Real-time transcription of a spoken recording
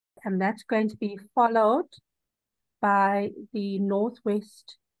and that's going to be followed by the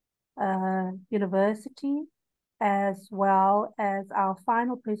Northwest University, as well as our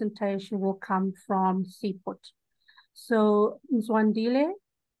final presentation will come from Seaport. So Mzwandile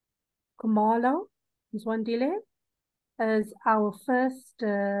Kumalo, Mzwandile is our first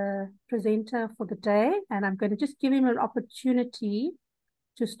presenter for the day, and I'm going to just give him an opportunity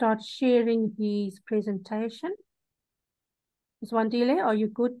to start sharing his presentation. Mzwandile, are you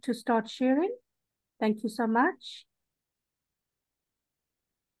good to start sharing? Thank you so much.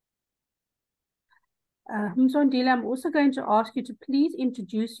 Mzwandile, I'm also going to ask you to please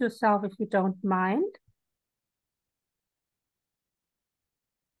introduce yourself if you don't mind.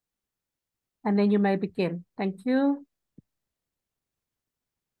 And then you may begin. Thank you.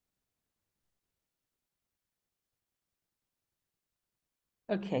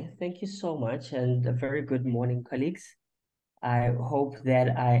 Okay, thank you so much, and a very good morning, colleagues. I hope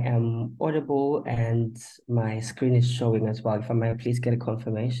that I am audible and my screen is showing as well. If I might please get a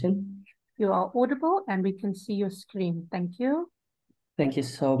confirmation. You are audible and we can see your screen. Thank you. Thank you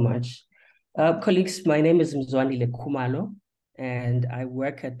so much. Colleagues, my name is Mzwandile Kumalo, and I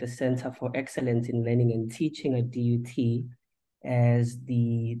work at the Center for Excellence in Learning and Teaching at DUT as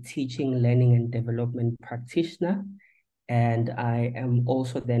the Teaching, Learning and Development Practitioner. And I am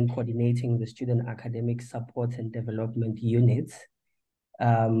also then coordinating the Student Academic Support and Development Unit,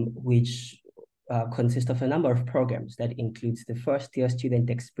 which consists of a number of programs that includes the first year student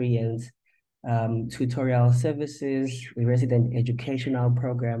experience, tutorial services, the resident educational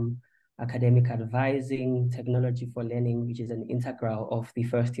program, academic advising, technology for learning, which is an integral of the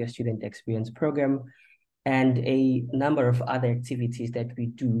first year student experience program, and a number of other activities that we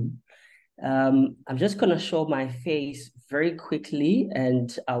do. I'm just going to show my face very quickly,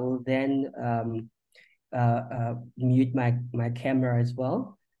 and I will then mute my camera as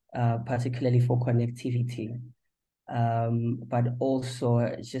well, particularly for connectivity. But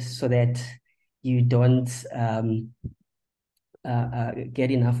also just so that you don't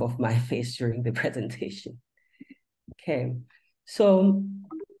get enough of my face during the presentation. Okay, so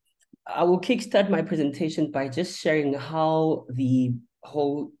I will kickstart my presentation by just sharing how the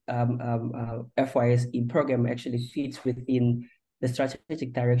whole FYE program actually fits within the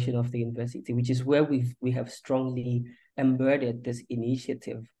strategic direction of the university, which is where we have strongly embedded this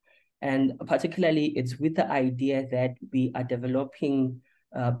initiative. And particularly, it's with the idea that we are developing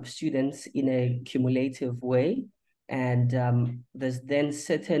students in a cumulative way. And there's then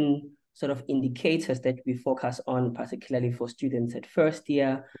certain sort of indicators that we focus on, particularly for students at first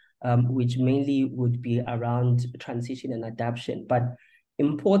year, which mainly would be around transition and adaptation. But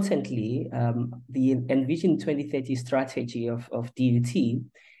importantly, the Envision 2030 strategy of DUT,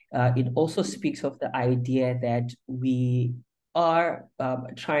 it also speaks of the idea that we are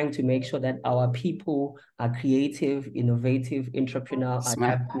trying to make sure that our people are creative, innovative, entrepreneurial,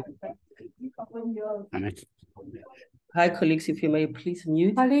 adaptive. Hi, colleagues, if you may please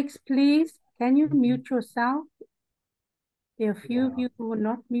mute. Colleagues, please, can you mute yourself? There are a few of you who are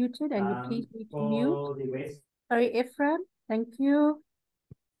not muted, and you please need to mute. Sorry, Ephraim, thank you.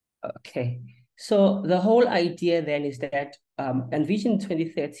 Okay, so the whole idea then is that Envision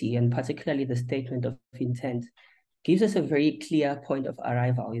 2030, and particularly the statement of intent, gives us a very clear point of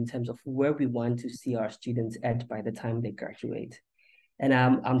arrival in terms of where we want to see our students at by the time they graduate. And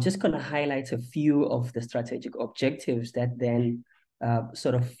I'm just going to highlight a few of the strategic objectives that then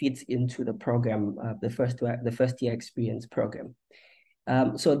sort of fits into the program, the first year experience program.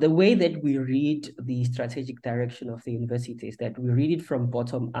 So the way that we read the strategic direction of the university is that we read it from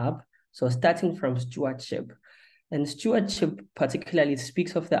bottom up. So starting from stewardship. And stewardship particularly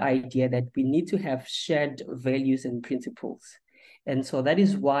speaks of the idea that we need to have shared values and principles. And so that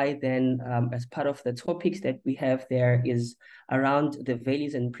is why then, as part of the topics that we have there is around the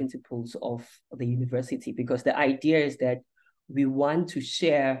values and principles of the university, because the idea is that we want to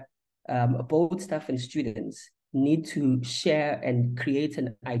share, both staff and students need to share and create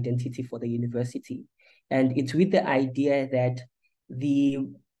an identity for the university. And it's with the idea that the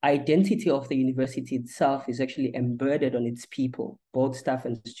identity of the university itself is actually embedded on its people, both staff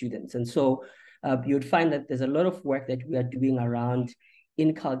and students. And so you'd find that there's a lot of work that we are doing around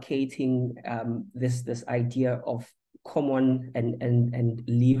inculcating this idea of common and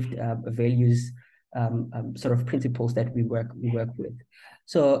lived values, sort of principles that we work with.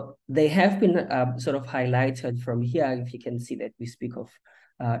 So they have been sort of highlighted from here. If you can see that we speak of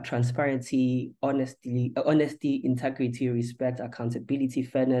transparency, honesty, integrity, respect, accountability,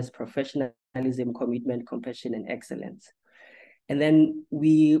 fairness, professionalism, commitment, compassion, and excellence. And then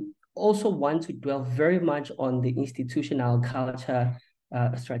we also want to dwell very much on the institutional culture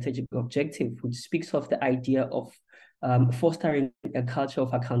strategic objective, which speaks of the idea of fostering a culture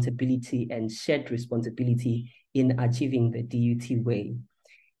of accountability and shared responsibility in achieving the DUT way.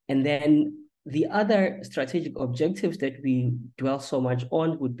 And then the other strategic objectives that we dwell so much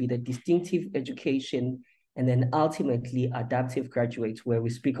on would be the distinctive education and then ultimately adaptive graduates, where we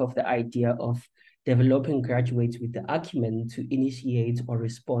speak of the idea of developing graduates with the acumen to initiate or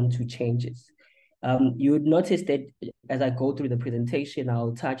respond to changes. You would notice that as I go through the presentation,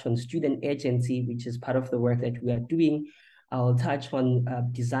 I'll touch on student agency, which is part of the work that we are doing. I'll touch on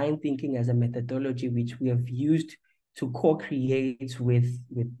design thinking as a methodology, which we have used to co-create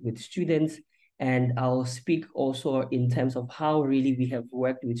with students. And I'll speak also in terms of how really we have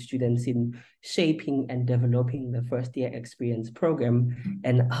worked with students in shaping and developing the first year experience program,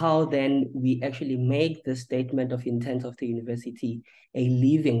 and how then we actually make the statement of intent of the university a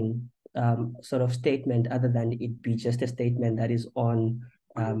living sort of statement, other than it be just a statement that is on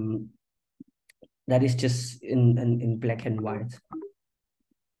that is just in black and white.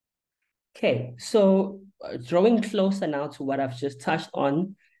 Okay, so drawing closer now to what I've just touched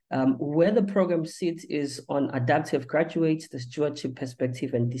on, where the program sits is on adaptive graduates, the stewardship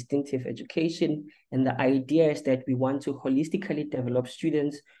perspective, and distinctive education. And the idea is that we want to holistically develop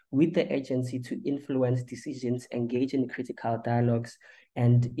students with the agency to influence decisions, engage in critical dialogues,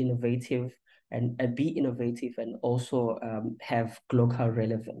 and innovative and be innovative, and also have local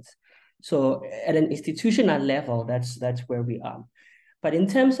relevance. So at an institutional level, that's where we are. But in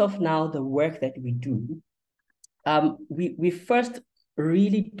terms of now the work that we do, we first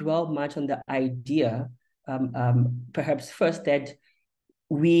really dwell much on the idea, perhaps first, that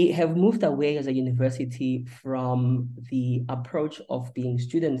we have moved away as a university from the approach of being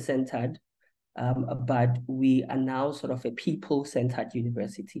student-centered, but we are now sort of a people-centered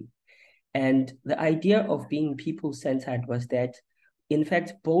university. And the idea of being people-centered was that, in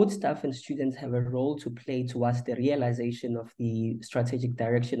fact, both staff and students have a role to play towards the realization of the strategic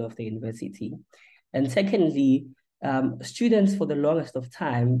direction of the university. And secondly, students, for the longest of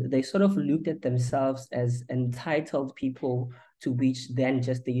time, they sort of looked at themselves as entitled people, to which then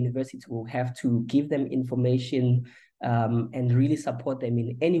just the university will have to give them information and really support them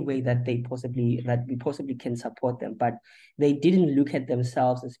in any way that we possibly can support them. But they didn't look at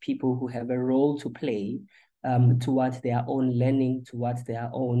themselves as people who have a role to play towards their own learning, towards their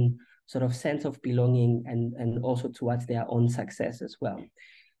own sort of sense of belonging, and also towards their own success as well.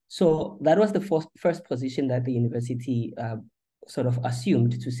 So that was the first position that the university sort of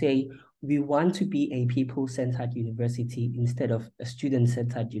assumed, to say, we want to be a people-centered university instead of a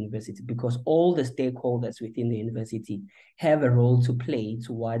student-centered university, because all the stakeholders within the university have a role to play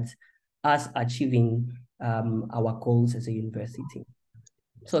towards us achieving our goals as a university.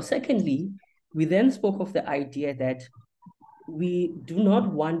 So secondly, we then spoke of the idea that we do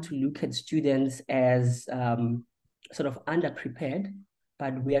not want to look at students as sort of underprepared,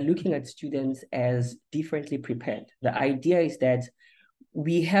 but we are looking at students as differently prepared. The idea is that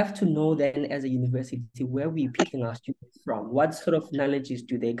we have to know then as a university where we're picking our students from. What sort of knowledges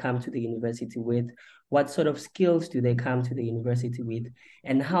do they come to the university with? What sort of skills do they come to the university with?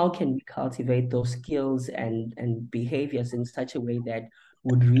 And how can we cultivate those skills and behaviors in such a way that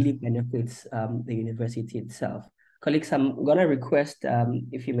would really benefit the university itself? Colleagues, I'm gonna request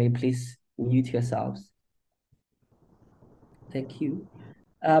if you may please mute yourselves. Thank you.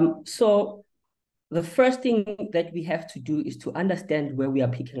 So the first thing that we have to do is to understand where we are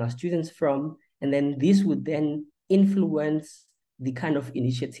picking our students from, and then this would then influence the kind of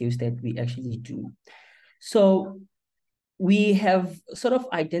initiatives that we actually do. So we have sort of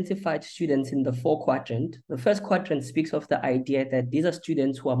identified students in the 4 quadrant. The first quadrant speaks of the idea that these are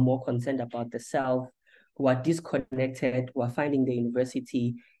students who are more concerned about the self, who are disconnected, who are finding the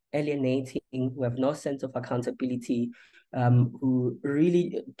university alienating, who have no sense of accountability, who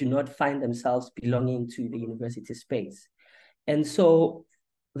really do not find themselves belonging to the university space. And so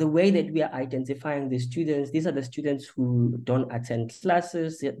the way that we are identifying the students, these are the students who don't attend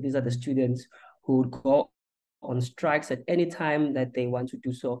classes. These are the students who go on strikes at any time that they want to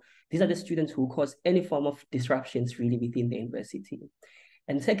do so. These are the students who cause any form of disruptions really within the university.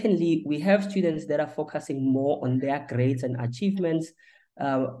 And secondly, we have students that are focusing more on their grades and achievements.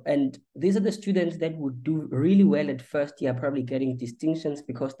 And these are the students that would do really well at first year, probably getting distinctions,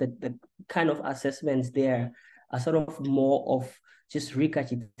 because the kind of assessments there are sort of more of just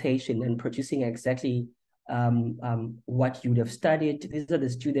regurgitation and producing exactly what you would have studied. These are the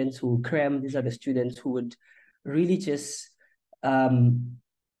students who cram. These are the students who would really just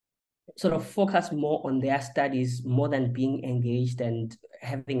sort of focus more on their studies more than being engaged and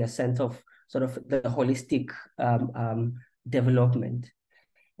having a sense of sort of the holistic development.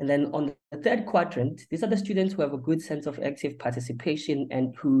 And then on the third quadrant, these are the students who have a good sense of active participation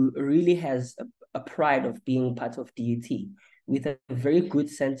and who really has a pride of being part of DUT with a very good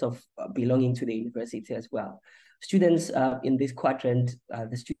sense of belonging to the university as well. Students in this quadrant,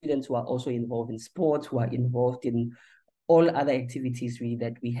 the students who are also involved in sports, who are involved in all other activities really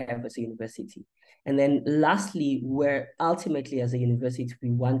that we have as a university. And then lastly, where ultimately as a university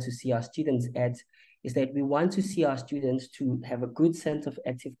we want to see our students at is that we want to see our students to have a good sense of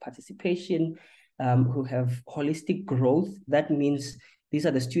active participation, who have holistic growth. That means these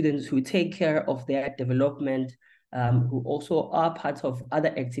are the students who take care of their development, who also are part of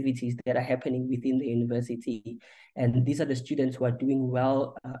other activities that are happening within the university. And these are the students who are doing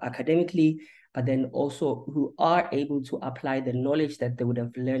well academically, but then also who are able to apply the knowledge that they would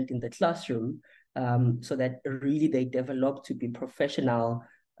have learned in the classroom, so that really they develop to be professional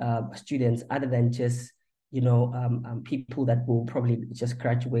students other than just, people that will probably just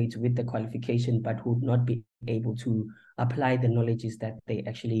graduate with the qualification, but would not be able to apply the knowledges that they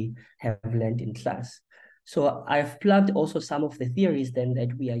actually have learned in class. So I've plugged also some of the theories then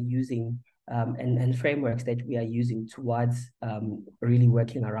that we are using and frameworks that we are using towards really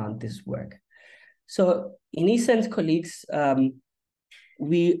working around this work. So in essence, colleagues,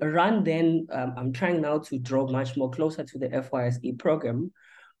 we run then, I'm trying now to draw much more closer to the FYE program.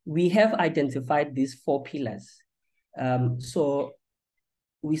 We have identified these 4 pillars. So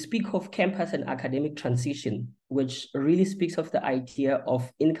we speak of campus and academic transition, which really speaks of the idea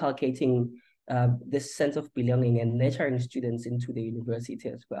of inculcating this sense of belonging and nurturing students into the university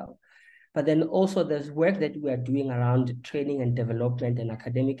as well. But then also there's work that we are doing around training and development and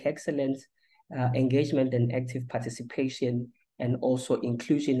academic excellence, engagement and active participation, and also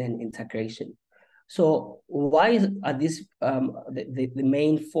inclusion and integration. So why are these the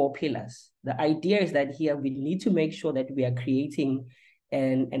main 4 pillars? The idea is that here we need to make sure that we are creating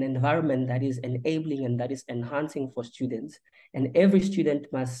an environment that is enabling and that is enhancing for students. And every student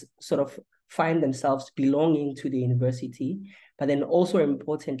must sort of find themselves belonging to the university. But then also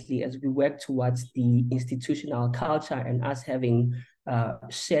importantly, as we work towards the institutional culture and us having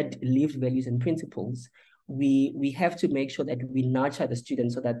shared lived values and principles, we have to make sure that we nurture the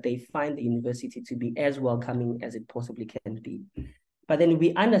students so that they find the university to be as welcoming as it possibly can be. But then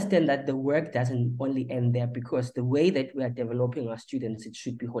we understand that the work doesn't only end there, because the way that we are developing our students, it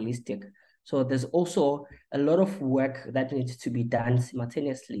should be holistic. So there's also a lot of work that needs to be done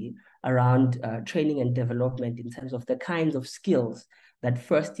simultaneously around training and development in terms of the kinds of skills that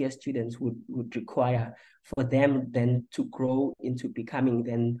first-year students would require for them then to grow into becoming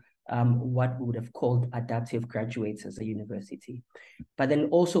then what we would have called adaptive graduates as a university. But then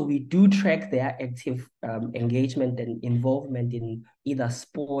also we do track their active engagement and involvement in either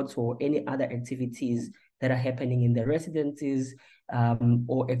sports or any other activities that are happening in the residencies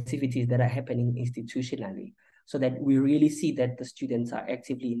or activities that are happening institutionally, so that we really see that the students are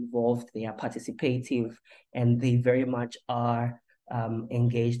actively involved, they are participative, and they very much are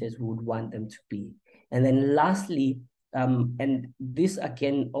engaged as we would want them to be. And then lastly, and this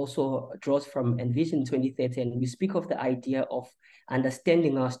again also draws from Envision 2030, and we speak of the idea of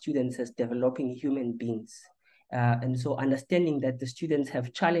understanding our students as developing human beings. And so understanding that the students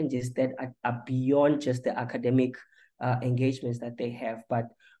have challenges that are beyond just the academic engagements that they have, but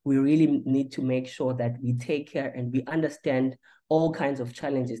we really need to make sure that we take care and we understand all kinds of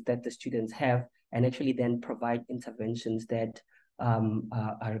challenges that the students have, and actually then provide interventions that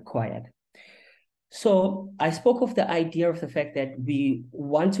are required. So I spoke of the idea of the fact that we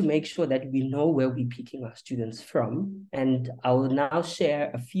want to make sure that we know where we're picking our students from. And I will now share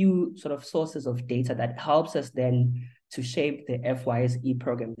a few sort of sources of data that helps us then to shape the FYE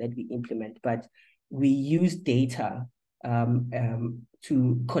program that we implement. But we use data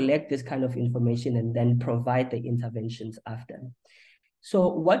to collect this kind of information and then provide the interventions after. So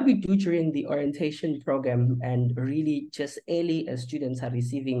what we do during the orientation program, and really just early as students are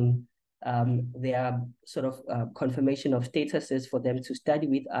receiving their sort of confirmation of statuses for them to study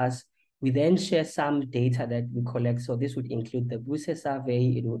with us, we then share some data that we collect. So this would include the BUSE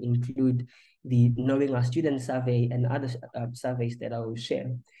survey, it will include the Knowing Our Students survey, and other surveys that I will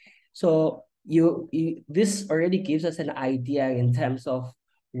share. So this already gives us an idea in terms of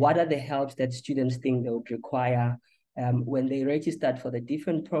what are the helps that students think they would require when they registered for the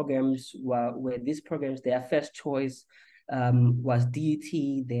different programs, where these programs, their first choice was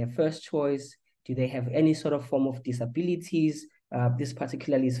DET, their first choice. Do they have any sort of form of disabilities? This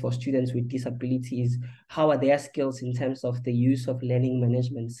particularly is for students with disabilities. How are their skills in terms of the use of learning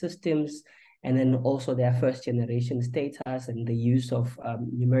management systems? And then also their first generation status and the use of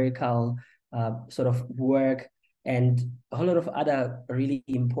numerical sort of work. and a whole lot of other really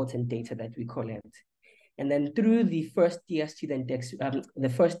important data that we collect. And then through the first year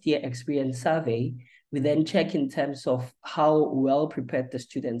the first year experience survey, we then check in terms of how well prepared the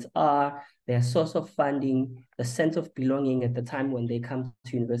students are, their source of funding, the sense of belonging at the time when they come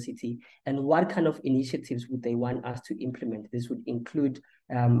to university, and what kind of initiatives would they want us to implement. This would include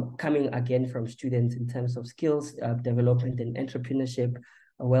coming again from students in terms of skills development and entrepreneurship,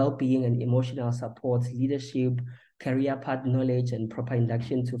 well-being and emotional support, leadership, career path knowledge, and proper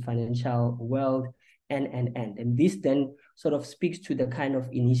induction to financial world, and this then sort of speaks to the kind of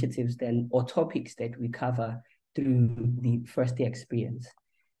initiatives then or topics that we cover through the first year experience.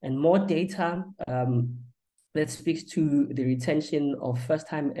 And more data that speaks to the retention of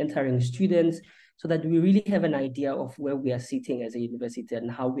first-time entering students, so that we really have an idea of where we are sitting as a university and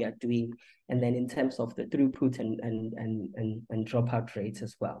how we are doing, and then in terms of the throughput and dropout rates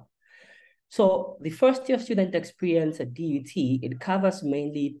as well. So the first year student experience at DUT, it covers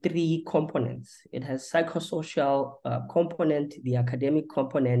mainly 3 components. It has psychosocial component, the academic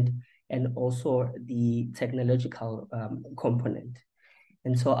component, and also the technological component.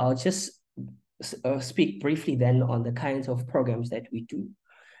 And so I'll just speak briefly then on the kinds of programs that we do.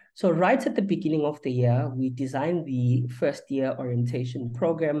 So right at the beginning of the year, we designed the first year orientation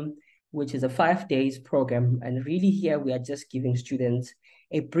program, which is a 5 days program. And really here we are just giving students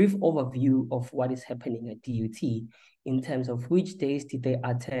a brief overview of what is happening at DUT in terms of which days did they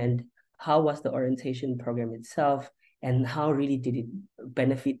attend, how was the orientation program itself, and how really did it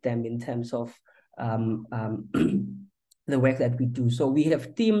benefit them in terms of the work that we do. So we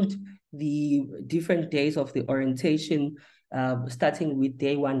have themed the different days of the orientation, starting with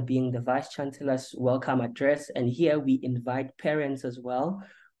day 1 being the Vice Chancellor's welcome address. And here we invite parents as well,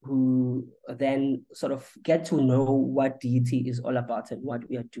 who then sort of get to know what DUT is all about and what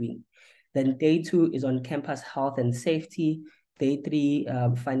we are doing. Then day 2 is on campus health and safety. Day 3,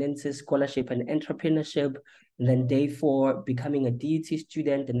 finances, scholarship, and entrepreneurship. And then day 4, becoming a DUT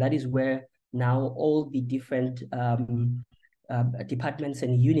student. And that is where now all the different departments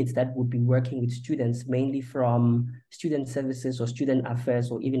and units that would be working with students, mainly from student services or student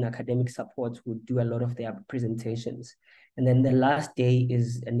affairs or even academic support, would do a lot of their presentations. And then the last day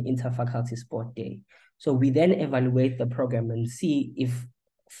is an interfaculty sport day. So we then evaluate the program and see if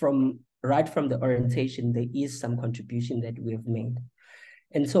right from the orientation, there is some contribution that we have made.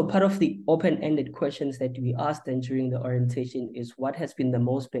 And so part of the open-ended questions that we asked them during the orientation is what has been the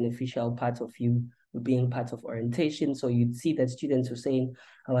most beneficial part of you being part of orientation. So you'd see that students were saying,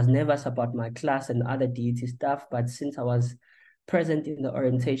 I was nervous about my class and other DUT stuff, but since I was present in the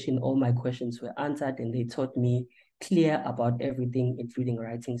orientation, all my questions were answered and they taught me clear about everything, including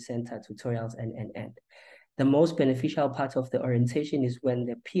writing center, tutorials, and. The most beneficial part of the orientation is when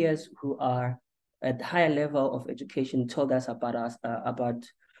the peers who are at higher level of education told us about us, about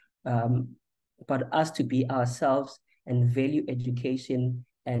us to be ourselves and value education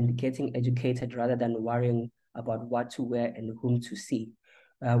and getting educated rather than worrying about what to wear and whom to see.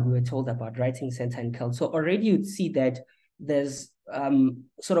 We were told about writing center and CAL. So already you'd see that there's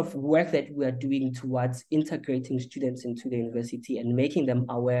sort of work that we are doing towards integrating students into the university and making them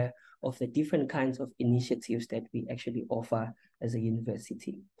aware of the different kinds of initiatives that we actually offer as a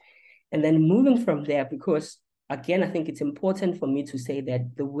university. And then moving from there, because again, I think it's important for me to say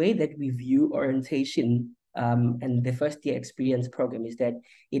that the way that we view orientation and the first year experience program is that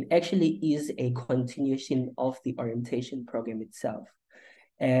it actually is a continuation of the orientation program itself.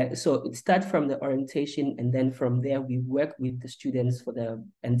 So it starts from the orientation, and then from there, we work with the students for the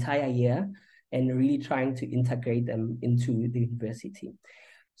entire year and really trying to integrate them into the university.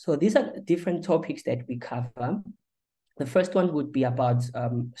 So these are different topics that we cover. The first one would be about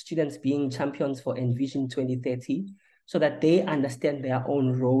students being champions for Envision 2030, so that they understand their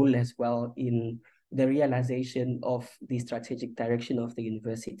own role as well in the realization of the strategic direction of the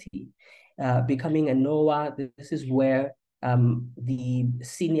university. Becoming a NOA, this is where the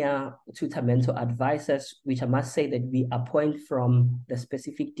senior tutor mentor advisors, which I must say that we appoint from the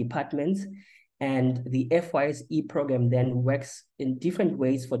specific departments, and the FYE program then works in different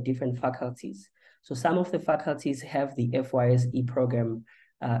ways for different faculties. So some of the faculties have the FYE program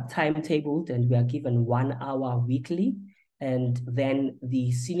timetabled, and we are given 1 hour weekly. And then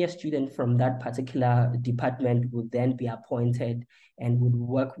the senior student from that particular department would then be appointed and would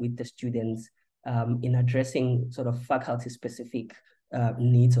work with the students in addressing sort of faculty-specific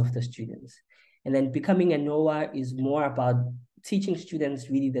needs of the students. And then becoming a NOA is more about teaching students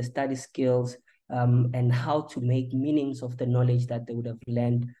really the study skills and how to make meanings of the knowledge that they would have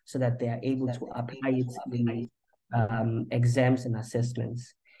learned so that they are able to apply it in exams and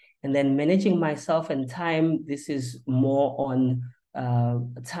assessments. And then managing myself and time, this is more on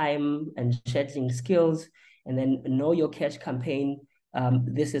time and scheduling skills. And then know your cash campaign.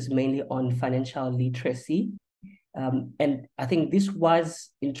 This is mainly on financial literacy. And I think this was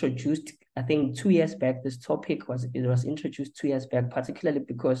introduced, I think 2 years back. This topic was introduced 2 years back, particularly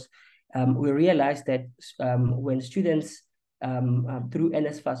because we realized that when students through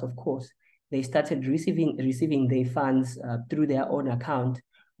NSFAS, of course, they started receiving their funds through their own account.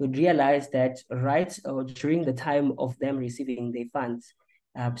 We realized that during the time of them receiving their funds,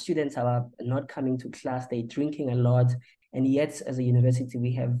 students are not coming to class, they're drinking a lot, and yet as a university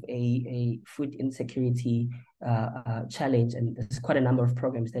we have a food insecurity challenge, and there's quite a number of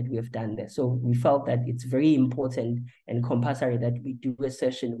programs that we have done there. So we felt that it's very important and compulsory that we do a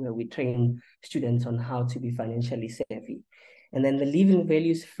session where we train students on how to be financially savvy. And then the Living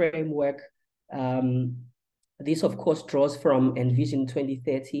Values Framework, this of course draws from Envision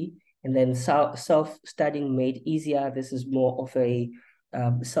 2030, and then self-studying made easier. This is more of a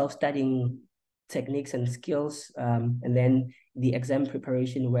self-studying techniques and skills, and then the exam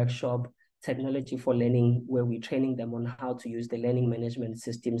preparation workshop, technology for learning, where we're training them on how to use the learning management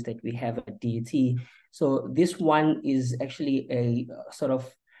systems that we have at DUT. So this one is actually a sort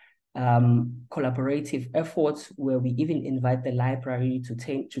of collaborative efforts where we even invite the library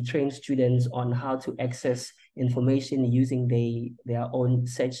to train students on how to access information using their own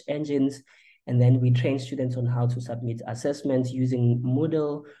search engines. And then we train students on how to submit assessments using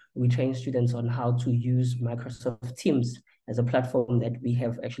Moodle. We train students on how to use Microsoft Teams as a platform that we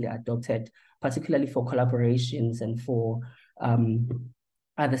have actually adopted, particularly for collaborations and for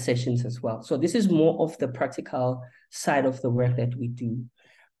other sessions as well. So this is more of the practical side of the work that we do.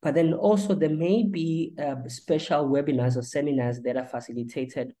 But then also there may be special webinars or seminars that are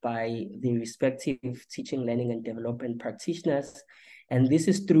facilitated by the respective teaching, learning, and development practitioners. And this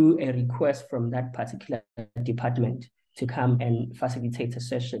is through a request from that particular department to come and facilitate a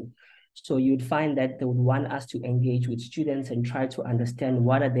session. So you'd find that they would want us to engage with students and try to understand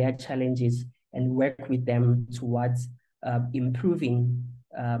what are their challenges and work with them towards improving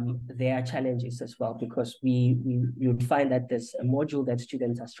their challenges as well, because you'd find that there's a module that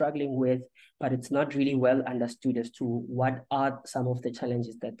students are struggling with, but it's not really well understood as to what are some of the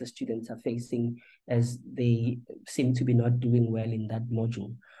challenges that the students are facing, as they seem to be not doing well in that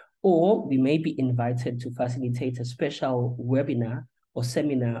module. Or we may be invited to facilitate a special webinar or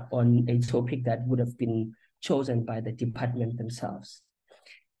seminar on a topic that would have been chosen by the department themselves.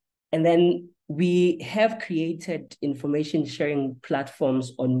 And then we have created information sharing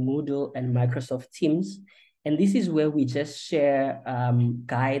platforms on Moodle and Microsoft Teams. And this is where we just share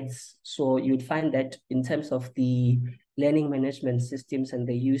guides. So you'd find that in terms of the learning management systems and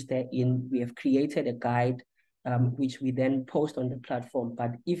the use therein, we have created a guide which we then post on the platform.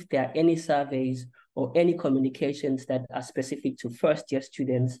 But if there are any surveys or any communications that are specific to first-year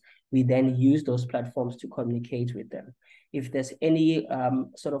students, we then use those platforms to communicate with them. If there's any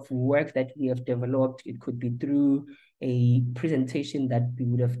sort of work that we have developed, it could be through a presentation that we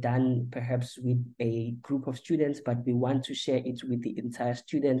would have done perhaps with a group of students, but we want to share it with the entire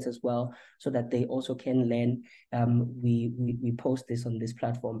students as well, so that they also can learn. We post this on this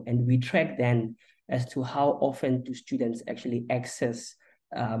platform, and we track then as to how often do students actually access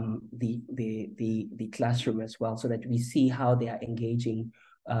the classroom as well, so that we see how they are engaging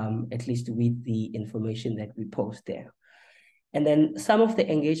at least with the information that we post there. And then some of the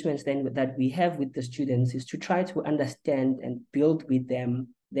engagements then that we have with the students is to try to understand and build with them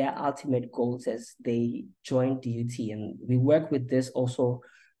their ultimate goals as they join DUT. And we work with this also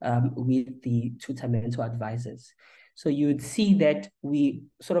with the tutor-mentor advisors. So you'd see that we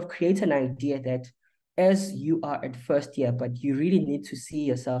sort of create an idea that as you are at first year, but you really need to see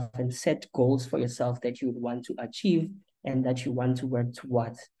yourself and set goals for yourself that you would want to achieve and that you want to work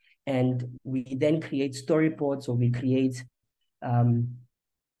towards. And we then create storyboards, or we create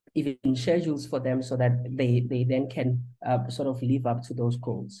even schedules for them so that they then can sort of live up to those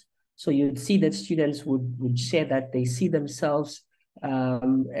goals. So you'd see that students would share that they see themselves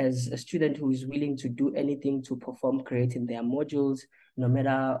as a student who is willing to do anything to perform great in their modules, no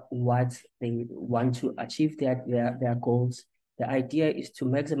matter what they want to achieve their goals. The idea is to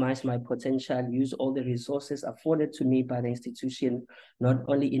maximize my potential, use all the resources afforded to me by the institution, not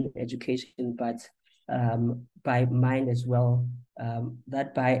only in education, but by mind as well.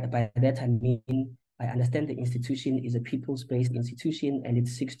 That by that I mean, I understand the institution is a people's-based institution, and it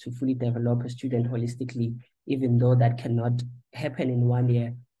seeks to fully develop a student holistically, even though that cannot happen in 1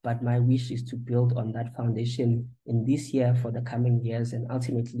 year. But my wish is to build on that foundation in this year for the coming years. And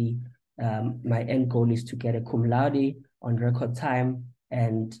ultimately, my end goal is to get a cum laude on record time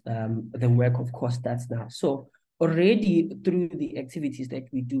and the work, of course, starts now. So already through the activities that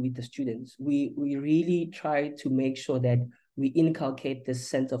we do with the students, we really try to make sure that we inculcate this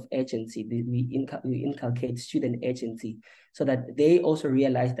sense of agency, we inculcate student agency, so that they also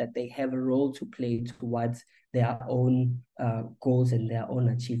realize that they have a role to play towards their own goals and their own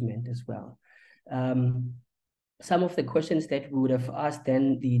achievement as well. Some of the questions that we would have asked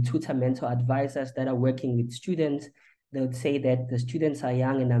then the tutor mentor advisors that are working with students, they would say that the students are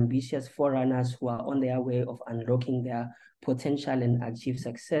young and ambitious forerunners who are on their way of unlocking their potential and achieve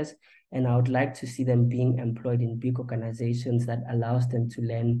success. And I would like to see them being employed in big organizations that allows them to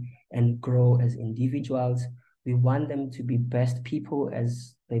learn and grow as individuals. We want them to be best people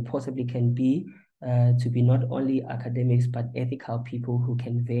as they possibly can be, to be not only academics, but ethical people who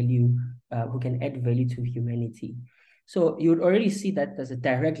can add value to humanity. So you would already see that there's a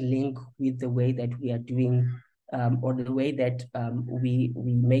direct link with the way that we are doing, or the way that we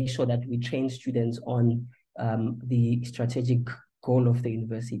make sure that we train students on the strategic goal of the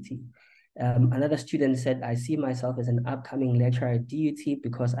university. Another student said, I see myself as an upcoming lecturer at DUT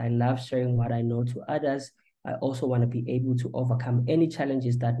because I love sharing what I know to others. I also want to be able to overcome any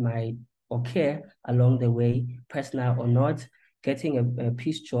challenges that might occur along the way, personal or not. Getting a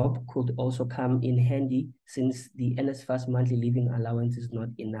peace job could also come in handy since the NSFAS monthly living allowance is not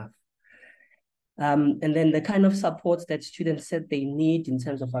enough. And then the kind of supports that students said they need in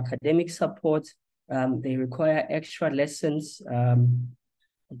terms of academic support, they require extra lessons,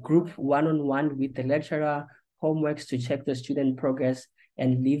 group one-on-one with the lecturer, homeworks to check the student progress,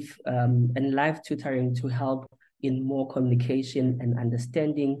 and live tutoring to help in more communication and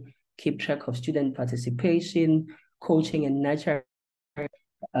understanding, keep track of student participation, coaching and nurturing.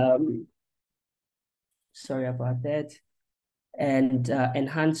 Sorry about that. And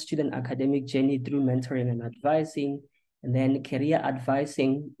enhance student academic journey through mentoring and advising. And then career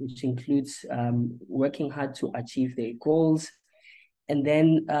advising, which includes working hard to achieve their goals. And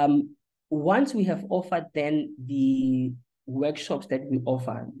then once we have offered then the workshops that we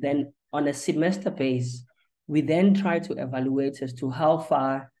offer, then on a semester base, we then try to evaluate as to how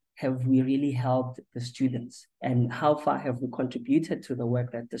far have we really helped the students and how far have we contributed to the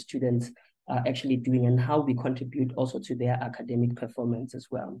work that the students are actually doing and how we contribute also to their academic performance as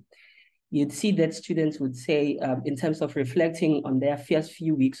well. You'd see that students would say, in terms of reflecting on their first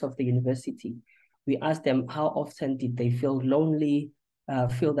few weeks of the university, we asked them how often did they feel lonely,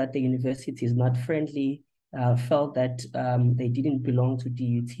 feel that the university is not friendly, felt that they didn't belong to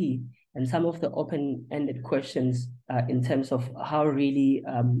DUT. And some of the open-ended questions in terms of how really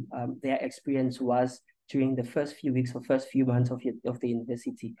their experience was during the first few weeks or first few months of the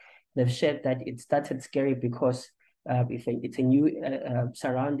university. They've shared that it started scary because it's a new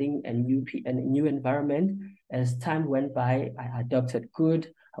surrounding and a new environment. As time went by, I adopted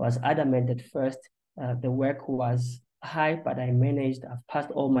good. I was adamant at first. The work was high, but I managed. I've passed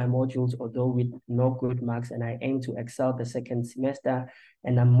all my modules, although with no good marks, and I aim to excel the second semester.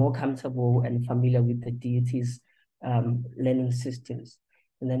 And I'm more comfortable and familiar with the DUT's learning systems.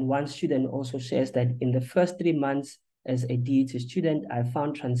 And then one student also shares that in the first 3 months as a DUT student, I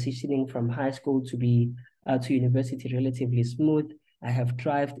found transitioning from high school to university relatively smooth. I have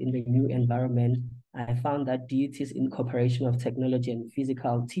thrived in the new environment. I found that DUT's incorporation of technology and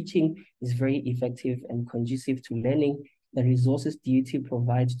physical teaching is very effective and conducive to learning. The resources DUT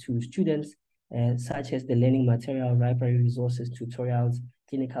provides to students, such as the learning material, library resources, tutorials,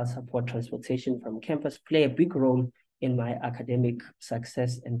 clinical support, transportation from campus, play a big role in my academic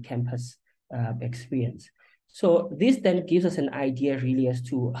success and campus experience. So this then gives us an idea really as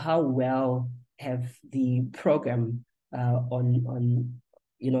to how well have the program on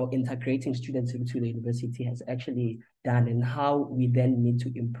integrating students into the university has actually done, and how we then need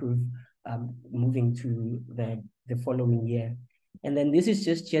to improve moving to the following year. And then this is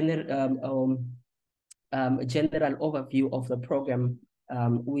just a general overview of the program,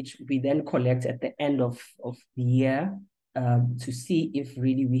 which we then collect at the end of the year to see if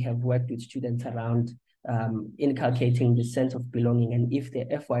really we have worked with students around inculcating the sense of belonging, and if the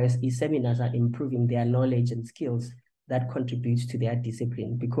FYE seminars are improving their knowledge and skills that contributes to their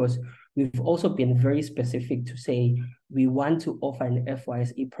discipline. Because we've also been very specific to say we want to offer an FYE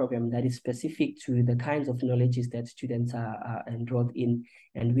program that is specific to the kinds of knowledges that students are enrolled in,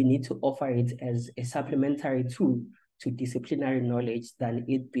 and we need to offer it as a supplementary tool to disciplinary knowledge than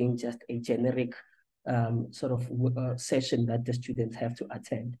it being just a generic session that the students have to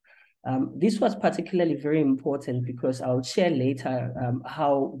attend. This was particularly very important because I'll share later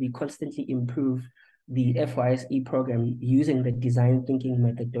how we constantly improve the FYE program using the design thinking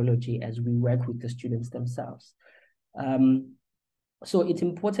methodology as we work with the students themselves. So it's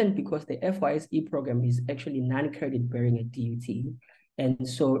important because the FYE program is actually non-credit bearing at DUT. And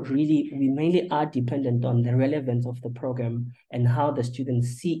so really, we mainly are dependent on the relevance of the program and how the students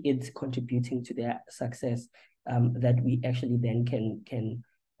see it contributing to their success, that we actually then can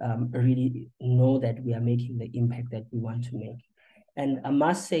really know that we are making the impact that we want to make. And I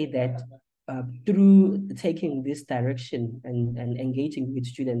must say that through taking this direction and engaging with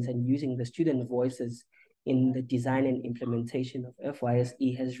students and using the student voices in the design and implementation of FYE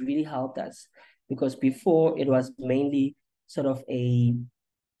has really helped us, because before it was mainly sort of a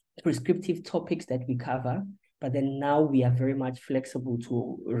prescriptive topics that we cover, but then now we are very much flexible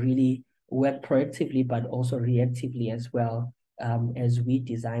to really work proactively, but also reactively as well, as we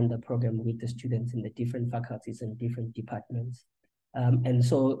design the program with the students in the different faculties and different departments. And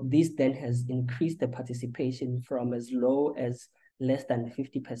so this then has increased the participation from as low as less than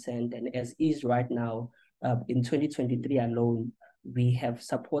 50%, and as is right now, in 2023 alone, we have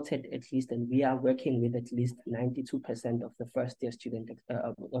supported at least, and we are working with at least 92% of the first year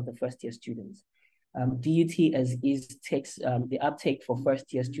students. DUT as is takes the uptake for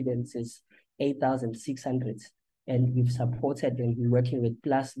first year students is 8,600, and we've supported and we're working with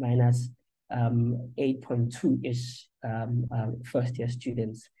plus minus 8.2-ish first year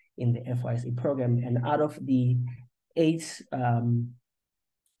students in the FYE program. And out of the 8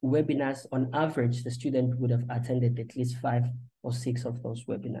 webinars, on average, the student would have attended at least 5 or 6 of those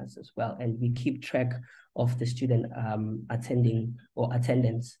webinars as well. And we keep track of the student attending or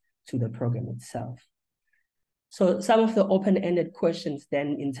attendance to the program itself. So some of the open-ended questions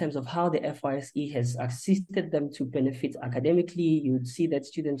then in terms of how the FYE has assisted them to benefit academically, you'd see that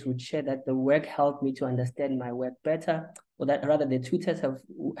students would share that the work helped me to understand my work better, or that rather the tutors have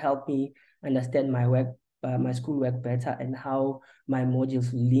helped me understand my work, my schoolwork better, and how my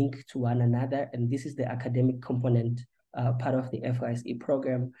modules link to one another. And this is the academic component part of the FYE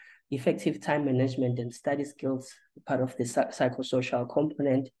program. Effective time management and study skills, part of the psychosocial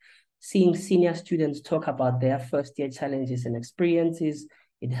component. Seeing senior students talk about their first year challenges and experiences,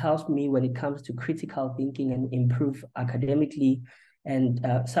 it helps me when it comes to critical thinking and improve academically. And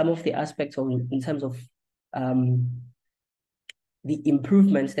some of the aspects in terms of the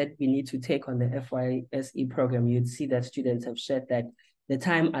improvements that we need to take on the FYE program, you'd see that students have shared that the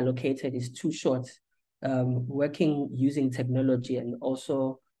time allocated is too short, working using technology, and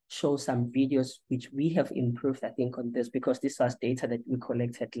also show some videos which we have improved, I think, on this, because this was data that we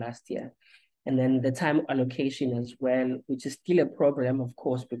collected last year. And then the time allocation as well, which is still a problem, of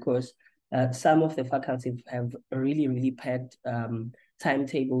course, because some of the faculty have really, really packed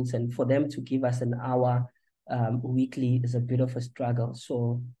timetables, and for them to give us an hour weekly is a bit of a struggle.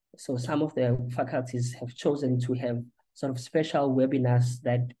 So some of the faculties have chosen to have sort of special webinars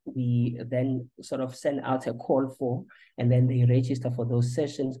that we then sort of send out a call for, and then they register for those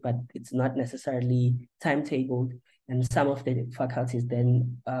sessions, but it's not necessarily timetabled. And some of the faculties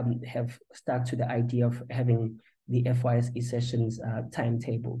then have stuck to the idea of having the FYE sessions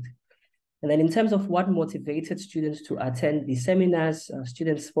timetabled. And then in terms of what motivated students to attend the seminars,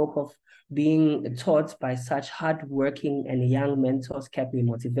 students spoke of being taught by such hardworking and young mentors kept me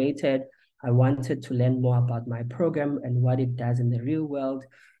motivated. I wanted to learn more about my program and what it does in the real world.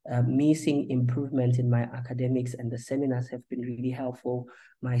 Me seeing improvement in my academics, and the seminars have been really helpful.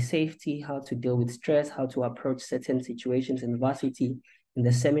 My safety, how to deal with stress, how to approach certain situations in varsity. And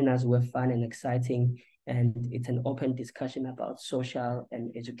the seminars were fun and exciting, and it's an open discussion about social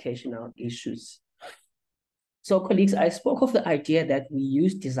and educational issues. So colleagues, I spoke of the idea that we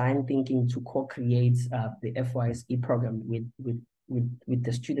use design thinking to co-create the FYE program with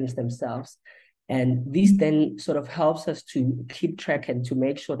the students themselves. And this then sort of helps us to keep track and to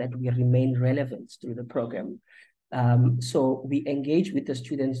make sure that we remain relevant through the program. So we engage with the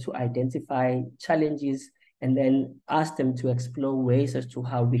students to identify challenges and then ask them to explore ways as to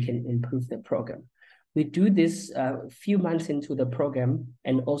how we can improve the program. We do this a few months into the program,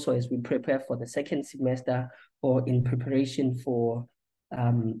 and also as we prepare for the second semester or in preparation for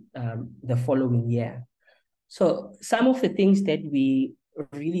the following year. So some of the things that we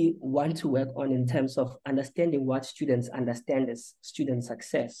really want to work on in terms of understanding what students understand as student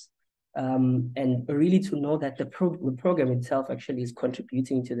success, and really to know that the program itself actually is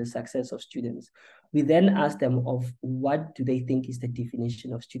contributing to the success of students. We then ask them of what do they think is the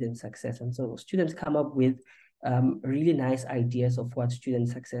definition of student success. And so students come up with really nice ideas of what student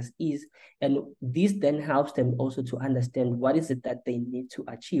success is. And this then helps them also to understand what is it that they need to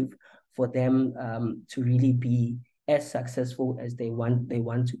achieve for them to really be as successful as they want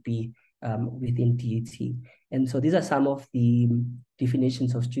to be within DUT. And so these are some of the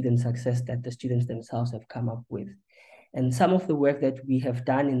definitions of student success that the students themselves have come up with. And some of the work that we have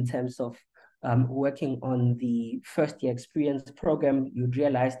done in terms of working on the first year experience program, you'd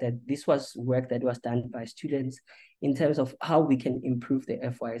realize that this was work that was done by students in terms of how we can improve the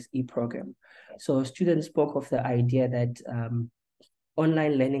FYE program. So students spoke of the idea that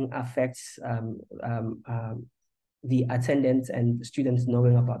online learning affects the attendance and students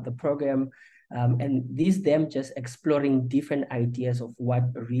knowing about the program. And them just exploring different ideas of what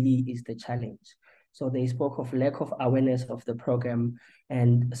really is the challenge. So they spoke of lack of awareness of the program,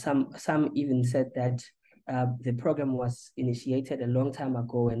 and some even said that the program was initiated a long time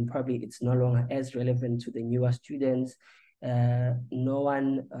ago and probably it's no longer as relevant to the newer students. No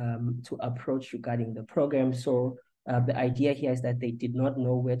one to approach regarding the program. So the idea here is that they did not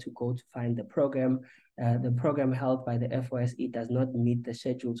know where to go to find the program. The program held by the FYE does not meet the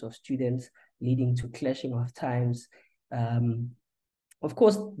schedules of students, leading to clashing of times. Of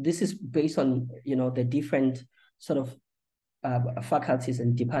course, this is based on, the different sort of faculties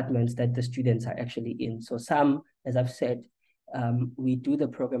and departments that the students are actually in. So some, as I've said, we do the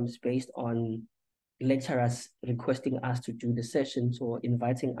programs based on lecturers requesting us to do the sessions or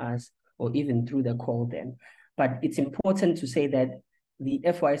inviting us, or even through the call then. But it's important to say that the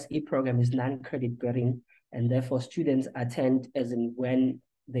FYE program is non-credit bearing, and therefore students attend as in when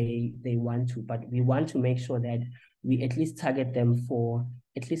they want to. But we want to make sure that we at least target them for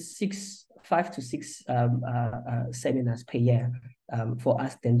at least 5 to 6 seminars per year, for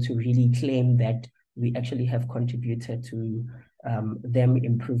us then to really claim that we actually have contributed to them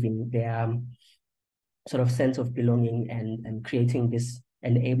improving their sort of sense of belonging and creating this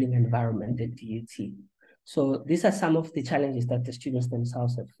enabling environment at DUT. So these are some of the challenges that the students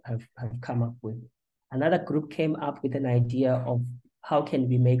themselves have come up with. Another group came up with an idea of how can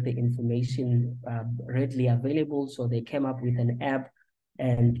we make the information readily available. So they came up with an app,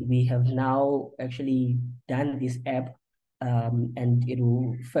 and we have now actually done this app, and it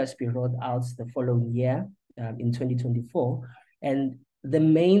will first be rolled out the following year, in 2024. And the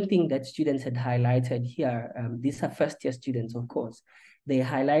main thing that students had highlighted here, these are first year students, of course, they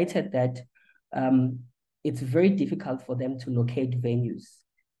highlighted that it's very difficult for them to locate venues.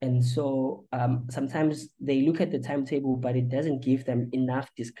 And so sometimes they look at the timetable, but it doesn't give them enough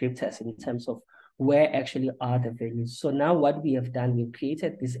descriptors in terms of where actually are the venues. So now what we have done, we've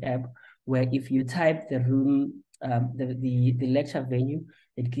created this app where if you type the room, the lecture venue,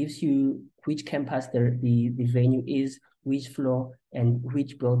 it gives you which campus the venue is, which floor, and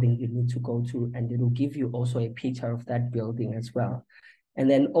which building you need to go to. And it will give you also a picture of that building as well. And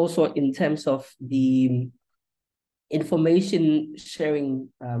then also in terms of the information sharing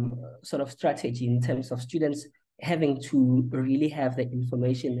sort of strategy, in terms of students having to really have the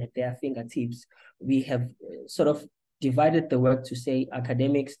information at their fingertips, we have sort of divided the work to say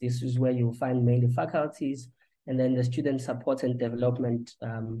academics, this is where you'll find mainly faculties, and then the student support and development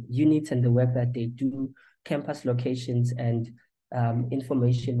units and the work that they do, campus locations, and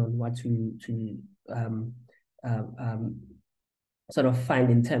information on what to sort of find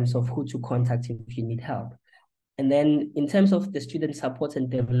in terms of who to contact if you need help. And then in terms of the student support and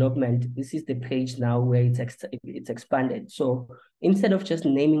development, this is the page now where it's expanded. So instead of just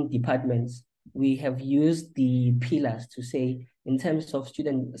naming departments, we have used the pillars to say, in terms of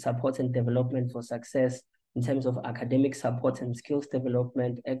student support and development for success, in terms of academic support and skills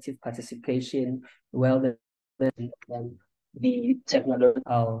development, active participation, wellness, and the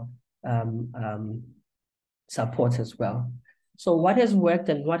technological support as well. So what has worked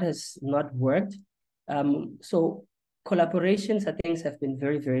and what has not worked? So collaborations, I think, have been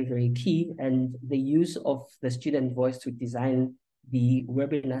very, very, very key, and the use of the student voice to design the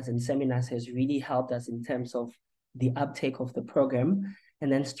webinars and seminars has really helped us in terms of the uptake of the program.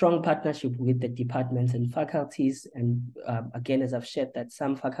 And then strong partnership with the departments and faculties. And again, as I've shared, that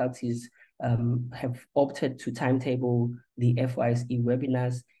some faculties have opted to timetable the FYE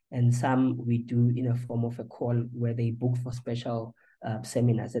webinars, and some we do in a form of a call where they book for special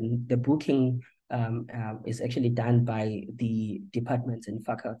seminars. And the booking is actually done by the departments and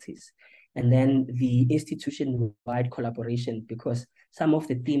faculties. And then the institution-wide collaboration, because some of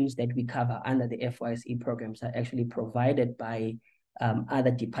the themes that we cover under the FYE programs are actually provided by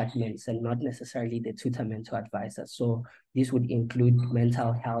other departments and not necessarily the tutor mentor advisors. So this would include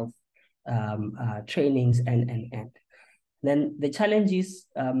mental health trainings and. Then the challenge is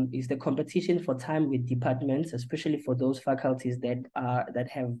the competition for time with departments, especially for those faculties that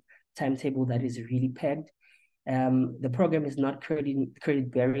have timetable that is really pegged. The program is not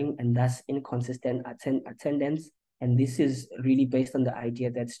credit bearing and thus inconsistent attendance. And this is really based on the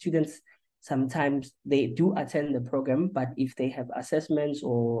idea that students sometimes they do attend the program, but if they have assessments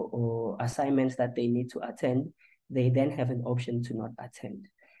or assignments that they need to attend, they then have an option to not attend.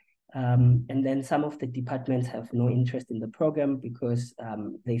 And then some of the departments have no interest in the program because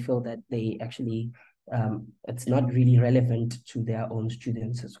they feel that they actually, it's not really relevant to their own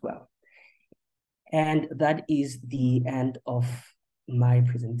students as well. And that is the end of my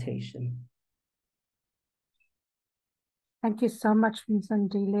presentation. Thank you so much, Ms.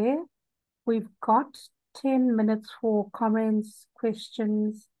 Andile. We've got 10 minutes for comments,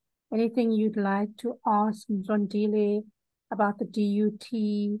 questions, anything you'd like to ask Ms. Andile about the DUT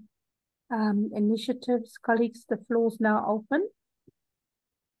initiatives. Colleagues, the floor is now open.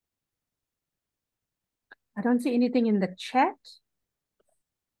 I don't see anything in the chat.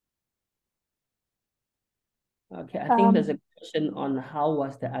 Okay, I think there's a question on how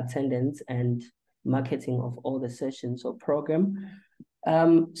was the attendance and marketing of all the sessions or program.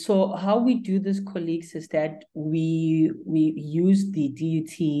 So how we do this, colleagues, is that we use the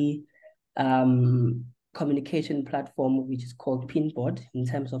DUT communication platform, which is called Pinboard, in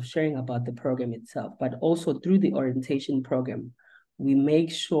terms of sharing about the program itself, but also through the orientation program, we make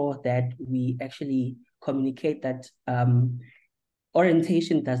sure that we actually communicate that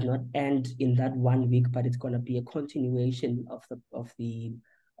orientation does not end in that 1 week, but it's going to be a continuation of the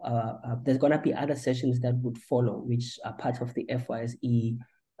there's going to be other sessions that would follow, which are part of the FYE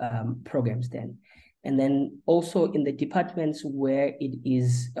programs then. And then also in the departments where it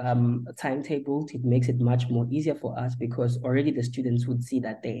is timetabled, it makes it much more easier for us because already the students would see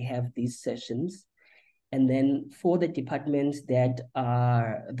that they have these sessions. And then for the departments that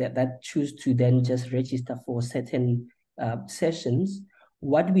choose to then just register for certain sessions,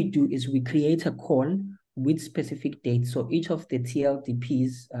 what we do is we create a call with specific dates. So each of the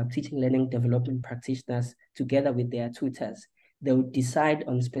TLDPs, teaching, learning, development practitioners, together with their tutors, they will decide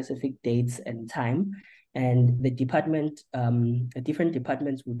on specific dates and time. And the different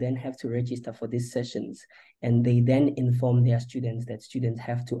departments will then have to register for these sessions. And they then inform their students that students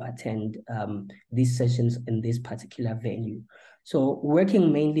have to attend these sessions in this particular venue. So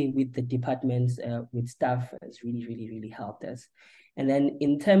working mainly with the departments, with staff has really, really, really helped us. And then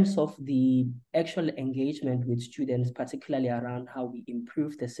in terms of the actual engagement with students, particularly around how we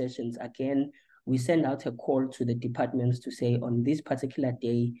improve the sessions, again, we send out a call to the departments to say on this particular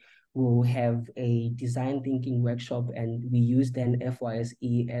day, we'll have a design thinking workshop, and we use then FYE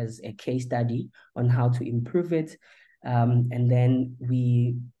as a case study on how to improve it. And then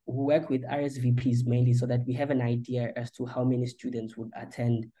we work with RSVPs mainly so that we have an idea as to how many students would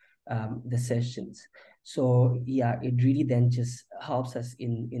attend the sessions. So yeah, it really then just helps us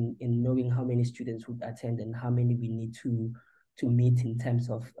in knowing how many students would attend and how many we need to meet in terms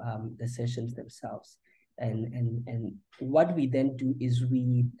of the sessions themselves. And what we then do is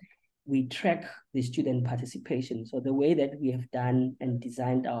we track the student participation. So the way that we have done and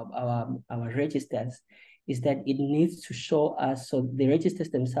designed our registers is that it needs to show us, so the registers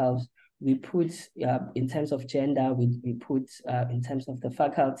themselves, we put in terms of gender, we put in terms of the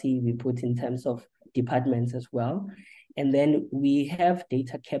faculty, we put in terms of departments as well. And then we have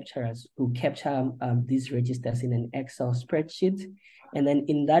data capturers who capture these registers in an Excel spreadsheet. And then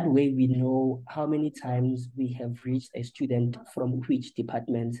in that way, we know how many times we have reached a student from which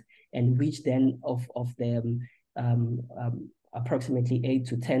department, and which then of them approximately 8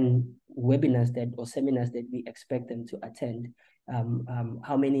 to 10 webinars that or seminars that we expect them to attend,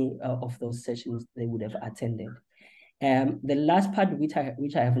 how many of those sessions they would have attended. The last part, which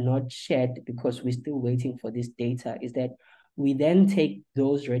I have not shared because we're still waiting for this data, is that we then take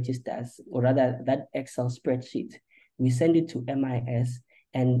those registers, or rather that Excel spreadsheet, we send it to MIS,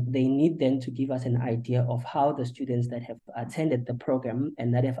 and they need then to give us an idea of how the students that have attended the program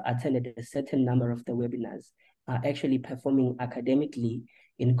and that have attended a certain number of the webinars are actually performing academically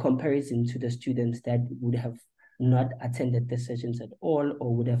in comparison to the students that would have not attended the sessions at all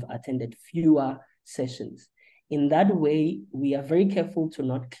or would have attended fewer sessions. In that way, we are very careful to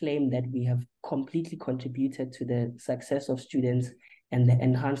not claim that we have completely contributed to the success of students and the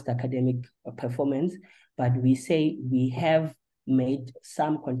enhanced academic performance, but we say we have made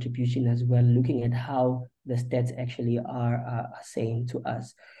some contribution as well, looking at how the stats actually are saying to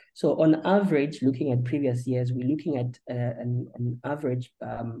us. So on average, looking at previous years, we're looking at an average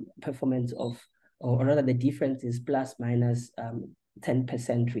performance of, or rather the difference is plus minus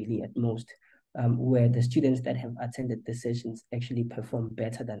 10% really at most, where the students that have attended the sessions actually perform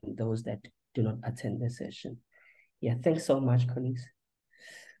better than those that do not attend the session. Yeah, thanks so much, colleagues.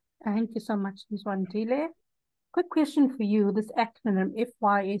 Thank you so much, Ms. Wandile. Quick question for you, this acronym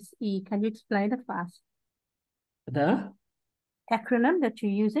FYSE, can you explain it for us? The acronym that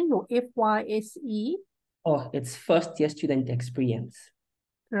you're using, your FYSE? Oh, it's first year student experience.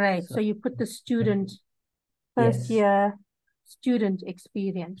 Right, so you put the student first Yes. year student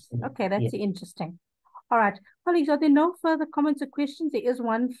experience. Okay, that's Yeah. interesting. All right, colleagues, are there no further comments or questions? There is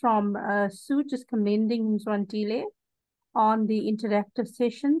one from Sue, just commending Mzwandile on the interactive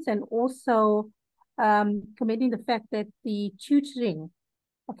sessions, and also commending the fact that the tutoring,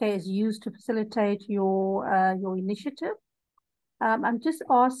 okay, is used to facilitate your initiative. I'm just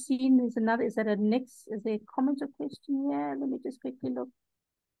asking, is there a comment or question here? Let me just quickly look.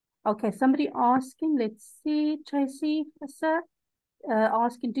 Okay, somebody asking, let's see, Tracy, sir,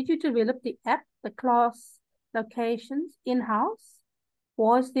 asking, did you develop the app, the class locations in-house?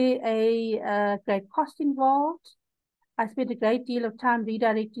 Was there a great cost involved? I spent a great deal of time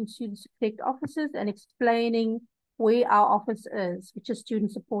redirecting students to correct offices and explaining where our office is, which is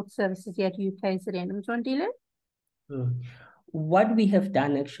Student Support Services here at UKZN. Mzwandile? What we have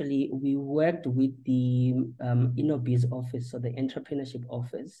done, actually, we worked with the InnoBiz office, so the entrepreneurship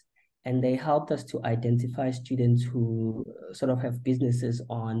office, and they helped us to identify students who sort of have businesses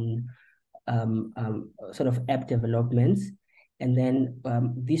on sort of app developments. And then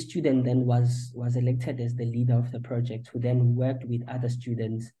this student then was elected as the leader of the project, who then worked with other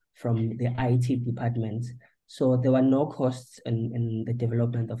students from the IT department. So there were no costs in the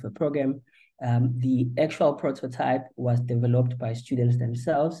development of the program. The actual prototype was developed by students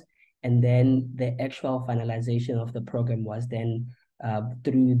themselves, and then the actual finalization of the program was then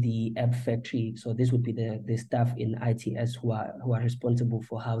through the app factory. So this would be the staff in ITS who are responsible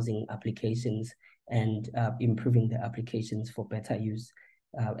for housing applications and improving the applications for better use,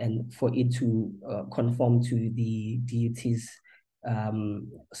 and for it to conform to the DUT's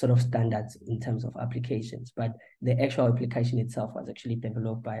sort of standards in terms of applications. But the actual application itself was actually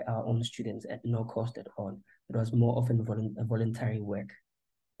developed by our own students at no cost at all. It was more often voluntary work.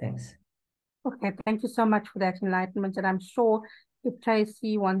 Thanks. Okay, thank you so much for that enlightenment. And I'm sure if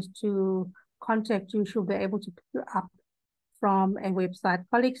Tracy wants to contact you, she'll be able to pick you up from a website.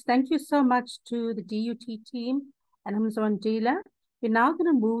 Colleagues, thank you so much to the DUT team and Mzwandile. We're now going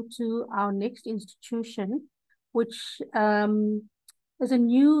to move to our next institution, which is they're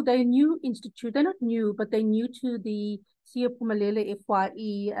a new institute. They're not new, but they're new to the Siyaphumelele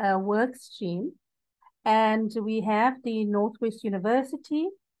FYE Workstream. And we have the Northwest University,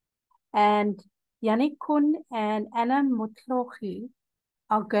 and Yannick Kun and Anna Motlochi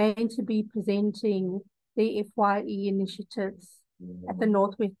are going to be presenting the FYE initiatives at the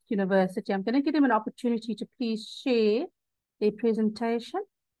Northwest University. I'm going to give them an opportunity to please share their presentation.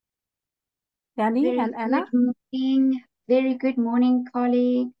 Danny and Anna. Very good morning,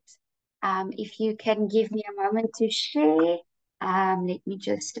 colleagues. If you can give me a moment to share, let me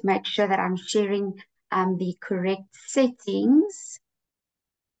just make sure that I'm sharing the correct settings.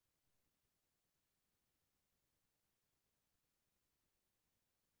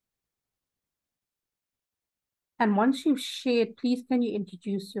 And once you've shared, please can you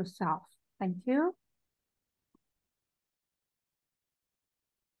introduce yourself? Thank you.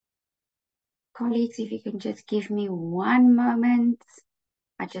 Colleagues, if you can just give me one moment.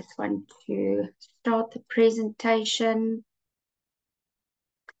 I just want to start the presentation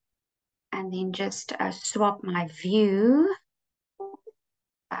and then just swap my view.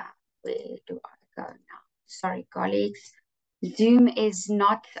 Where do I go now? Sorry, colleagues. Zoom is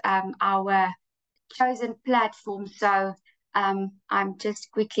not our chosen platform, so I'm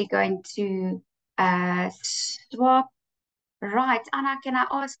just quickly going to swap. Right, Anna, can I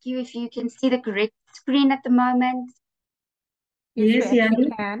ask you if you can see the correct screen at the moment? Yes, you actually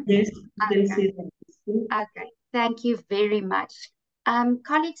can. Yes, you can see that. Okay, thank you very much.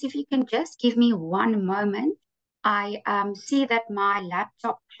 Colleagues, if you can just give me one moment. I see that my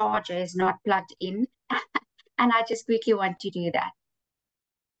laptop charger is not plugged in, and I just quickly want to do that.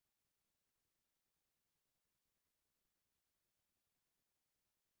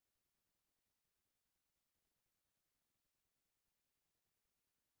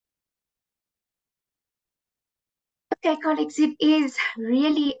 Okay, colleagues, it is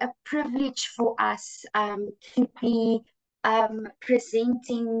really a privilege for us to be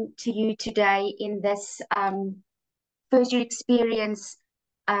presenting to you today in this first year experience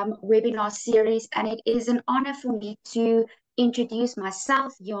webinar series, and it is an honor for me to introduce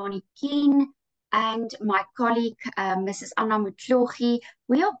myself, Yannick Kun, and my colleague, Mrs. Anna Motlochi.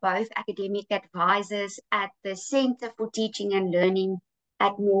 We are both academic advisors at the Center for Teaching and Learning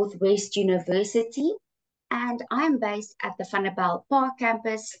at Northwest University. And I'm based at the Vanderbijl Park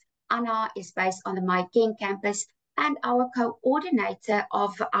campus. Anna is based on the Maikeng campus, and our coordinator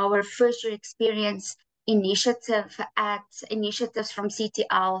of our first year experience initiative at Initiatives from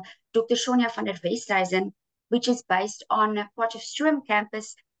CTL, Dr. Sonja van der Westhuizen, which is based on Potchefstroom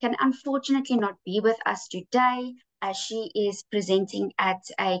campus. can unfortunately not be with us today as she is presenting at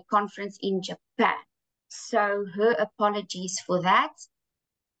a conference in Japan. So her apologies for that.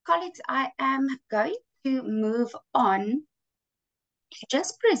 Colleagues, I am going to move on to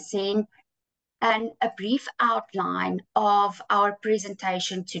just present a brief outline of our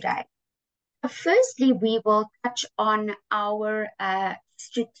presentation today. Firstly, we will touch on our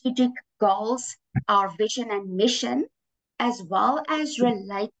strategic goals, our vision and mission, as well as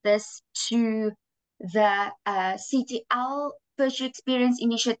relate this to the CTL First Year Experience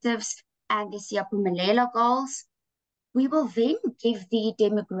Initiatives and the Siyaphumelela goals. We will then give the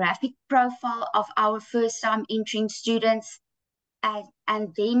demographic profile of our first-time entering students,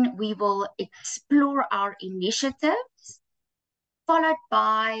 and then we will explore our initiatives, followed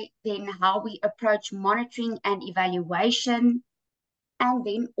by then how we approach monitoring and evaluation, and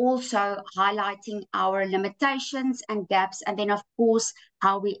then also highlighting our limitations and gaps, and then of course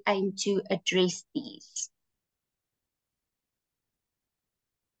how we aim to address these.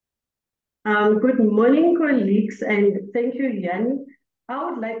 Good morning, colleagues, and thank you, Yanni. I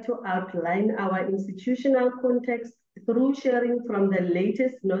would like to outline our institutional context through sharing from the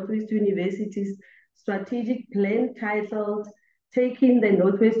latest Northwest University's strategic plan titled Taking the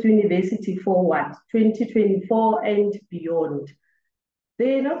Northwest University Forward 2024 and Beyond.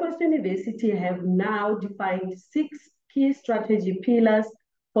 The Northwest University have now defined 6 key strategy pillars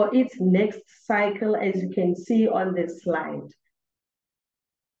for its next cycle, as you can see on the slide.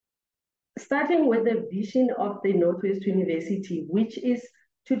 Starting with the vision of the Northwest University, which is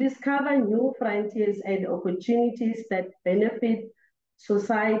to discover new frontiers and opportunities that benefit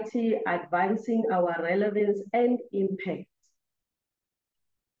society, advancing our relevance and impact.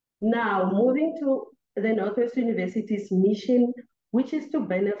 Now, moving to the Northwest University's mission, which is to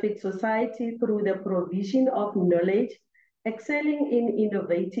benefit society through the provision of knowledge, excelling in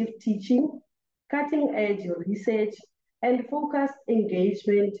innovative teaching, cutting-edge research, and focused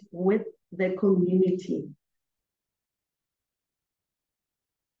engagement with the community.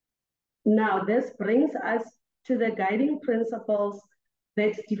 Now, this brings us to the guiding principles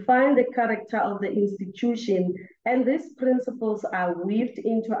that define the character of the institution, and these principles are weaved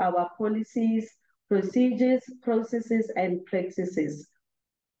into our policies, procedures, processes, and practices.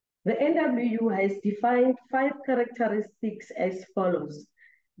 The NWU has defined 5 characteristics as follows.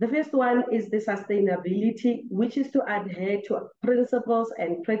 The first one is the sustainability, which is to adhere to principles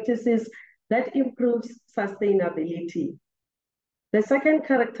and practices that improves sustainability. The second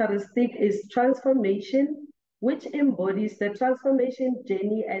characteristic is transformation, which embodies the transformation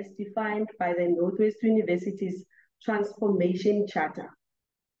journey as defined by the Northwest University's Transformation Charter.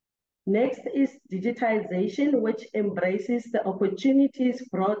 Next is digitization, which embraces the opportunities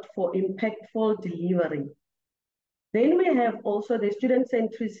brought for impactful delivery. Then we have also the student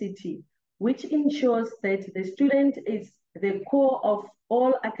centricity, which ensures that the student is the core of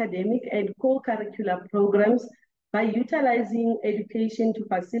all academic and co-curricular programs by utilizing education to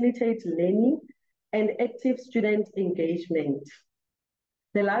facilitate learning and active student engagement.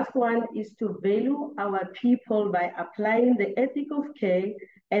 The last one is to value our people by applying the ethic of care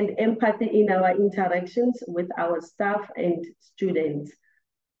and empathy in our interactions with our staff and students.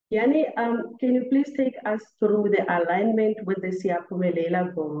 Yanni, can you please take us through the alignment with the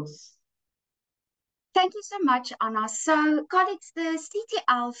Siyaphumelela goals? Thank you so much, Anna. So, colleagues, the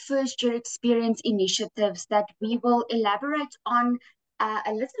CTL First Year Experience Initiatives that we will elaborate on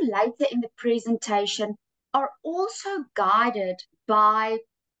a little later in the presentation are also guided by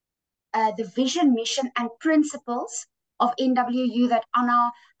the vision, mission, and principles of NWU that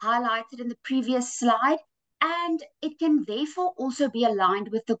Anna highlighted in the previous slide. And it can therefore also be aligned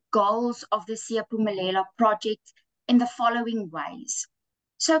with the goals of the Siyaphumelela project in the following ways.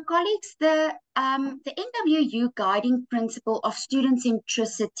 So, colleagues, the NWU guiding principle of student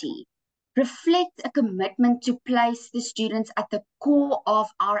centricity reflects a commitment to place the students at the core of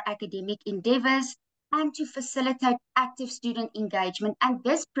our academic endeavors and to facilitate active student engagement. And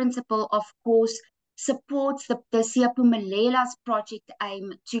this principle, of course, supports the Siyaphumelela's project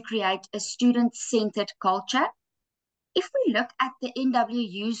aim to create a student-centered culture. If we look at the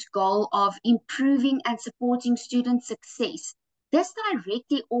NWU's goal of improving and supporting student success, this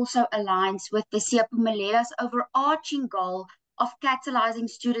directly also aligns with the Siyaphumelela's overarching goal of catalyzing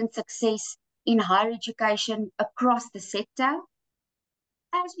student success in higher education across the sector.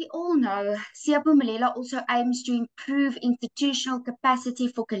 As we all know, Siyaphumelela also aims to improve institutional capacity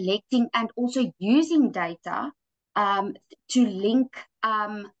for collecting and also using data to link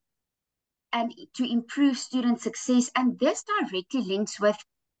and to improve student success. And this directly links with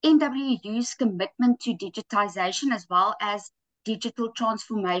NWU's commitment to digitization as well as digital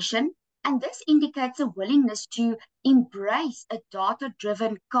transformation, and this indicates a willingness to embrace a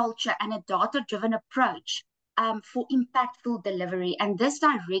data-driven culture and a data-driven approach for impactful delivery, and this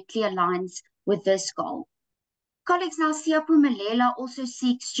directly aligns with this goal. Colleagues, now Siyaphumelela also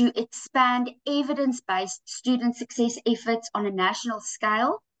seeks to expand evidence-based student success efforts on a national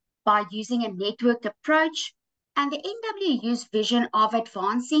scale by using a networked approach, and the NWU's vision of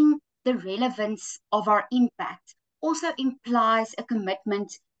advancing the relevance of our impact also implies a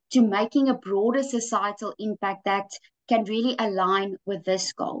commitment to making a broader societal impact that can really align with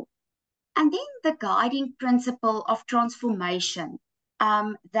this goal. And then the guiding principle of transformation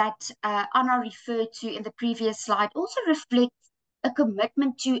that Anna referred to in the previous slide also reflects a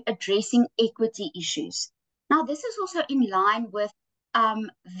commitment to addressing equity issues. Now, this is also in line with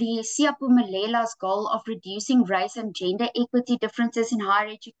the Siyaphumelela's goal of reducing race and gender equity differences in higher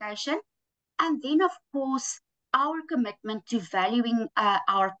education. And then, of course, our commitment to valuing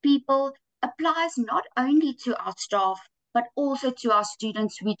our people applies not only to our staff, but also to our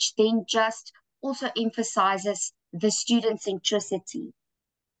students, which then just also emphasizes the student centricity.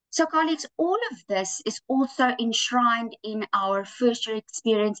 So colleagues, all of this is also enshrined in our first year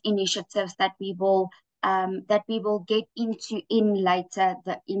experience initiatives that we will get into later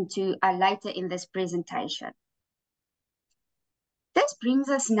in this presentation. This brings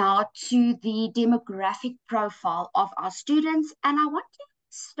us now to the demographic profile of our students, and I want to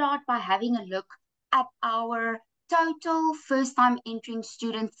start by having a look at our total first-time entering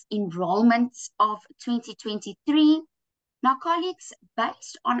students enrollments of 2023. Now, colleagues,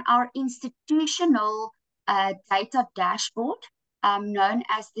 based on our institutional data dashboard, known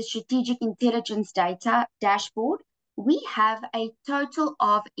as the Strategic Intelligence Data Dashboard, we have a total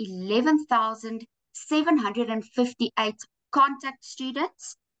of 11,758 contact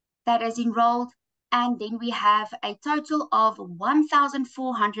students that is enrolled, and then we have a total of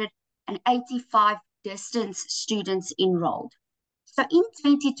 1,485 distance students enrolled. So in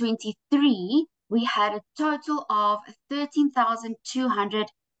 2023, we had a total of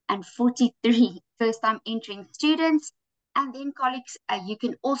 13,243 first-time entering students. And then, colleagues, you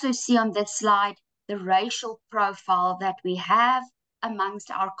can also see on this slide the racial profile that we have amongst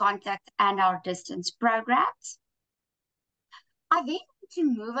our contact and our distance programs. I then want to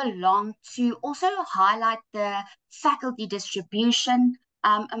move along to also highlight the faculty distribution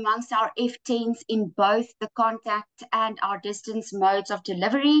amongst our F10s in both the contact and our distance modes of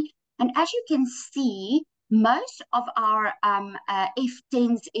delivery. And as you can see, most of our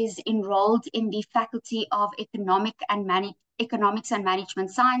F10s is enrolled in the Faculty of Economics and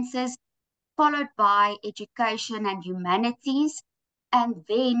Management Sciences, followed by Education and Humanities. And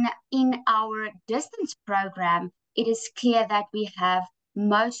then in our distance program, it is clear that we have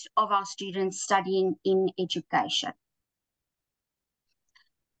most of our students studying in education.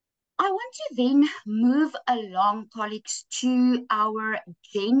 I want to then move along, colleagues, to our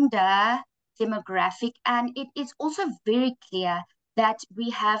gender demographic, and it is also very clear that we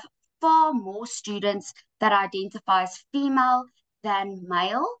have far more students that identify as female than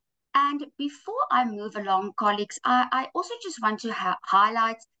male. And before I move along, colleagues, I also just want to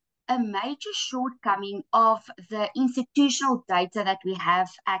highlight a major shortcoming of the institutional data that we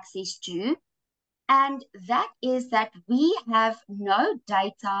have access to, and that is that we have no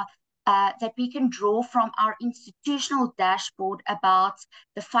data that we can draw from our institutional dashboard about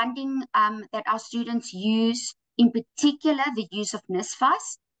the funding that our students use, in particular the use of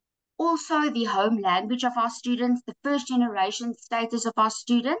NSFAS, also the home language of our students, the first generation status of our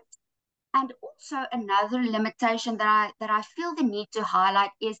students. And also another limitation that I feel the need to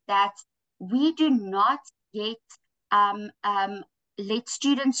highlight is that we do not yet let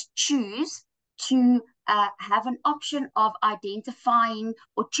students choose to have an option of identifying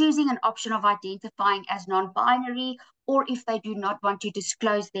or choosing an option of identifying as non-binary, or if they do not want to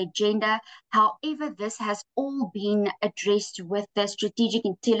disclose their gender. However, this has all been addressed with the Strategic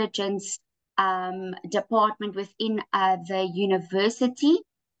Intelligence department within the university.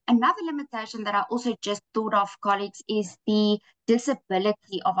 Another limitation that I also just thought of, colleagues, is the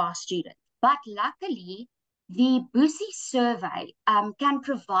disability of our students. But luckily, the BUSI survey can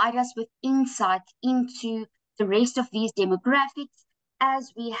provide us with insight into the rest of these demographics,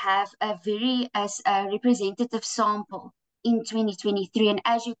 as we have a very representative sample in 2023. And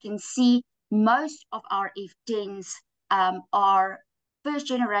as you can see, most of our F10s are first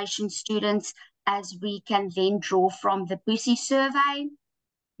generation students, as we can then draw from the BUSI survey.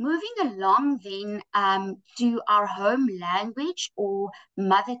 Moving along then to our home language or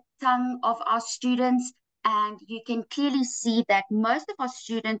mother tongue of our students, and you can clearly see that most of our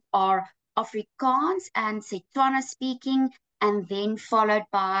students are Afrikaans and Setswana speaking, and then followed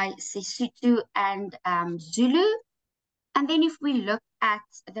by Sesotho and Zulu. And then if we look at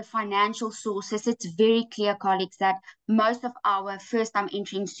the financial sources, it's very clear, colleagues, that most of our first-time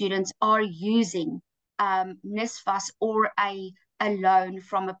entering students are using NSFAS or a loan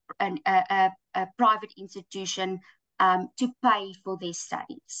from a private institution to pay for their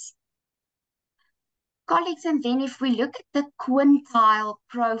studies. Colleagues, and then if we look at the quintile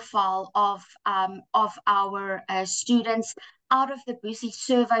profile of our students out of the BUSI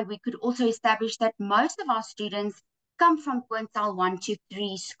survey, we could also establish that most of our students come from quintile 1 to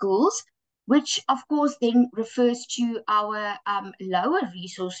 3 schools, which of course then refers to our lower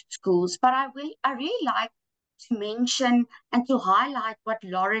resource schools. But I really like to mention and to highlight what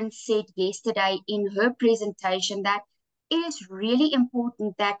Lauren said yesterday in her presentation, that it is really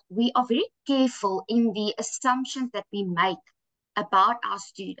important that we are very careful in the assumptions that we make about our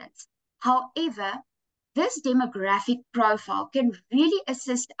students. However, this demographic profile can really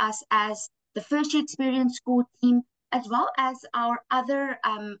assist us as the first year experience school team, as well as our other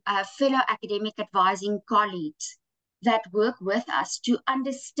fellow academic advising colleagues that work with us, to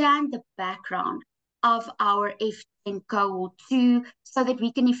understand the background of our F10 cohort too, so that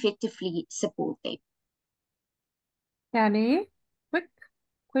we can effectively support them. Yanni, quick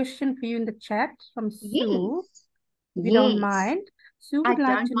question for you in the chat from Sue. Yes. If you don't mind. Sue would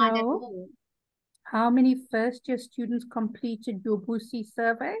like to know how many first-year students completed your BUSI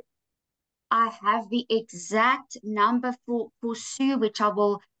survey? I have the exact number for Sue, which I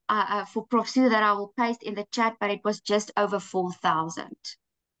will, for Prof. Sue, that I will paste in the chat, but it was just over 4,000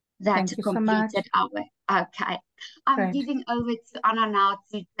 that completed our, okay. I'm giving over to Anna now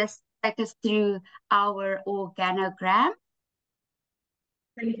to just take us through our organogram.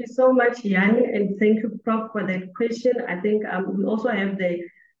 Thank you so much, Yanni, and thank you, Prof, for that question. I think we also have the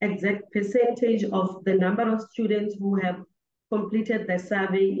exact percentage of the number of students who have completed the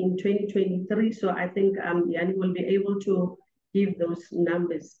survey in 2023. So I think Yanni will be able to give those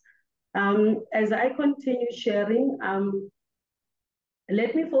numbers. As I continue sharing,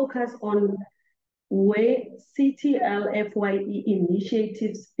 let me focus on where CTL FYE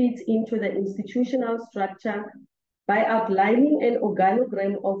initiatives fit into the institutional structure by outlining an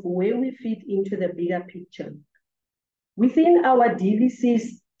organogram of where we fit into the bigger picture. Within our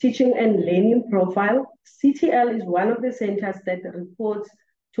DVC's teaching and learning profile, CTL is one of the centers that reports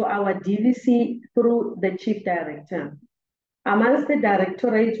to our DVC through the Chief Director. Amongst the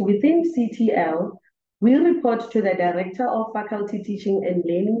directorates within CTL, we report to the Director of Faculty Teaching and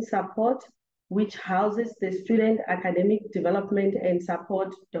Learning Support, which houses the Student Academic Development and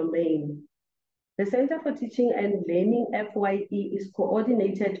Support domain. The Center for Teaching and Learning, FYE, is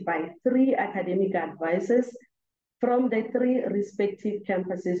coordinated by 3 academic advisors from the 3 respective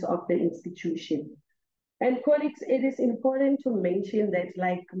campuses of the institution. And colleagues, it is important to mention that,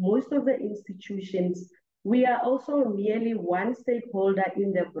 like most of the institutions, we are also merely one stakeholder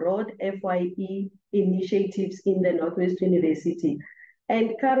in the broad FYE initiatives in the Northwest University.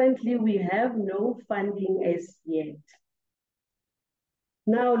 And currently we have no funding as yet.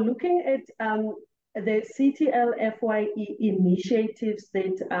 Now, looking at the CTL FYE initiatives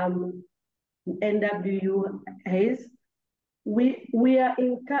that NWU has, we are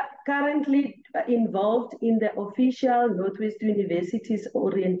currently involved in the official Northwest University's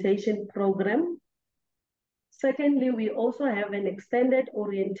orientation program. Secondly, we also have an extended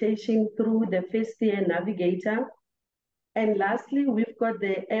orientation through the first year navigator. And lastly, we've got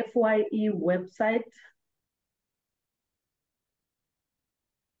the FYE website.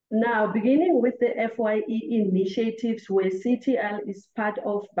 Now, beginning with the FYE initiatives where CTL is part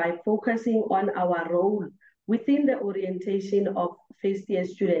of by focusing on our role within the orientation of first-year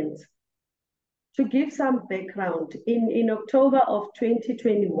students. To give some background, in October of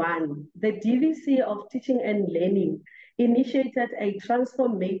 2021, the DVC of Teaching and Learning initiated a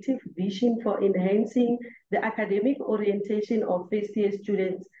transformative vision for enhancing the academic orientation of first-year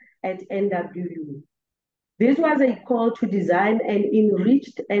students at NWU. This was a call to design an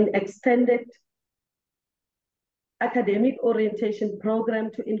enriched and extended academic orientation program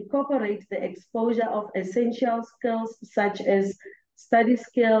to incorporate the exposure of essential skills such as study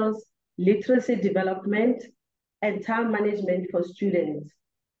skills, literacy development, and time management for students.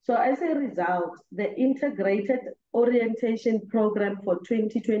 So as a result, the integrated orientation program for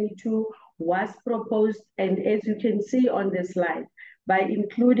 2022 was proposed, and as you can see on the slide, by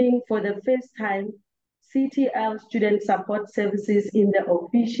including for the first time CTL student support services in the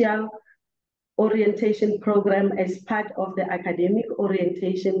official orientation program as part of the academic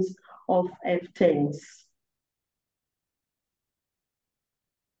orientations of F10s.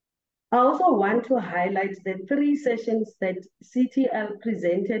 I also want to highlight the 3 sessions that CTL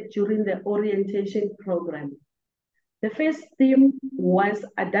presented during the orientation program. The first theme was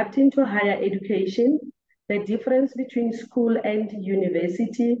adapting to higher education, the difference between school and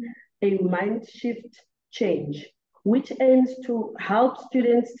university, a mind shift change, which aims to help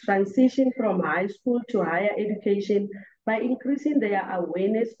students transition from high school to higher education by increasing their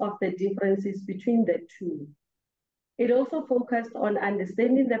awareness of the differences between the two. It also focused on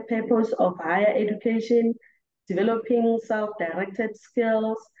understanding the purpose of higher education, developing self-directed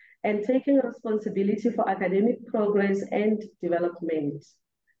skills, and taking responsibility for academic progress and development.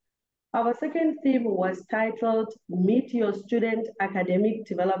 Our second theme was titled Meet Your Student Academic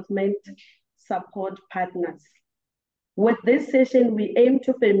Development Support Partners. With this session, we aim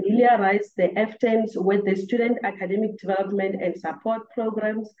to familiarize the FTENs with the student academic development and support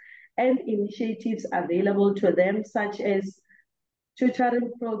programs and initiatives available to them, such as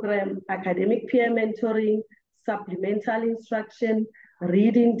tutoring program, academic peer mentoring, supplemental instruction,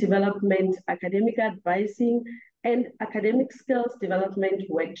 reading development, academic advising, and academic skills development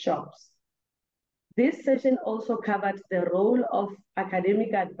workshops. This session also covered the role of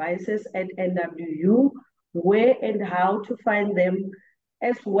academic advisors at NWU, where and how to find them,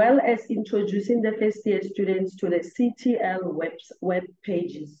 as well as introducing the first-year students to the CTL web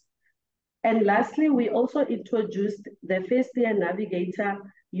pages. And lastly, we also introduced the first-year navigator,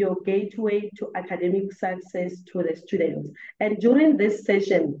 your gateway to academic success to the students. And during this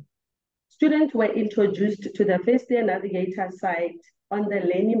session, students were introduced to the first-year navigator site on the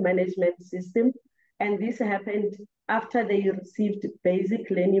learning management system. And this happened after they received basic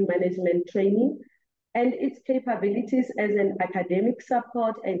learning management training and its capabilities as an academic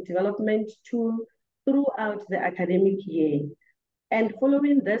support and development tool throughout the academic year. And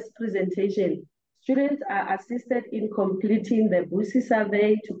following this presentation, students are assisted in completing the BUSI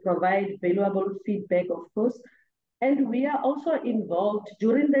survey to provide valuable feedback, of course. And we are also involved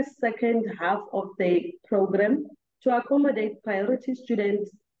during the second half of the program to accommodate priority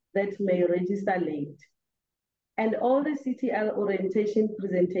students that may register late. And all the CTL orientation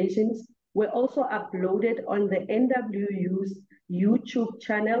presentations were also uploaded on the NWU's YouTube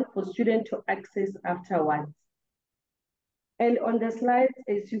channel for students to access afterwards. And on the slides,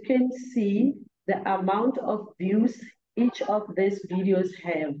 as you can see, the amount of views each of these videos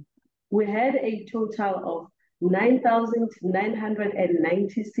have. We had a total of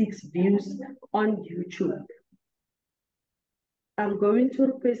 9,996 views on YouTube. I'm going to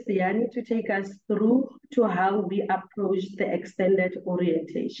request Yanni to take us through to how we approach the extended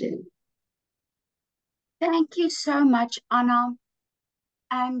orientation. Thank you so much, Anna.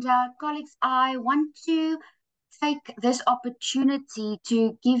 And colleagues, I want to take this opportunity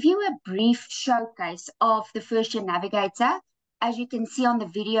to give you a brief showcase of the First Year Navigator. As you can see on the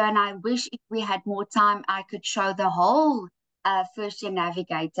video, and I wish if we had more time, I could show the whole First Year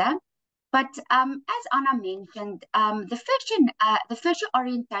Navigator. But as Anna mentioned, the first year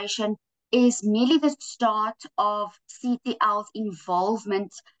orientation is merely the start of CTL's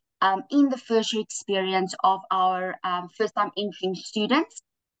involvement in the first year experience of our first-time entering students.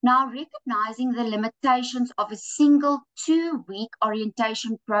 Now, recognizing the limitations of a single 2-week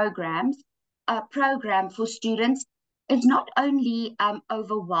orientation program for students is not only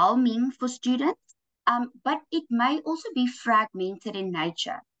overwhelming for students, but it may also be fragmented in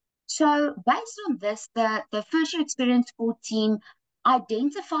nature. So based on this, the first year experience core team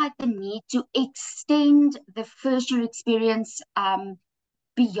identified the need to extend the first year experience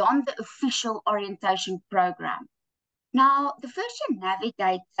beyond the official orientation program. Now, the First Year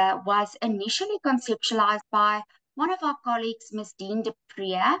Navigator was initially conceptualized by one of our colleagues, Ms. Dean de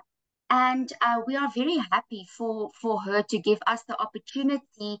Prier, and we are very happy for her to give us the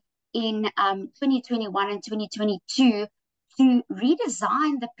opportunity in 2021 and 2022 to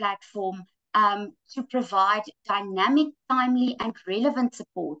redesign the platform to provide dynamic, timely, and relevant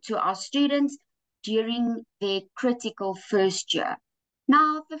support to our students during their critical first year.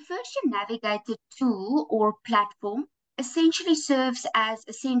 Now, the First Year Navigator tool or platform essentially serves as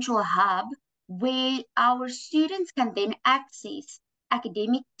a central hub where our students can then access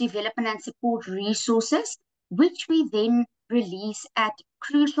academic development and support resources, which we then release at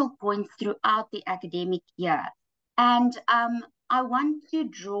crucial points throughout the academic year. And I want to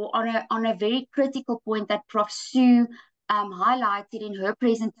draw on a very critical point that Prof. Sue highlighted in her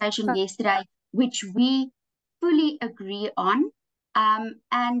presentation yesterday, which we fully agree on.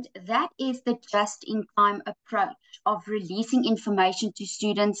 And that is the just-in-time approach of releasing information to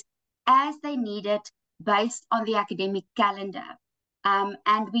students as they need it based on the academic calendar.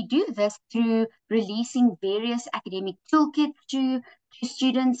 And we do this through releasing various academic toolkits to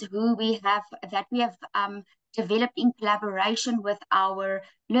students who we have developed in collaboration with our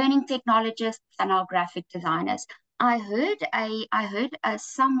learning technologists and our graphic designers. I heard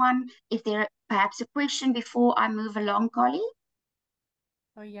someone, if there perhaps a question before I move along, Collie?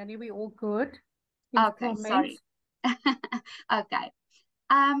 Oh, Yanni, we all good. Okay, sorry. Okay.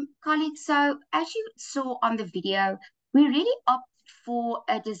 Colleagues, so as you saw on the video, we really opted for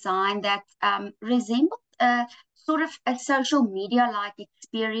a design that resembled a sort of a social media-like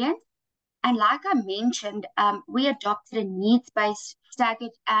experience. And like I mentioned, we adopted a needs-based,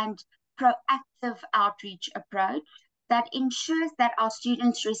 staggered, and proactive outreach approach that ensures that our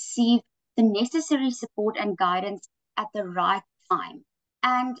students receive the necessary support and guidance at the right time.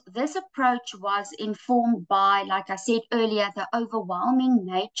 And this approach was informed by, like I said earlier, the overwhelming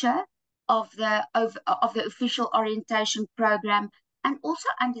nature of the official orientation program, and also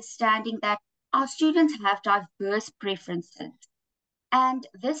understanding that our students have diverse preferences. And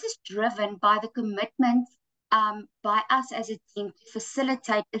this is driven by the commitment by us as a team to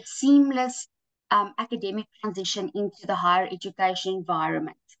facilitate a seamless academic transition into the higher education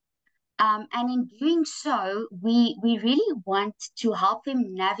environment. And in doing so, we really want to help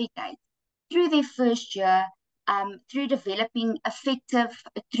them navigate through their first year, through developing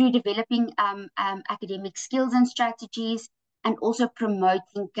academic skills and strategies, and also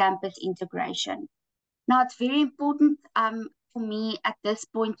promoting campus integration. Now, it's very important for me at this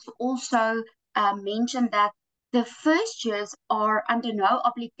point to also mention that the first years are under no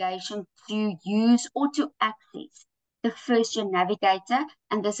obligation to use or to access the first year navigator,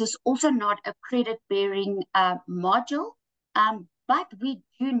 and this is also not a credit-bearing module, but we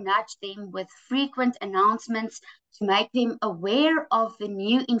do nudge them with frequent announcements to make them aware of the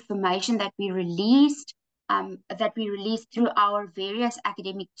new information that we released through our various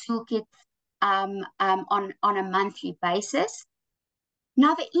academic toolkits on a monthly basis.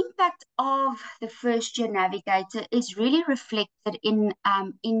 Now, the impact of the first year navigator is really reflected in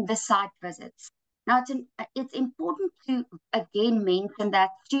the site visits. Now, it's important to again mention that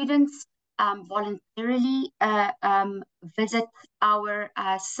students voluntarily visit our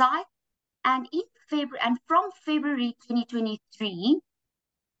site, and from February 2023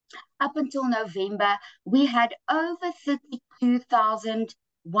 up until November, we had over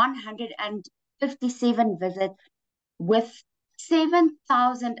 32,157 visits, with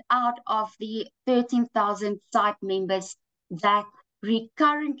 7,000 out of the 13,000 site members that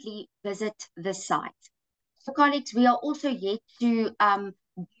recurrently visit the site. So, colleagues, we are also yet to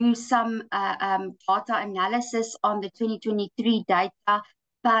do some data analysis on the 2023 data,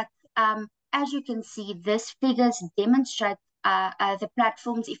 but as you can see, these figures demonstrate the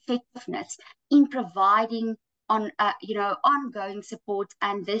platform's effectiveness in providing ongoing support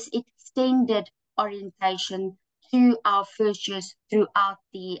and this extended orientation to our first years throughout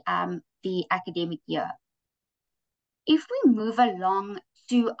the academic year. If we move along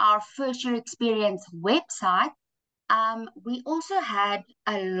to our first year experience website, we also had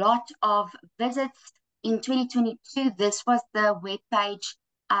a lot of visits in 2022. This was the webpage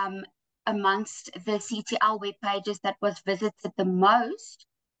amongst the CTL web pages that was visited the most,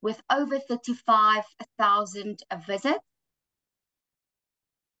 with over 35,000 visits.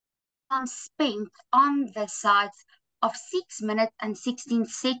 Time spent on the sites of 6 minutes and 16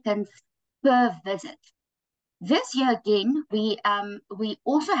 seconds per visit. This year again, we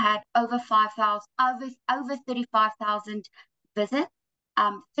also had over 35,000 visits,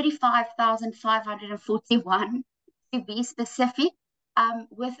 35,541 to be specific,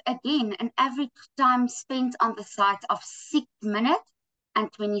 with again an average time spent on the site of 6 minutes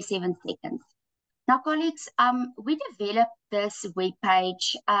and 27 seconds. Now, colleagues, we developed this web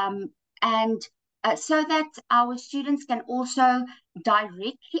page and so that our students can also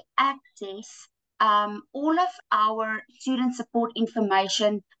directly access all of our student support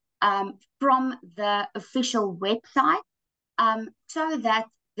information from the official website, so that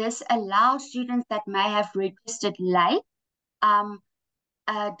this allows students that may have registered late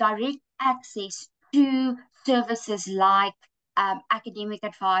direct access to services like academic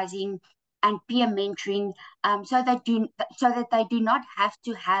advising and peer mentoring, so that they do not have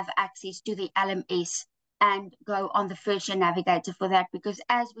to have access to the LMS and go on the first year navigator for that, because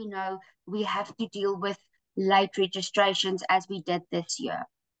as we know, we have to deal with late registrations as we did this year.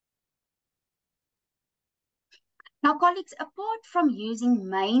 Now, colleagues, apart from using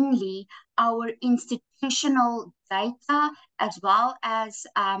mainly our institutional data as well as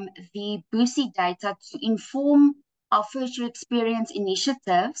the BUSI data to inform our first year experience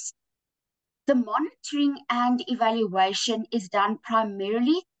initiatives, The monitoring and evaluation is done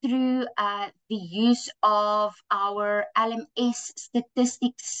primarily through the use of our LMS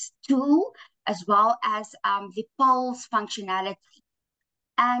statistics tool, as well as the polls functionality.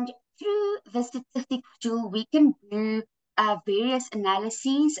 And through the statistics tool, we can do various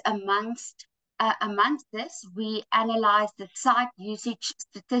analyses amongst this. We analyze the site usage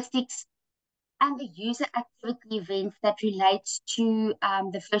statistics and the user activity events that relates to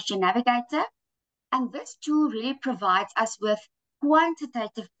the First Year Navigator. And this tool really provides us with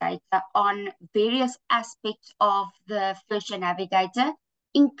quantitative data on various aspects of the First Year Navigator,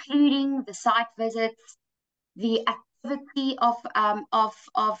 including the site visits, the activity of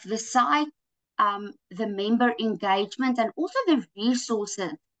the site, the member engagement, and also the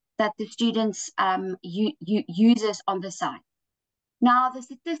resources that the students uses on the site. Now, the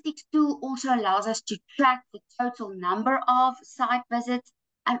statistics tool also allows us to track the total number of site visits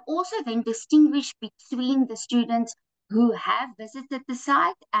and also then distinguish between the students who have visited the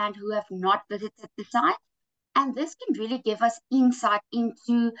site and who have not visited the site. And this can really give us insight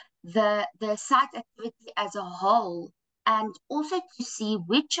into the site activity as a whole, and also to see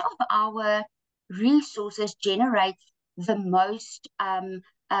which of our resources generates the most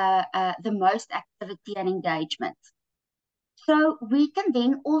activity and engagement. So we can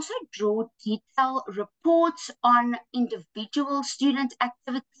then also draw detailed reports on individual student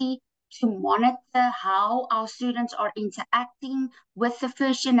activity to monitor how our students are interacting with the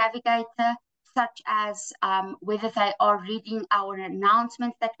First Year Navigator, such as whether they are reading our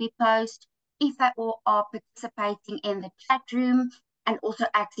announcements that we post, if they all are participating in the chat room, and also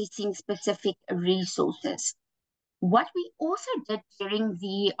accessing specific resources. What we also did during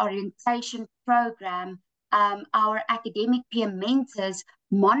the orientation program, our academic peer mentors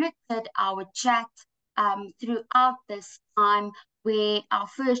monitored our chat throughout this time, where our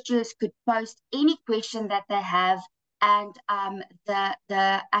first years could post any question that they have, and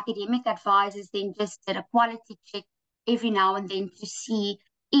the academic advisors then just did a quality check every now and then to see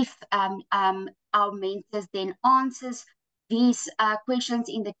if our mentors then answers these questions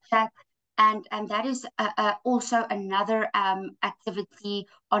in the chat. And that is also another activity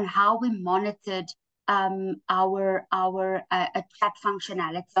on how we monitored our chat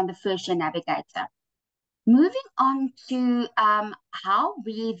functionality on the First Year Navigator. Moving on to how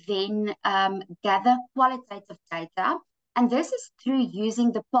we then gather qualitative data, and this is through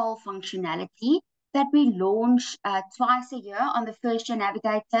using the poll functionality that we launch twice a year on the First Year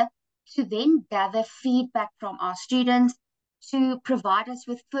Navigator to then gather feedback from our students, to provide us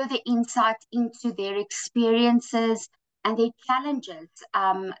with further insight into their experiences and their challenges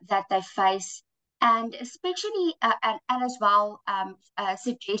that they face, and especially and as well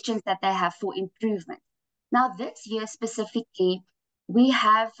suggestions that they have for improvement. Now, this year specifically, we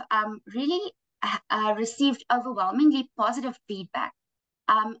have really received overwhelmingly positive feedback,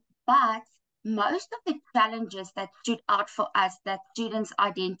 but most of the challenges that stood out for us that students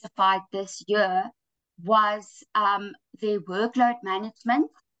identified this year was their workload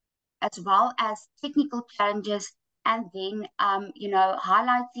management, as well as technical challenges, and then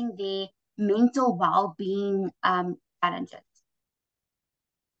highlighting their mental well-being challenges.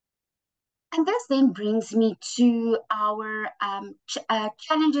 And this then brings me to our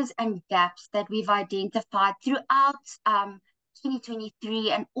challenges and gaps that we've identified throughout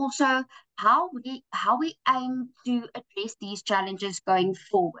 2023, and also how we aim to address these challenges going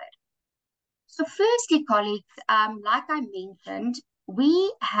forward. So firstly, colleagues, like I mentioned,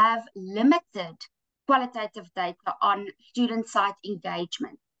 we have limited qualitative data on student site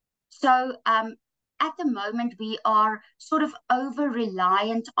engagement. So at the moment, we are sort of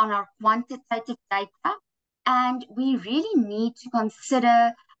over-reliant on our quantitative data, and we really need to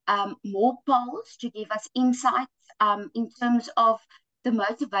consider more polls to give us insights in terms of the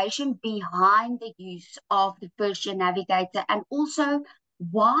motivation behind the use of the First Year Navigator, and also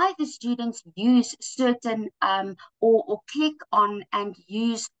why the students use certain or click on and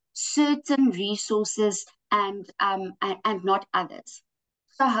use certain resources and not others.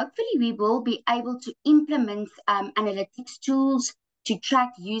 So hopefully we will be able to implement analytics tools to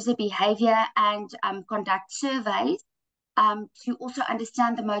track user behavior and conduct surveys to also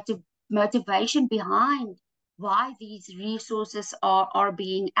understand the motivation behind why these resources are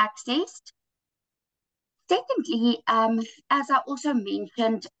being accessed. Secondly, as I also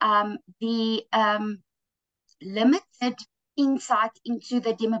mentioned, the limited insight into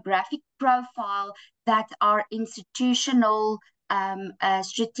the demographic profile that our institutional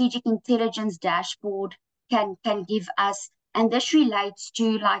strategic intelligence dashboard can give us. And this relates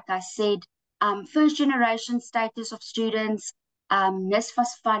to, like I said, first generation status of students, NSFAS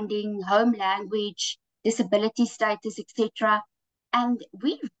funding, home language, disability status, etc. And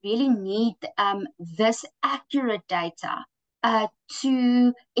we really need this accurate data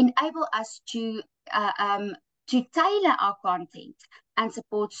to enable us to tailor our content and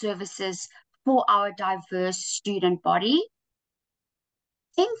support services for our diverse student body.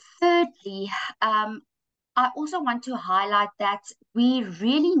 Then thirdly, I also want to highlight that we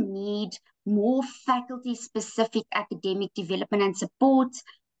really need more faculty-specific academic development and support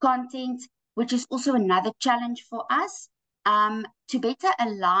content, which is also another challenge for us, to better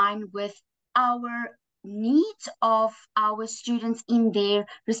align with our needs of our students in their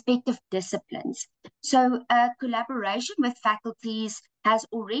respective disciplines. So collaboration with faculties has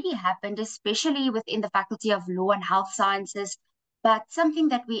already happened, especially within the Faculty of Law and Health Sciences, but something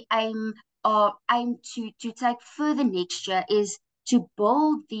that we aim to take further next year is to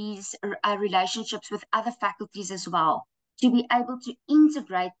build these relationships with other faculties as well, to be able to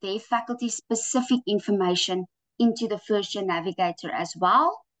integrate their faculty-specific information into the First Year Navigator as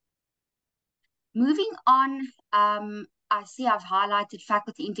well. Moving on, I see I've highlighted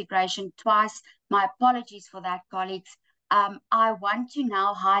faculty integration twice. My apologies for that, colleagues. I want to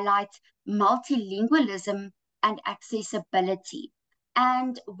now highlight multilingualism and accessibility.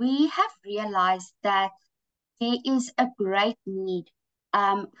 And we have realized that there is a great need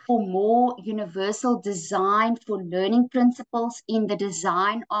for more universal design for learning principles in the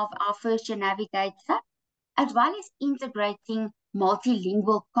design of our First Year Navigator, as well as integrating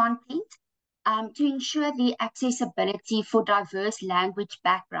multilingual content to ensure the accessibility for diverse language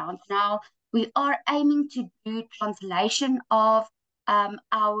backgrounds. Now, we are aiming to do translation of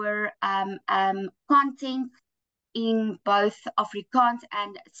our content in both Afrikaans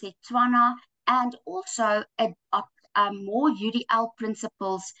and Setswana, and also adopt more UDL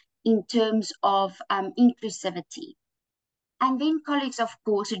principles in terms of inclusivity. And then, colleagues, of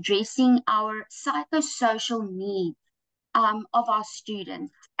course, addressing our psychosocial needs of our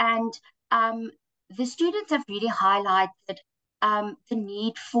students. And the students have really highlighted the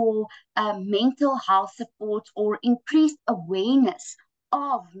need for mental health support or increased awareness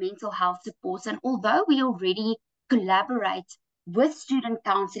of mental health supports. And although we already collaborate with student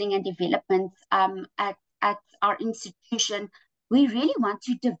counseling and development at our institution, we really want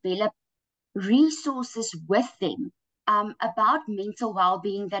to develop resources with them about mental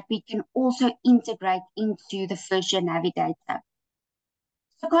well-being that we can also integrate into the First Year Navigator.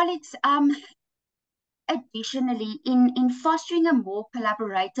 So colleagues, additionally, in fostering a more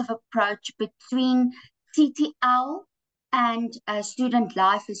collaborative approach between CTL and student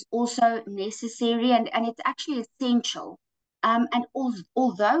life is also necessary, and it's actually essential. And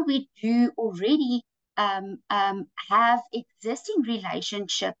although we do already have existing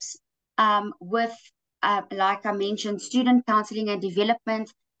relationships with, like I mentioned, student counseling and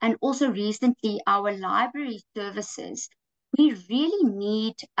development, and also recently our library services, we really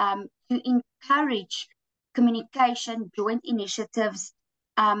need to encourage communication, joint initiatives,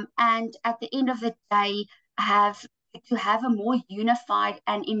 and at the end of the day, have a more unified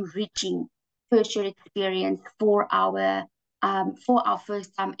and enriching first year experience for our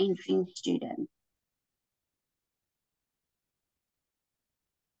first time entering students.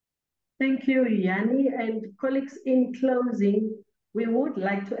 Thank you, Yani. And colleagues, in closing, we would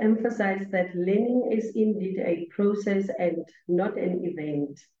like to emphasize that learning is indeed a process and not an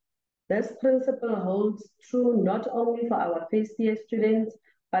event. This principle holds true not only for our first year students,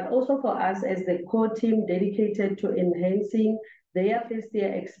 but also for us as the core team dedicated to enhancing their first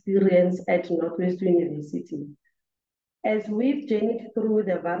year experience at Northwest University. As we've journeyed through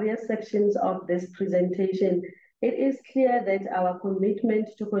the various sections of this presentation, it is clear that our commitment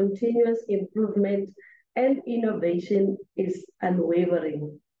to continuous improvement and innovation is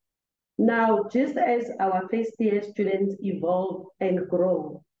unwavering. Now, just as our first year students evolve and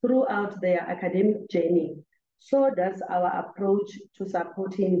grow throughout their academic journey, so does our approach to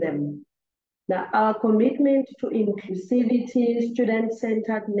supporting them. Now, our commitment to inclusivity,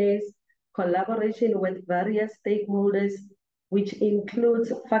 student-centeredness, collaboration with various stakeholders, which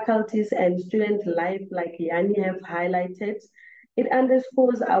includes faculties and student life, like Yani have highlighted, it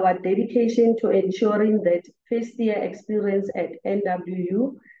underscores our dedication to ensuring that first year experience at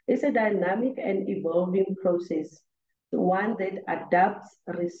NWU is a dynamic and evolving process, one that adapts,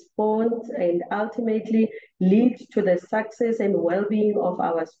 responds, and ultimately leads to the success and well-being of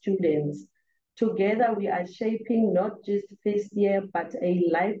our students. Together, we are shaping not just first year, but a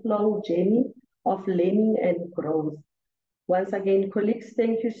lifelong journey of learning and growth. Once again, colleagues,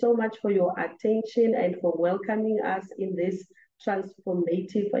 thank you so much for your attention and for welcoming us in this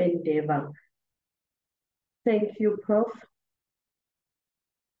transformative endeavor. Thank you, Prof.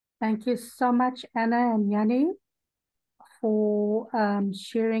 Thank you so much, Anna and Yanni, for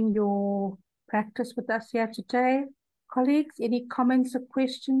sharing your practice with us here today. Colleagues, any comments or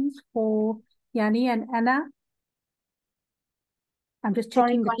questions for Yanni and Anna? I'm just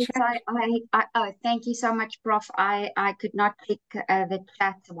checking the chat. Oh, thank you so much, Prof. I could not click the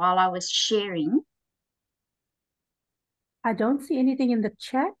chat while I was sharing. I don't see anything in the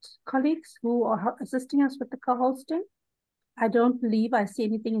chat, colleagues who are assisting us with the co-hosting. I don't believe I see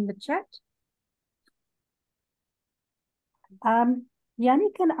anything in the chat. Yanni,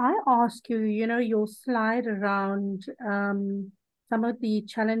 can I ask you, your slide around some of the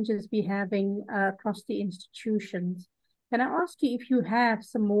challenges we're having across the institutions. Can I ask you if you have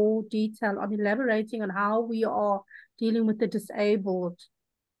some more detail on elaborating on how we are dealing with the disabled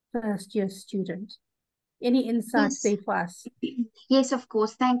first-year student? Any insights there for us? Yes, of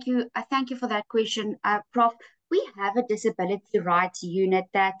course. Thank you. Thank you for that question, Prof. We have a disability rights unit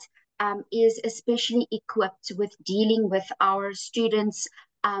that is especially equipped with dealing with our students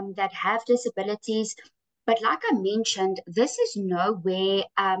that have disabilities. But like I mentioned, this is nowhere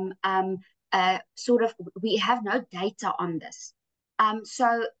we have no data on this.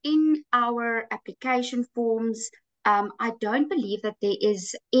 So in our application forms, I don't believe that there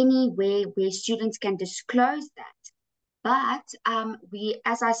is anywhere where students can disclose that. But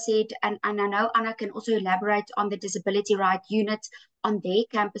as I said, and I know Anna can also elaborate on the disability right unit on their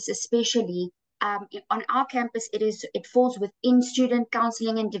campus, especially. On our campus, it falls within student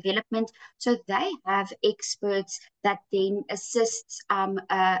counseling and development. So they have experts that then assist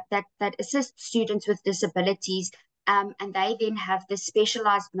that assist students with disabilities, and they then have the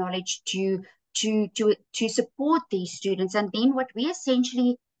specialized knowledge to support these students. And then what we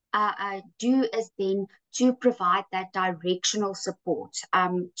essentially do is then to provide that directional support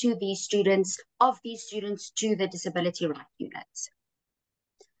to these students, to the disability right units.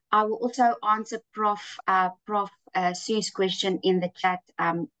 I will also answer Prof. Sue's question in the chat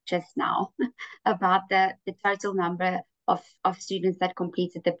just now about the total number of students that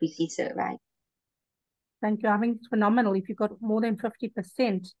completed the BC survey. Thank you. I think it's phenomenal if you've got more than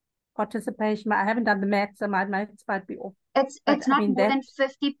 50% participation. I haven't done the math, so my maths might be off. It's not more than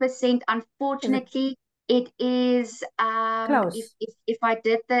 50%. Unfortunately, it is close. If I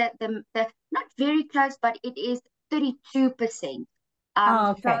did the not very close, but it is 32%.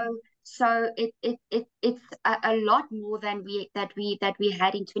 Okay. So it's a lot more than we had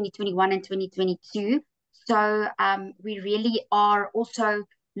in 2021 and 2022. So we really are also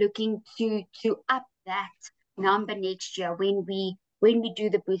looking to up that number next year when we do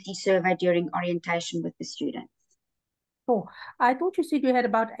the BUSI survey during orientation with the students. Oh, I thought you said you had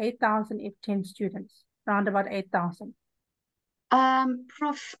about 8,000 F10 students, around about 8,000.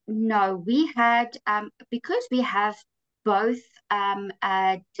 Prof, no, we had because we have both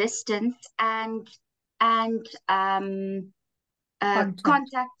distance and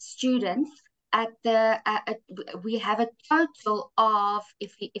contact students we have a total of,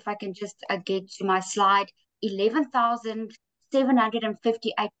 if I can just get to my slide,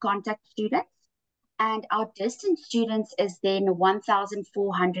 11,758 contact students, and our distance students is then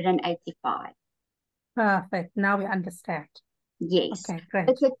 1,485. Perfect. Now we understand. Yes. Okay, great.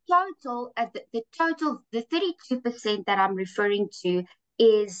 But the total, the 32% that I'm referring to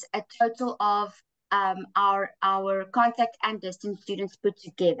is a total of our contact and distance students put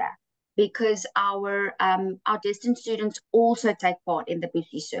together, because our distance students also take part in the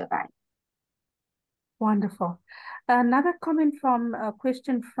BC survey. Wonderful. Another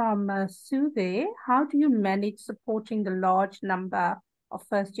question from Sue there. How do you manage supporting the large number of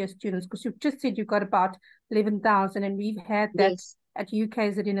first-year students? Because you've just said you've got about 11,000, and we've had that Yes. at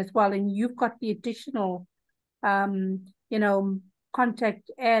UKZN as well, and you've got the additional, contact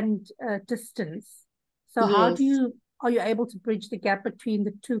and distance. So Yes. how are you able to bridge the gap between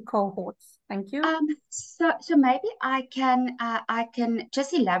the two cohorts? Thank you. So maybe I can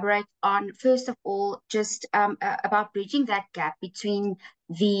just elaborate on, first of all, just about bridging that gap between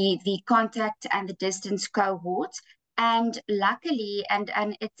the contact and the distance cohorts. And luckily, and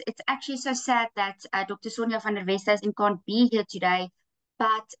it's actually so sad that Dr. Sonia van der Westhuizen can't be here today,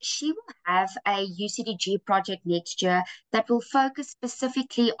 but she will have a UCDG project next year that will focus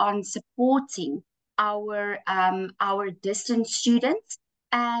specifically on supporting our distance students.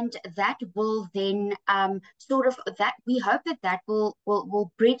 And that will then we hope that will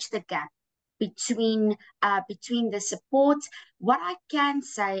bridge the gap between the support. What I can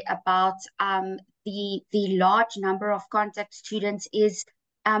say about the large number of contact students is,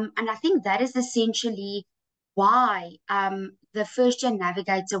 and I think that is essentially why the first year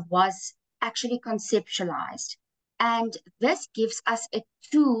navigator was actually conceptualized. And this gives us a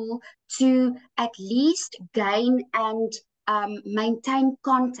tool to at least gain and maintain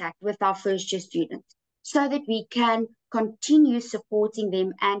contact with our first year students so that we can continue supporting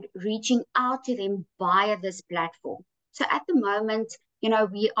them and reaching out to them via this platform. So at the moment, you know,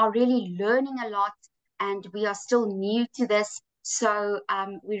 we are really learning a lot and we are still new to this. So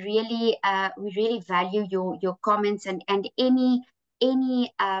we really value your comments and any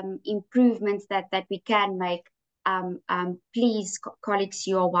improvements that we can make. Please, colleagues,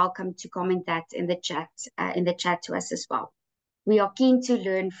 you are welcome to comment that in the chat to us as well. We are keen to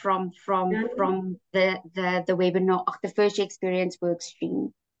learn from the webinar of the first year experience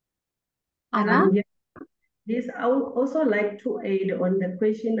workstream. Anna? Yes, I would also like to add on the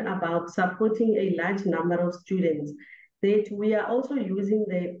question about supporting a large number of students, that we are also using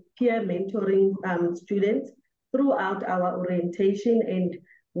the peer mentoring students throughout our orientation. And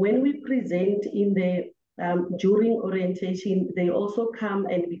when we present in the during orientation, they also come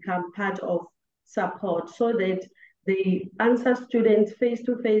and become part of support so that they answer students face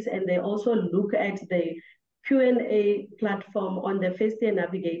to face, and they also look at the Q&A platform on the First Year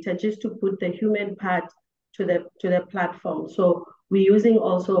Navigator just to put the human part to the platform. So we're using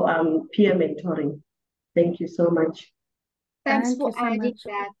also peer mentoring. Thank you so much. Thanks for adding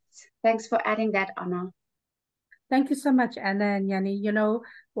that. Thanks for adding that, Anna. Thank you so much, Anna and Yanni. You know,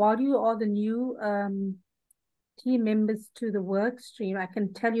 while you are the new team members to the Workstream, I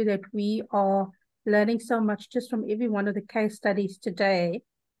can tell you that we are learning so much just from every one of the case studies today.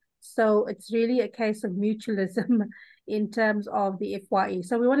 So it's really a case of mutualism in terms of the FYE.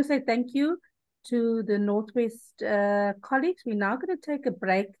 So we want to say thank you to the Northwest colleagues. We're now going to take a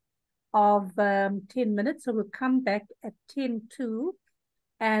break of 10 minutes. So we'll come back at 10:02,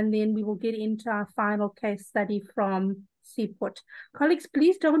 and then we will get into our final case study from Seaport. Colleagues,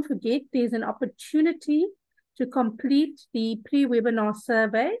 please don't forget there's an opportunity to complete the pre-webinar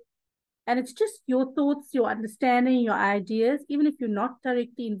survey. And it's just your thoughts, your understanding, your ideas. Even if you're not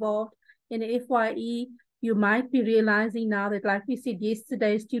directly involved in a FYE, you might be realizing now that, like we said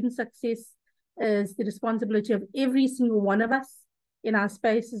yesterday, student success is the responsibility of every single one of us in our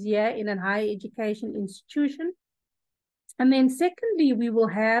spaces here in a higher education institution. And then secondly, we will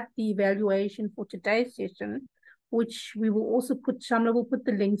have the evaluation for today's session, which we will also put, Shamla will put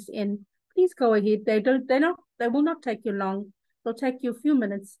the links in. Please go ahead. They will not take you long. They'll take you a few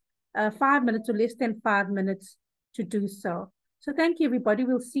minutes, 5 minutes or less than 5 minutes to do so. So thank you, everybody.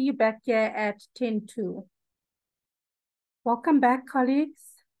 We'll see you back here at 10:02. Welcome back,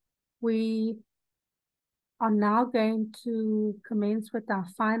 colleagues. We are now going to commence with our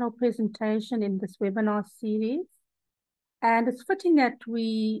final presentation in this webinar series. And it's fitting that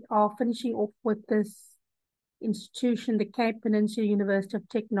we are finishing off with this institution, the Cape Peninsula University of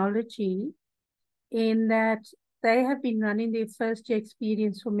Technology, in that they have been running their first year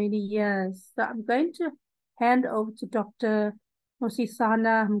experience for many years. So I'm going to hand over to Dr.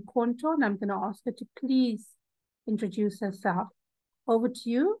 Nosisana Mkonto, and I'm going to ask her to please introduce herself. Over to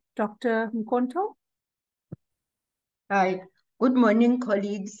you, Dr. Mkonto. Hi, good morning,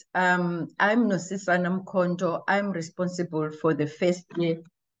 colleagues. I'm Nosisana Mkonto. I'm responsible for the first year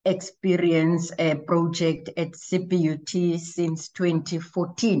experience project at CPUT since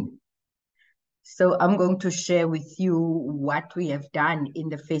 2014. So I'm going to share with you what we have done in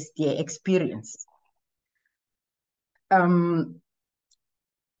the first year experience.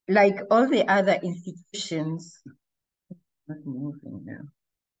 Like all the other institutions, not moving now.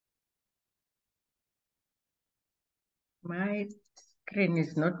 My screen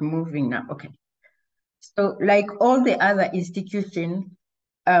is not moving now. Okay. So like all the other institutions,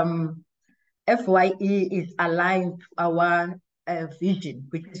 FYE is aligned to our vision,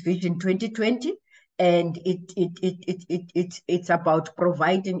 which is Vision 2020, and it's about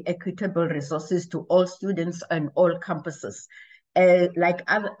providing equitable resources to all students and all campuses. Like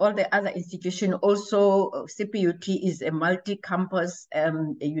all the other institutions, also CPUT is a multi-campus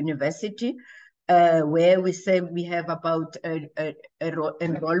university, where we say we have about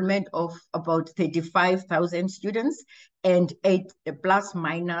enrollment of about 35,000 students and plus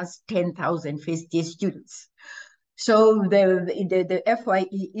minus 10,000 first year students. So the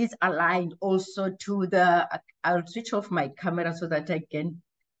FYE is aligned also to the, I'll switch off my camera so that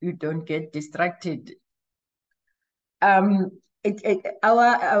you don't get distracted. Our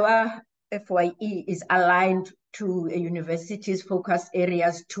FYE is aligned to a university's focus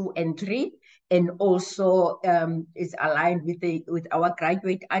areas 2 and 3, and also is aligned with our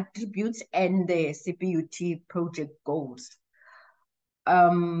graduate attributes and the CPUT project goals.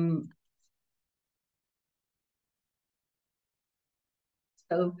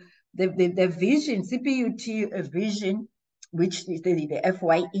 So the vision, CPUT vision, which the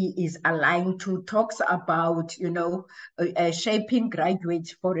FYE is aligned to, talks about, you know, shaping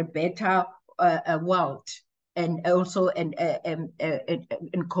graduates for a better world, and also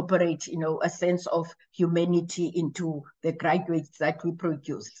incorporate, you know, a sense of humanity into the graduates that we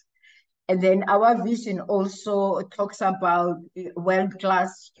produce. And then our vision also talks about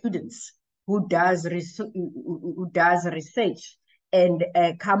world-class students who does research and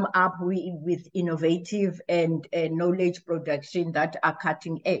come up with innovative and knowledge production that are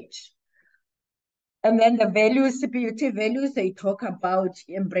cutting edge. And then the values, CPUT values, they talk about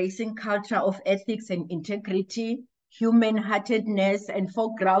embracing culture of ethics and integrity, human-heartedness, and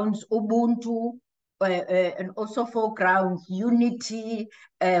foregrounds Ubuntu, and also foregrounds unity,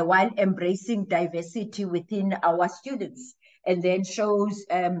 while embracing diversity within our students. And then shows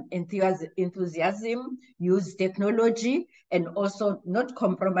enthusiasm, use technology, and also not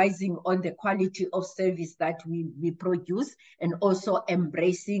compromising on the quality of service that we produce, and also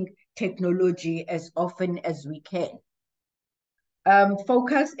embracing technology as often as we can.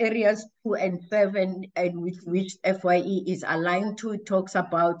 Focus areas 2 and 7, and which FYE is aligned to, talks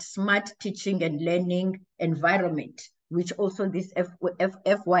about smart teaching and learning environment, which also this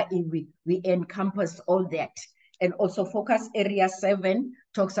FYE, we encompass all that. And also focus area 7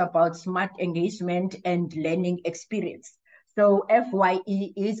 talks about smart engagement and learning experience. So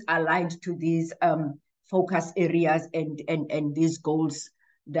FYE is aligned to these focus areas and these goals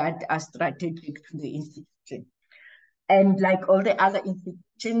that are strategic to the institution. And like all the other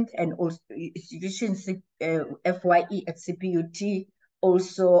institutions and also institutions, FYE at CPUT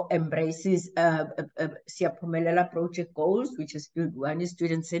also embraces Siyaphumelela project goals, which is one is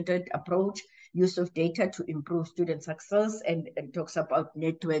student-centered approach, use of data to improve student success, and talks about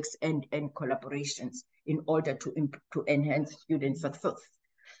networks and collaborations in order to enhance student success.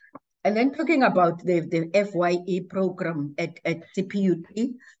 And then talking about the FYE program at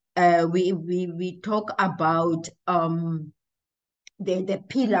CPUT, we talk about the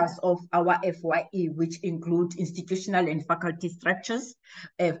pillars of our FYE, which include institutional and faculty structures,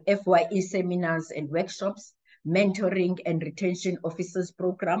 FYE seminars and workshops, mentoring and retention officers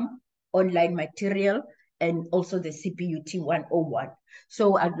program, online material, and also the CPUT 101.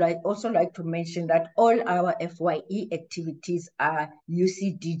 So I'd also like to mention that all our FYE activities are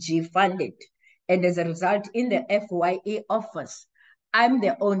UCDG funded. And as a result, in the FYE office, I'm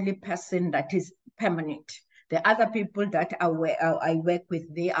the only person that is permanent. The other people that I work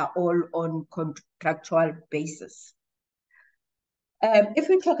with, they are all on contractual basis. If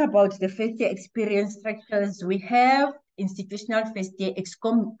we talk about the first year experience structures, we have institutional first year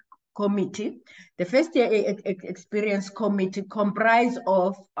committee. The first year experience committee comprised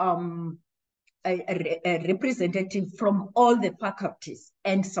of a representative from all the faculties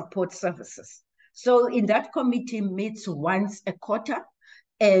and support services. So in that committee meets once a quarter,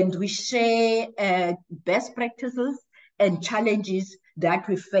 and we share best practices and challenges that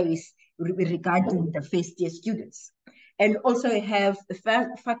we face regarding the first year students. And also we have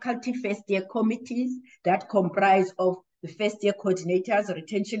faculty first year committees that comprise of the first year coordinators,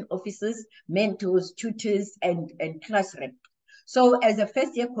 retention officers, mentors, tutors, and class rep. So as a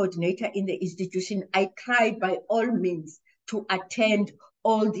first year coordinator in the institution, I try by all means to attend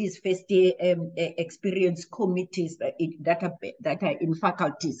all these first year experience committees that are in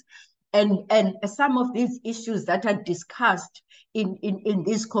faculties. And some of these issues that are discussed in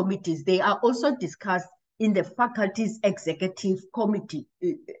these committees, they are also discussed in the faculty's executive committee,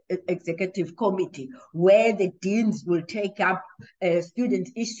 where the deans will take up student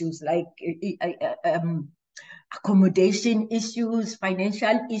issues like accommodation issues,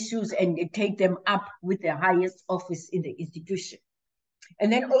 financial issues, and take them up with the highest office in the institution. And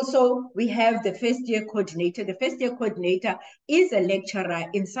then also we have the first year coordinator. The first year coordinator is a lecturer.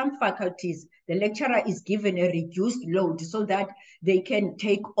 In some faculties, the lecturer is given a reduced load so that they can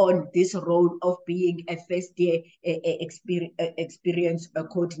take on this role of being a first year experience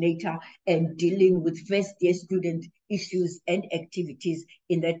coordinator and dealing with first year student issues and activities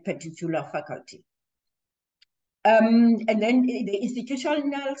in that particular faculty. And then the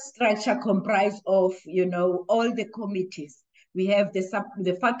institutional structure comprised of, you know, all the committees. We have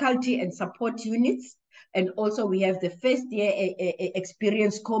the faculty and support units, and also we have the first year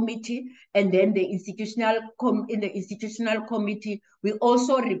experience committee, and then the institutional committee, we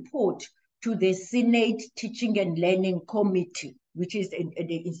also report to the Senate Teaching and Learning Committee, which is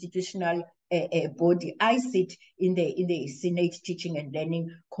the institutional body. I sit in the Senate Teaching and Learning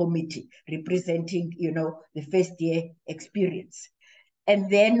Committee, representing, you know, the first year experience.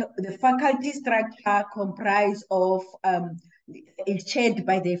 And then the faculty structure comprised of is chaired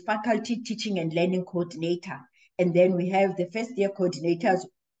by the faculty teaching and learning coordinator. And then we have the first year coordinators,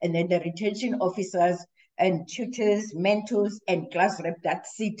 and then the retention officers and tutors, mentors, and class rep that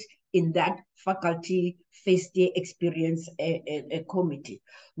sit in that faculty first year experience committee.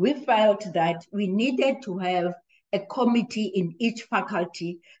 We felt that we needed to have a committee in each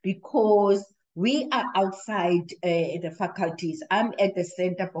faculty because we are outside the faculties. I'm at the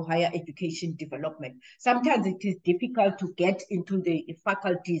Center for Higher Education Development. Sometimes it is difficult to get into the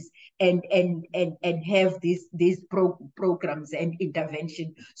faculties and have these programs and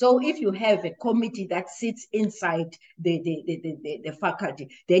intervention. So if you have a committee that sits inside the faculty,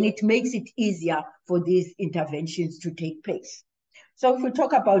 then it makes it easier for these interventions to take place. So if we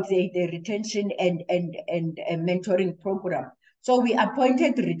talk about the retention and mentoring program, so we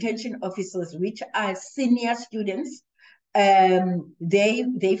appointed retention officers, which are senior students.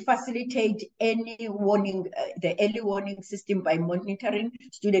 They facilitate any warning, the early warning system by monitoring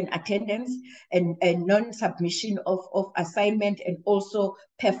student attendance and non-submission of assignment, and also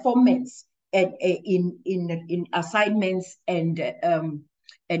performance in assignments and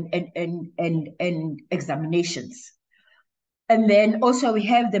examinations. And then also we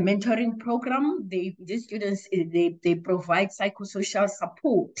have the mentoring program. These students, they provide psychosocial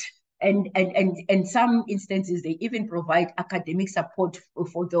support, and in some instances, they even provide academic support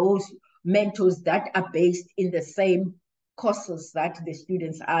for those mentors that are based in the same courses that the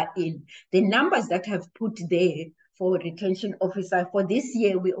students are in. The numbers that have put there for retention officer, for this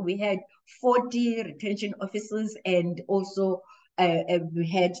year, we had 40 retention officers, and also we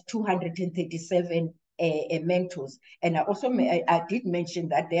had 237 mentors. And I did mention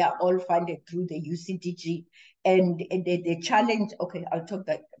that they are all funded through the UCDG, and the challenge, okay, I'll talk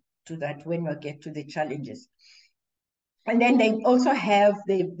to that when we get to the challenges. And then they also have,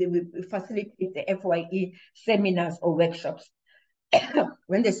 they facilitate the FYE seminars or workshops.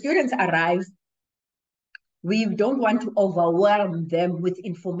 When the students arrive, we don't want to overwhelm them with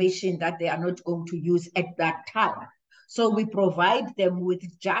information that they are not going to use at that time. So we provide them with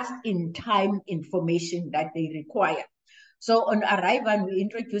just-in-time information that they require. So on arrival, we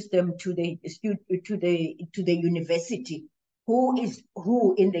introduce them to the university. Who is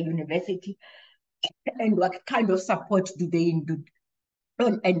who in the university, and what kind of support do they do,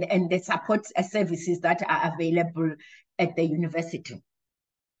 and the support services that are available at the university.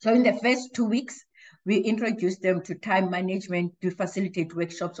 So in the first 2 weeks, we introduce them to time management, to facilitate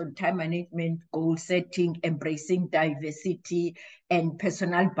workshops on time management, goal setting, embracing diversity, and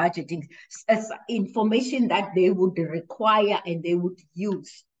personal budgeting, as information that they would require and they would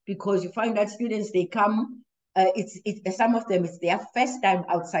use. Because you find that students, they come, some of them, it's their first time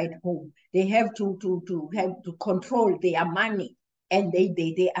outside home. They have to control their money, and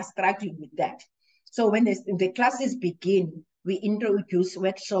they are struggling with that. So when the classes begin, we introduce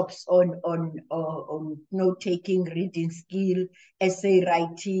workshops on note-taking, reading skill, essay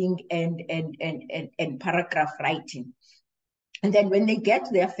writing, and paragraph writing. And then when they get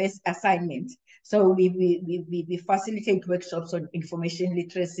their first assignment, so we facilitate workshops on information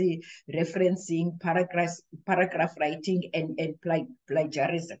literacy, referencing, paragraph writing, and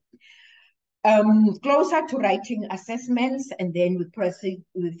plagiarism. Closer to writing assessments, and then we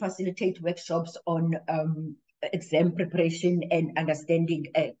facilitate workshops on exam preparation and understanding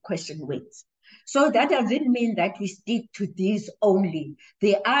question weights. So that doesn't mean that we stick to these only.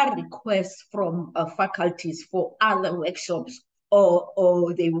 There are requests from faculties for other workshops,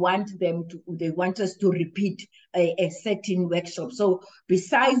 or they want us to repeat a certain workshop. So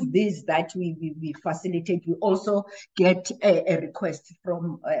besides this that we facilitate, we also get a request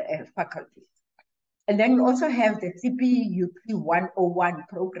from faculties. And then we also have the CPUP 101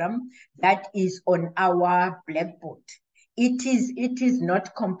 program that is on our Blackboard. It is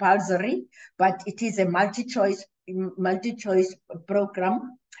not compulsory, but it is a multi-choice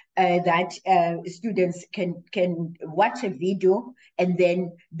program that students can watch a video, and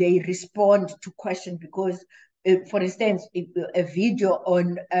then they respond to questions. Because, for instance, a video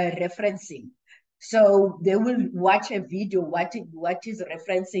on referencing. So they will watch a video, what is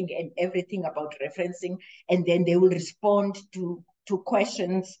referencing and everything about referencing, and then they will respond to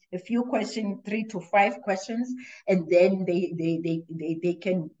questions, a few questions, 3 to 5 questions, and then they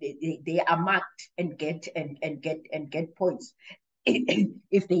are marked and get points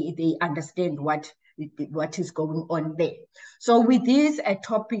if they understand what is going on there. So with these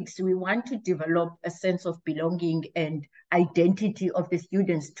topics, we want to develop a sense of belonging and identity of the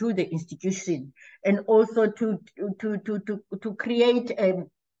students to the institution, and also to create an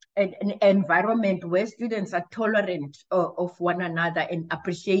environment where students are tolerant of one another and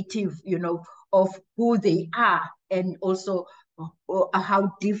appreciative, of who they are, and also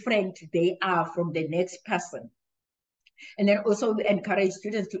how different they are from the next person. And then also we encourage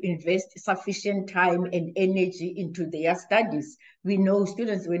students to invest sufficient time and energy into their studies. We know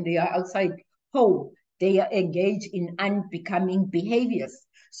students, when they are outside home, they are engaged in unbecoming behaviors.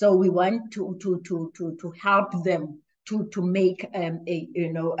 So we want to help them to make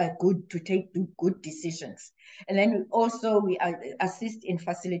to take good decisions. And then also we assist in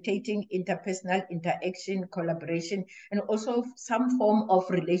facilitating interpersonal interaction, collaboration, and also some form of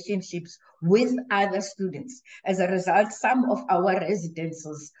relationships with other students. As a result, some of our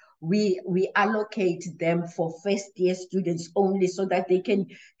residences, we allocate them for first-year students only, so that they can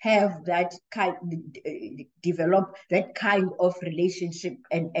have that kind, develop that kind of relationship,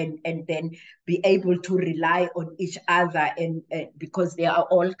 and then be able to rely on each other, and because they are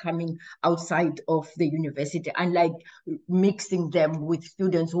all coming outside of the university, unlike mixing them with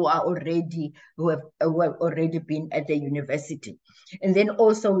students who have already been at the university. And then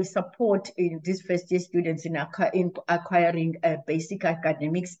also we support these first-year students in acquiring a basic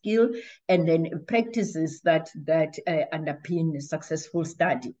academic skill, and then practices that underpin successful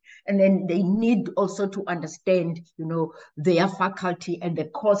study. And then they need also to understand, their faculty and the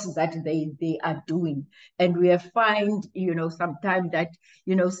courses that they are doing. And we have find, sometimes that,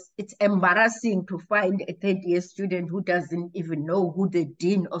 it's embarrassing to find a third-year student who doesn't even know who the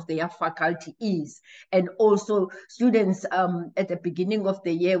dean of their faculty is. And also students at the beginning of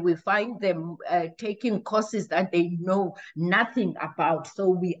the year, we find them taking courses that they know nothing about. So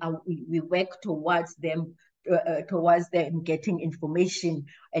we work towards them getting information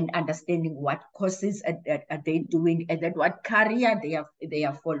and understanding what courses are they doing, and then what career they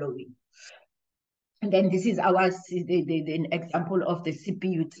are following. And then this is an example of the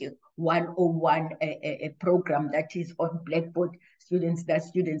CPUT 101 program that is on Blackboard that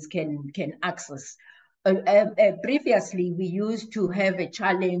students can access. Previously, we used to have a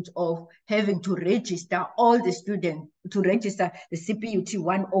challenge of having to register all the students, to register the CPUT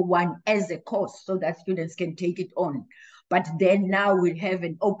 101 as a course so that students can take it on. But then now we have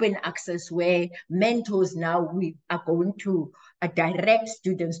an open access where mentors now we are going to direct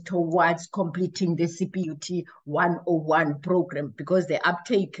students towards completing the CPUT 101 program, because the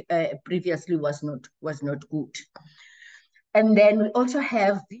uptake previously was not good. And then we also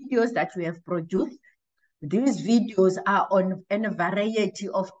have videos that we have produced. These videos are on a variety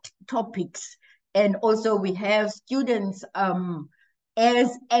of topics. And also we have students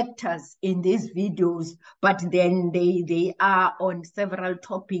as actors in these videos, but then they are on several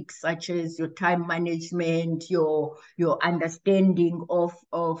topics, such as your time management, your understanding of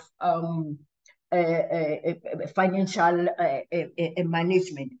financial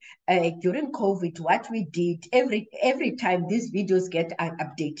management. During COVID, what we did, every time these videos get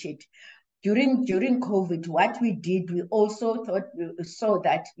updated, during COVID, what we did, we also saw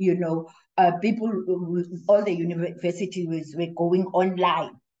that, people, all the universities were going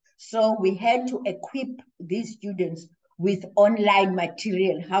online. So we had to equip these students with online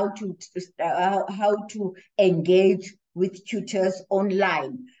material, how to engage with tutors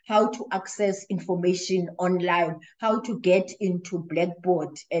online, how to access information online, how to get into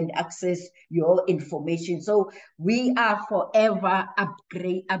Blackboard and access your information. So we are forever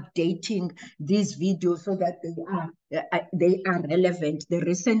updating these videos so that they are relevant. The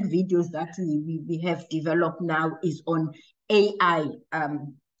recent videos that we have developed now is on AI,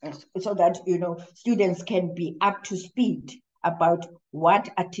 so that students can be up to speed about what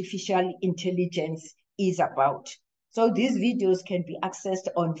artificial intelligence is about. So these videos can be accessed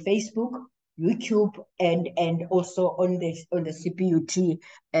on Facebook, YouTube, and also on the CPUT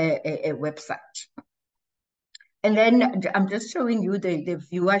website. And then I'm just showing you the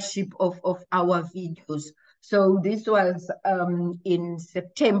viewership of our videos. So this was in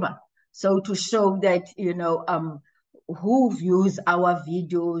September. So to show that, who views our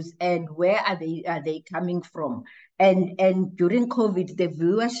videos and where are they coming from. And during COVID, the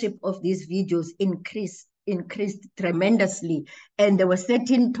viewership of these videos increased tremendously, and there were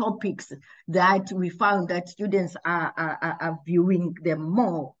certain topics that we found that students are viewing them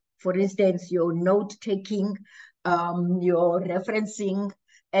more. For instance, your note taking, your referencing,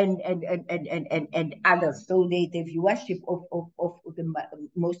 and others. So the viewership of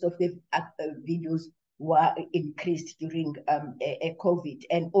most of the videos were increased during COVID.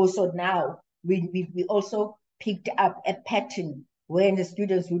 And also now we also picked up a pattern when the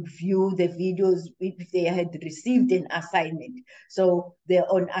students would view the videos if they had received an assignment. So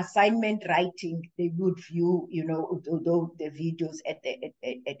they're on assignment writing, they would view, the videos at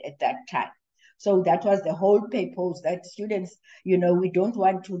that time. So that was the whole purpose, that students, we don't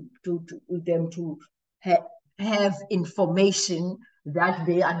want them to have information that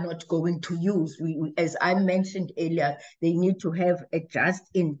they are not going to use. As I mentioned earlier, they need to have a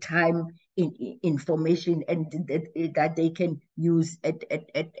just-in-time information and that they can use at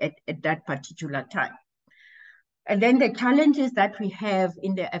that particular time. And then the challenges that we have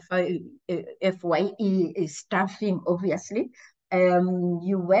in the FYE is staffing, obviously.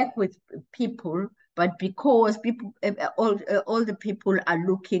 You work with people, but because people, all the people are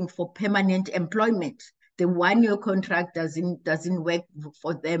looking for permanent employment, the one-year contract doesn't work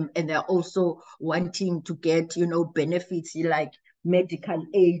for them, and they're also wanting to get, you know, benefits like medical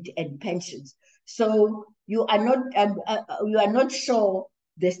aid and pensions. So you are not sure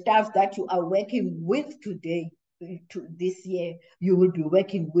the staff that you are working with today to this year you will be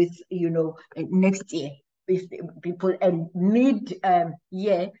working with, you know, next year. People, and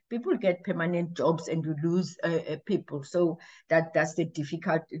mid-year people get permanent jobs and you lose people, so that's the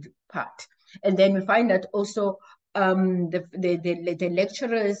difficult part. And then we find that also the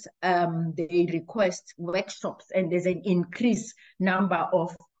lecturers, they request workshops, and there's an increased number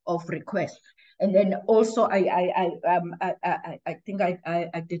of requests. And then also, I think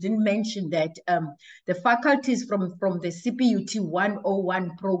I didn't mention that the faculties from the CPUT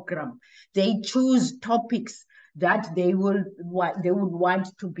 101 program, they choose topics that they would want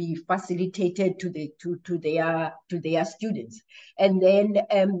to be facilitated to their students. And then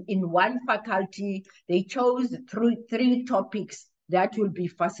in one faculty, they chose three topics that will be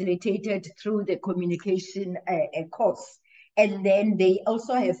facilitated through the communication course. And then they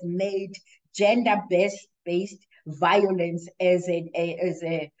also have made gender-based violence as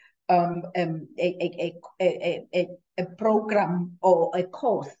a program or a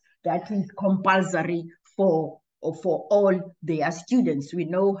course that is compulsory for all their students. We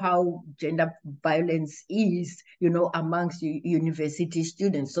know how gender violence is, you know, amongst university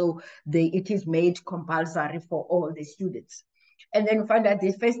students. So it is made compulsory for all the students. And then find that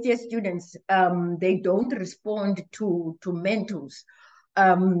the first year students, they don't respond to mentors.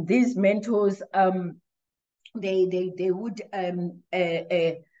 These mentors, they would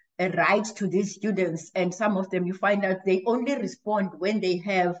write to these students, and some of them you find out they only respond when they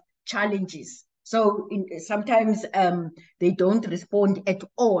have challenges. So sometimes they don't respond at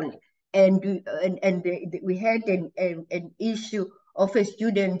all. And we had an issue of a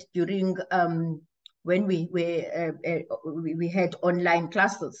student during when we had online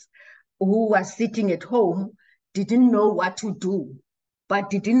classes, who was sitting at home, didn't know what to do, but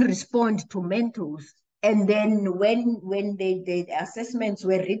didn't respond to mentors. And then when the assessments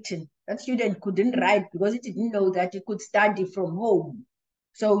were written, that student couldn't write because he didn't know that he could study from home.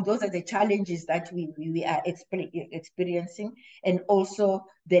 So those are the challenges that we are experiencing. And also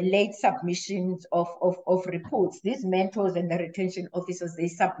the late submissions of reports. These mentors and the retention officers, they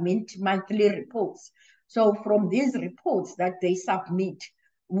submit monthly reports. So from these reports that they submit,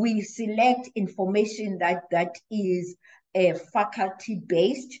 we select information that is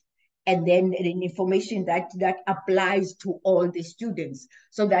faculty-based, and then information that applies to all the students,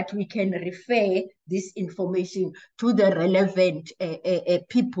 so that we can refer this information to the relevant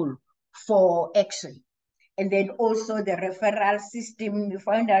people for action. And then also the referral system, we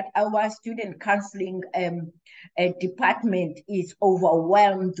find that our student counseling department is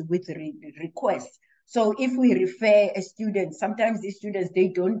overwhelmed with requests. So if we refer a student, sometimes these students, they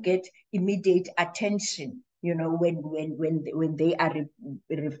don't get immediate attention, you know, when they are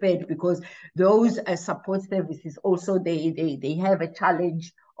referred, because those support services also, they have a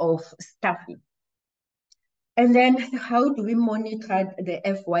challenge of staffing. And then how do we monitor the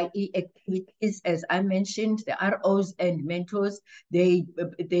FYE activities? As I mentioned, the ROs and mentors, they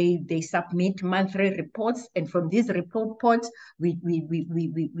submit monthly reports, and from these reports, we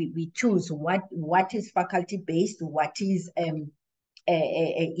choose what is faculty-based, what is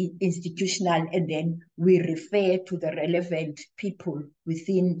institutional, and then we refer to the relevant people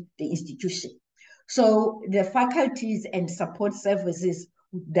within the institution. So the faculties and support services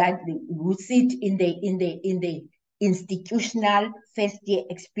that who sit in the institutional first year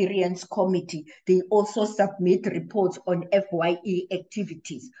experience committee, they also submit reports on FYE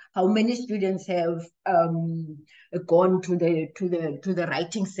activities. How many students have gone to the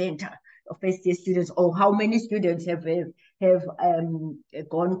writing center of first year students, or how many students have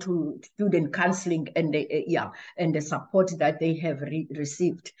gone to student counseling, and the support that they have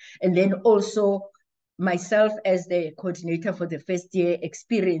received. And then also myself, as the coordinator for the first year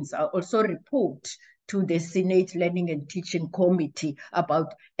experience, I also report to the Senate Learning and Teaching Committee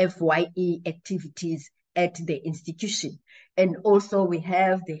about FYE activities at the institution. And also we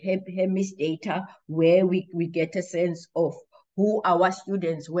have the HEMIS data, where we get a sense of who our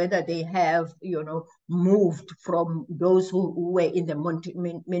students, whether they have, you know, moved from those who were in the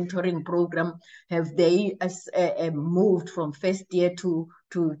mentoring program, have they moved from first year to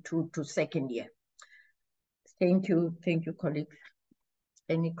second year. Thank you, colleagues.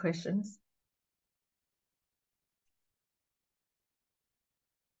 Any questions?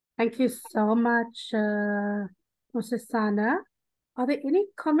 Thank you so much, Nosisana. Are there any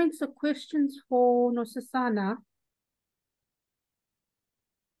comments or questions for Nosisana?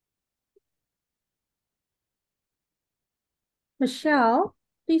 Michelle,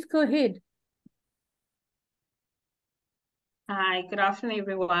 please go ahead. Hi, good afternoon,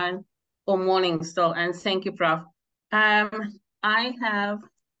 everyone, or morning still, and thank you, Prof. I have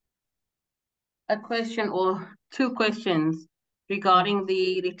a question or two questions regarding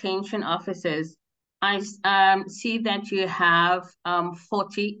the retention officers. I see that you have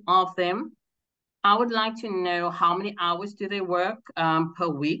 40 of them. I would like to know how many hours do they work per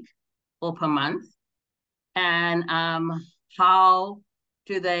week or per month, and how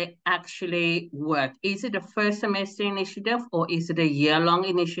do they actually work? Is it a first semester initiative or is it a year-long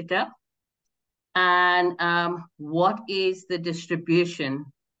initiative? And what is the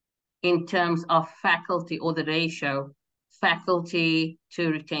distribution in terms of faculty, or the ratio faculty to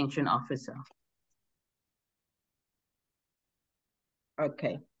retention officer?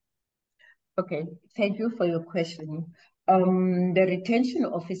 Okay, thank you for your question. The retention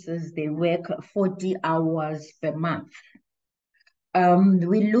officers, they work 40 hours per month.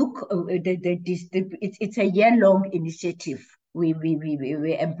 We look, it's a year-long initiative. We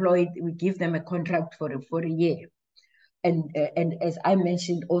employed, we give them a contract for a year. And as I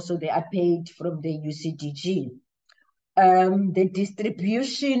mentioned, also they are paid from the UCDG. The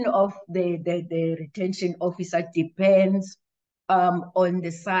distribution of the retention officer depends on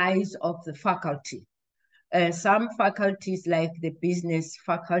the size of the faculty. Some faculties, like the business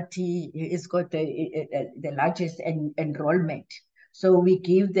faculty, is got the largest enrollment. So we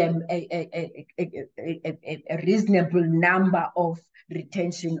give them a reasonable number of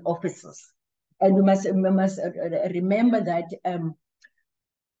retention officers. And we must remember that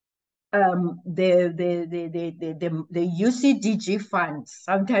the UCDG funds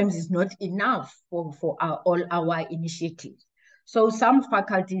sometimes is not enough for all our initiatives. So some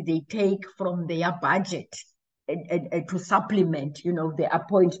faculty, they take from their budget and to supplement, you know, the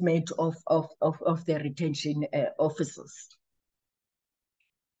appointment of the retention officers.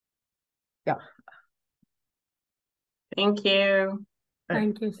 Yeah. Thank you.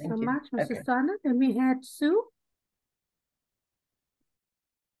 Thank you so much, Mrs. Sana. Then we had Sue.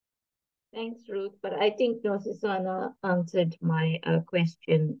 Thanks, Ruth. But I think Nosisana answered my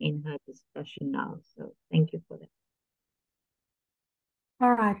question in her discussion now. So thank you for that.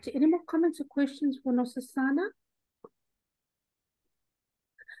 All right. Any more comments or questions for Nosisana?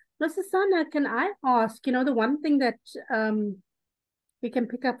 Nosisana, can I ask, you know, the one thing that we can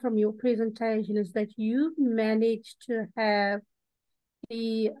pick up from your presentation is that you managed to have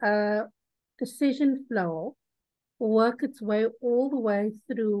the decision flow work its way all the way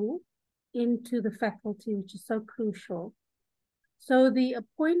through into the faculty, which is so crucial. So the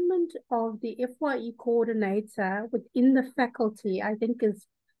appointment of the FYE coordinator within the faculty, I think, is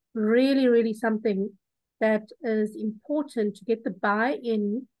really, really something that is important to get the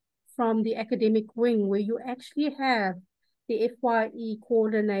buy-in from the academic wing, where you actually have the FYE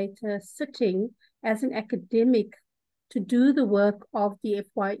coordinator sitting as an academic to do the work of the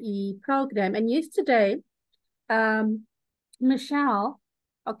FYE program. And yesterday, Michelle,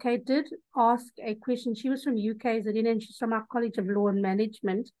 did ask a question. She was from UKZN and she's from our College of Law and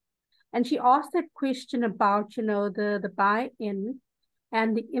Management. And she asked that question about, you know, the buy-in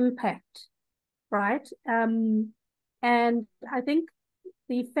and the impact, right? And I think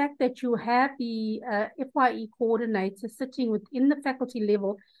the fact that you have the FYE coordinator sitting within the faculty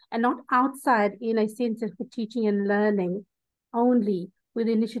level and not outside, in a sense, for teaching and learning only, with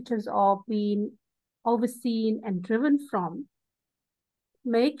initiatives are being overseen and driven from,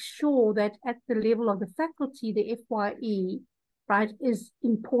 make sure that at the level of the faculty, the FYE, right, is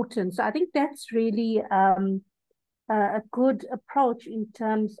important. So I think that's really a good approach in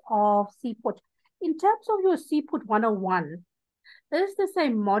terms of CPOT. In terms of your CPOT 101, is this a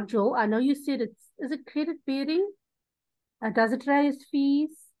module? I know you said is it credit bearing? Does it raise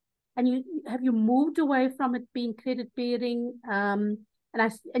fees? And have you moved away from it being credit bearing? And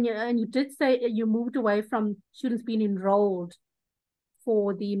you did say you moved away from students being enrolled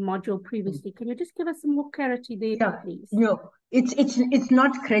for the module previously. Can you just give us some more clarity there, please? No, it's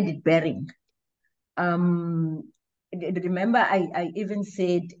not credit bearing. Remember, I even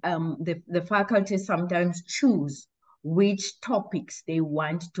said the faculty sometimes choose which topics they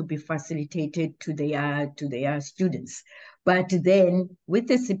want to be facilitated to their students. But then with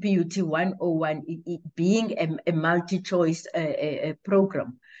the CPUT 101 it being a multi-choice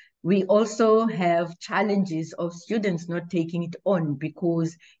program, we also have challenges of students not taking it on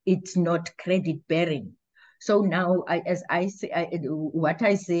because it's not credit bearing. So now, what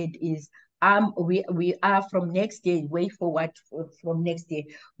I said is, we are from next year, way forward from next year,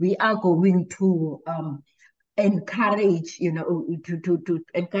 we are going to encourage, to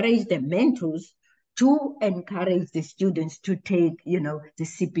encourage the mentors to encourage the students to take, the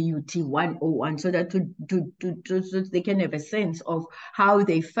CPUT 101 so that so they can have a sense of how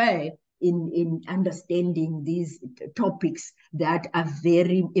they fare in understanding these topics that are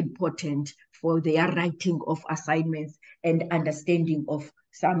very important for their writing of assignments and understanding of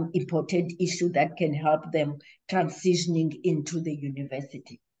some important issue that can help them transitioning into the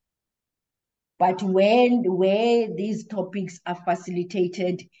university. But where these topics are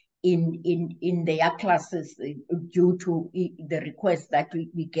facilitated in their classes due to the requests that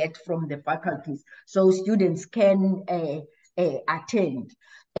we get from the faculties, so students can attend.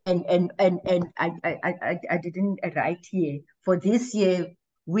 And I didn't write here. For this year,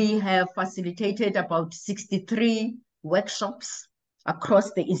 we have facilitated about 63 workshops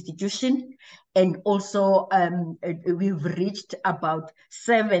across the institution, and also we've reached about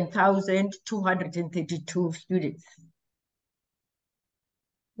 7,232 students.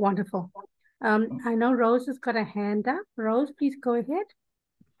 Wonderful. I know Rose has got a hand up. Rose, please go ahead.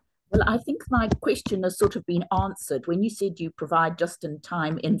 Well, I think my question has sort of been answered when you said you provide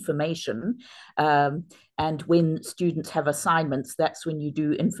just-in-time information, and when students have assignments, that's when you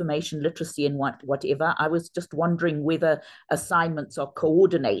do information literacy and whatever. I was just wondering whether assignments are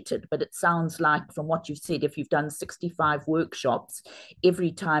coordinated, but it sounds like from what you've said, if you've done 65 workshops,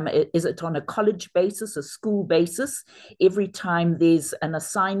 every time, is it on a college basis, a school basis? Every time there's an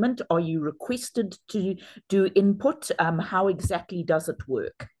assignment, are you requested to do input? How exactly does it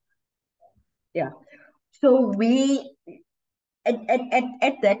work? Yeah, so we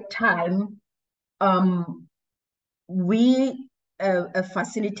at that time we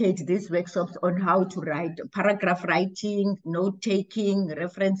facilitate these workshops on how to write paragraph writing, note taking,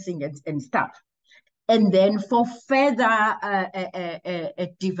 referencing, and stuff. And then for further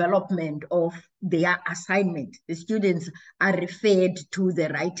development of their assignment, the students are referred to the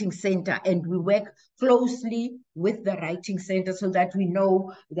writing center, and we work closely with the writing center so that we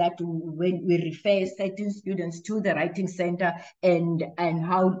know that when we refer certain students to the writing center and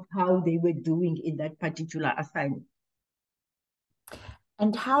how they were doing in that particular assignment.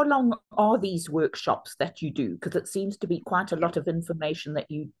 And how long are these workshops that you do? Because it seems to be quite a lot of information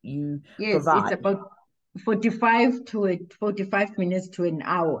that you provide. It's about 45 minutes to an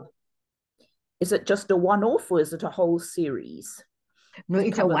hour. Is it just a one-off or is it a whole series? No,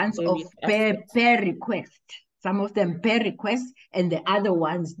 it's a once-off per request. Some of them per request, and the other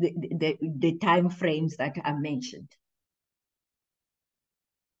ones, the time frames that are mentioned.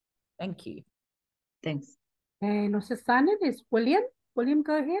 Thank you. Thanks. And Nosisana is William. William,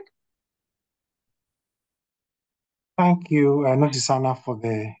 go ahead. Thank you, Nosisana, for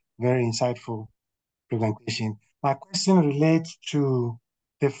the very insightful presentation. My question relates to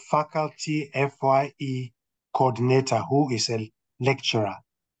the faculty FYE coordinator who is a lecturer.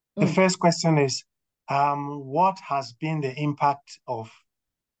 The first question is, what has been the impact of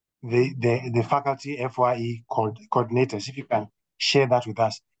the faculty FYE coordinators, if you can share that with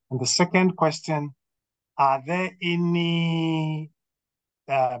us? And the second question, are there any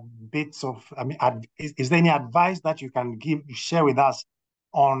bits of, is there any advice that you can share with us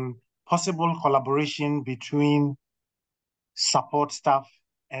on possible collaboration between support staff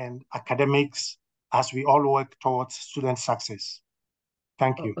and academics as we all work towards student success?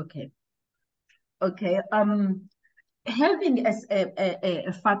 Thank you. Okay. Having as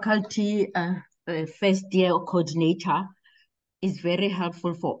a faculty first year coordinator is very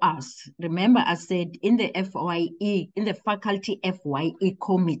helpful for us. Remember, I said in the FYE, in the faculty FYE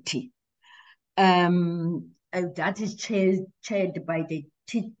committee, that is chaired by the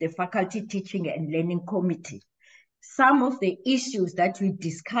faculty teaching and learning committee. Some of the issues that we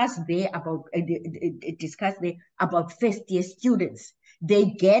discuss there about first year students, they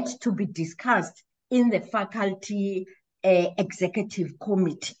get to be discussed in the faculty executive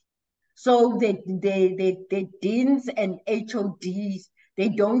committee. So the deans and HODs, they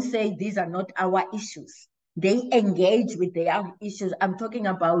don't say these are not our issues. They engage with their issues. I'm talking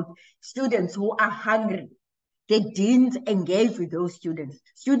about students who are hungry. The deans engage with those students.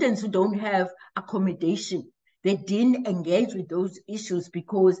 Students who don't have accommodation, they didn't engage with those issues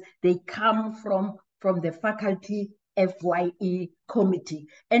because they come from the faculty FYE committee.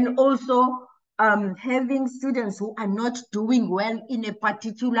 And also having students who are not doing well in a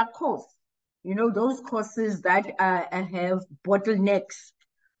particular course, you know, those courses that have bottlenecks.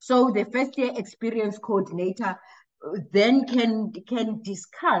 So the first year experience coordinator then can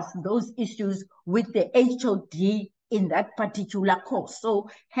discuss those issues with the HOD in that particular course. So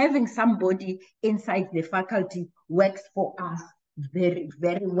having somebody inside the faculty works for us very,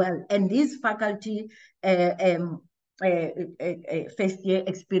 very well. And these faculty first year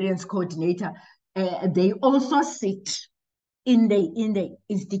experience coordinator, they also sit in the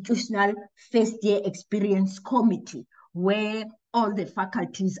institutional first year experience committee, where all the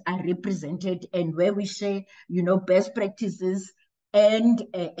faculties are represented and where we share, you know, best practices and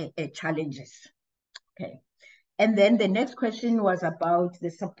challenges. Okay. And then the next question was about the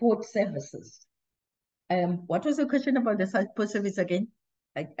support services. What was the question about the support service again?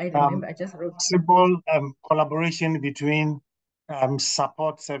 I remember, I just wrote. Possible collaboration between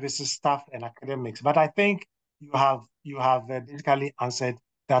support services staff and academics. But I think you have basically answered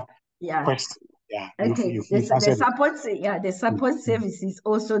that question. Yeah. Okay. The support services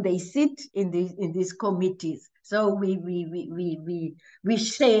also, they sit in these committees. So we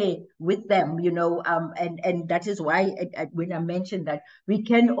share with them, you know, and that is why when I mentioned that, we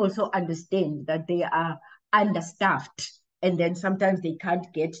can also understand that they are understaffed, and then sometimes they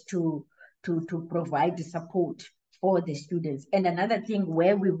can't get to provide the support for the students. And another thing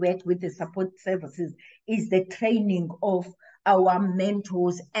where we work with the support services is the training of our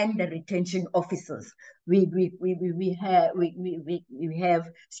mentors and the retention officers. We have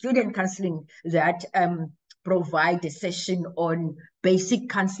student counseling that provide a session on basic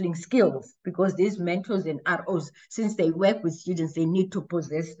counseling skills, because these mentors and ROs, since they work with students, they need to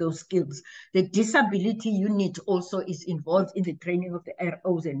possess those skills. The disability unit also is involved in the training of the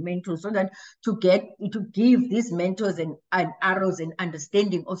ROs and mentors, so that to give these mentors and ROs an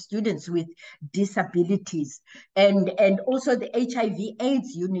understanding of students with disabilities. And also the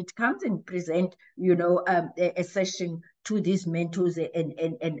HIV/AIDS unit comes and present, you know, a session to these mentors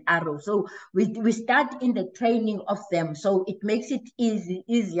and ROs. So we start in the training of them, so it makes it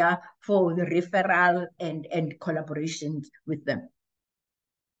easier for the referral and collaboration with them.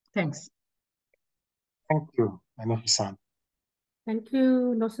 Thanks. Thank you, Nosisan. Thank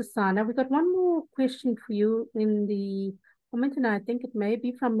you, Nosisana. We've got one more question for you in the comment, and I think it may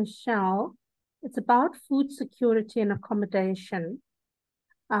be from Michelle. It's about food security and accommodation.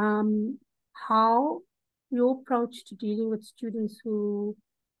 How your approach to dealing with students who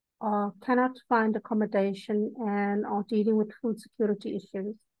cannot find accommodation and are dealing with food security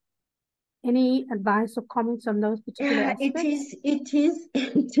issues. Any advice or comments on those particular aspects? It is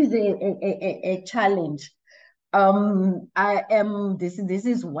a challenge. This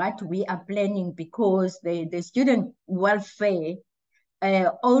is what we are planning, because the student welfare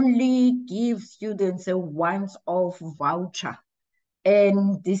only gives students a once-off voucher.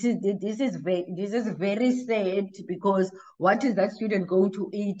 And this is very sad, because what is that student going to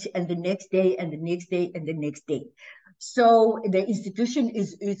eat, and the next day and the next day and the next day? So the institution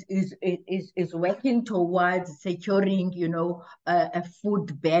is working towards securing, you know, a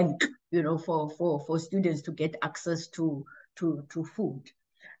food bank, you know, for students to get access to food.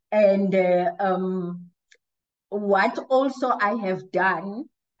 And what also I have done,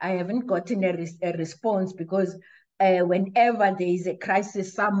 I haven't gotten a response, because whenever there is a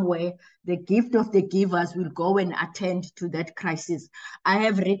crisis somewhere, the gift of the givers will go and attend to that crisis. I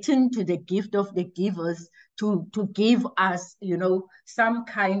have written to the gift of the givers to give us, you know, some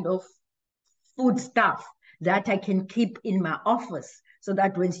kind of food stuff that I can keep in my office, so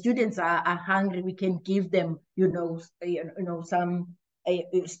that when students are hungry, we can give them, you know, some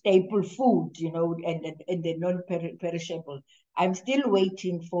staple food, you know, and the non-perishable. I'm still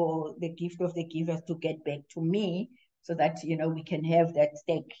waiting for the gift of the givers to get back to me, so that, you know, we can have that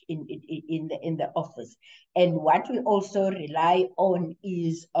stake in the office. And what we also rely on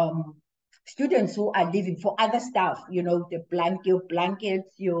is students who are living for other stuff, you know, the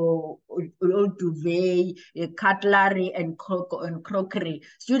blankets, your old duvet, cutlery and crockery.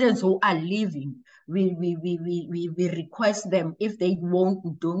 Students who are living, we request them, if they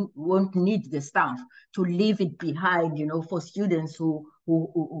won't need the stuff, to leave it behind, you know, for students who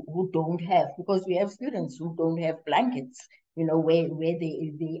don't have, because we have students who don't have blankets, you know, where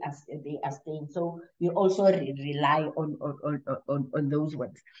they are staying. So we also rely on those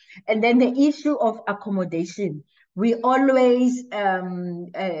ones. And then the issue of accommodation, we always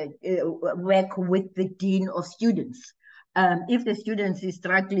work with the dean of students. If the students is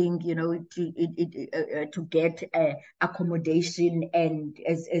struggling, you know, to get accommodation, and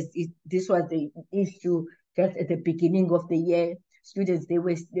this was the issue just at the beginning of the year, students, they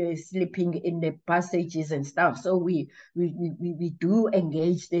were sleeping in the passages and stuff. So we do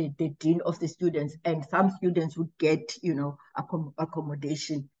engage the dean of the students, and some students would get, you know,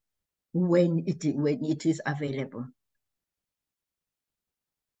 accommodation when it is available.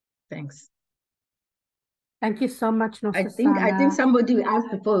 Thanks. Thank you so much, Nosisana. I think somebody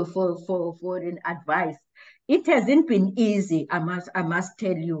asked for an advice. It hasn't been easy, I must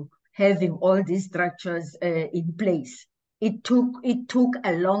tell you, having all these structures in place. It took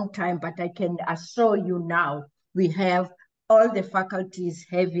a long time, but I can assure you now, we have all the faculties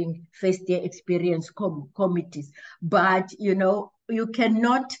having first year experience committees. But, you know, you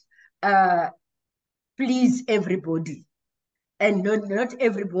cannot please everybody. And not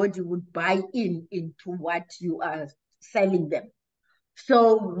everybody would buy into what you are selling them.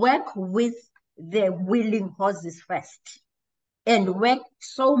 So work with the willing horses first, and work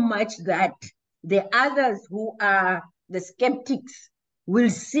so much that the others who are the skeptics will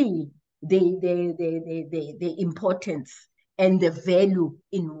see the importance and the value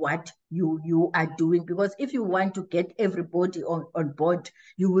in what you are doing. Because if you want to get everybody on board,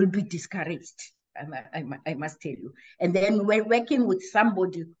 you will be discouraged. I must tell you. And then we're working with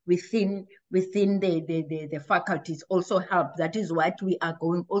somebody within the faculties also help. That is what we are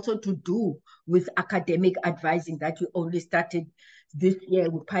going also to do with academic advising that we only started this year.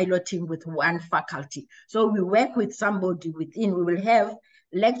 We're piloting with one faculty. So we work with somebody within. We will have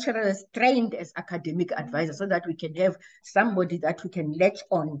lecturers trained as academic advisors so that we can have somebody that we can latch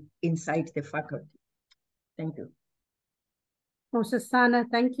on inside the faculty. Thank you. Nosisana,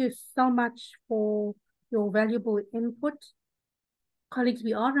 thank you so much for your valuable input. Colleagues,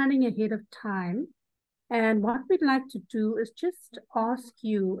 we are running ahead of time. And what we'd like to do is just ask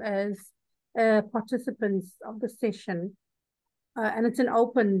you as participants of the session, and it's an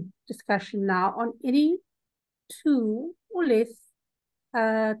open discussion now, on any two or less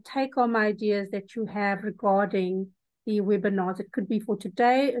take-home ideas that you have regarding the webinars. It could be for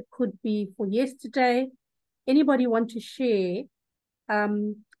today, it could be for yesterday. Anybody want to share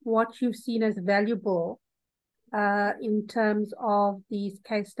what you've seen as valuable in terms of these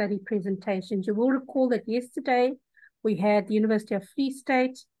case study presentations? You will recall that yesterday we had the University of Free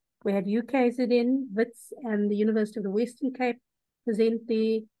State, we had UKZN, WITS, and the University of the Western Cape present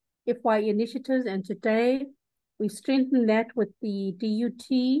the FYE initiatives, and today we strengthen that with the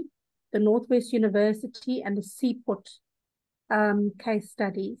DUT, the Northwest University, and the Seaport case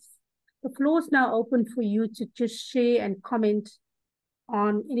studies. The floor is now open for you to just share and comment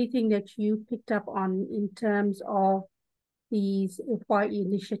on anything that you picked up on in terms of these FYE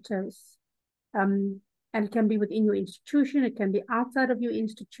initiatives. And it can be within your institution, it can be outside of your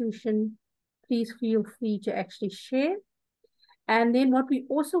institution. Please feel free to actually share. And then what we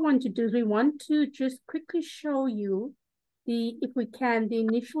also want to do is we want to just quickly show you if we can, the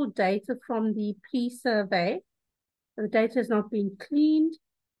initial data from the pre-survey. The data has not been cleaned,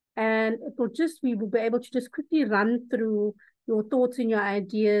 and we will be able to just quickly run through your thoughts and your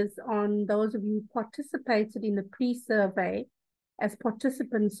ideas on those of you who participated in the pre-survey as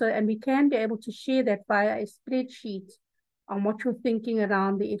participants. So, and we can be able to share that via a spreadsheet on what you're thinking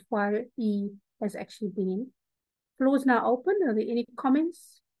around the FYE has actually been. Floor is now open. Are there any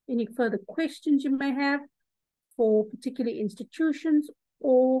comments, any further questions you may have for particular institutions,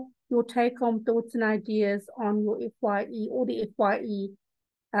 or your take-home thoughts and ideas on your FYE or the FYE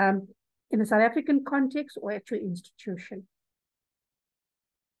in the South African context or at your institution?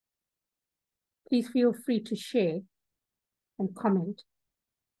 Please feel free to share and comment.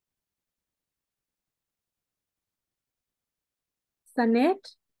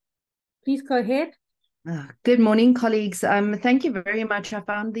 Sanette, please go ahead. Good morning, colleagues. Thank you very much. I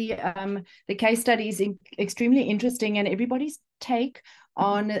found the case studies extremely interesting, and everybody's take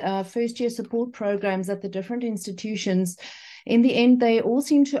on first year support programs at the different institutions. In the end, they all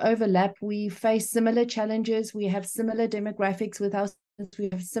seem to overlap. We face similar challenges. We have similar demographics with our students. We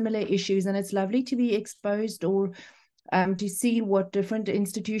have similar issues, and it's lovely to be exposed or to see what different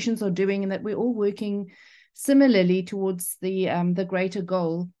institutions are doing, and that we're all working similarly towards the greater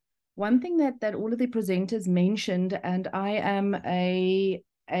goal. One thing that all of the presenters mentioned, and I am a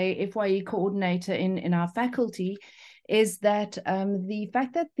FYE coordinator in our faculty, is that the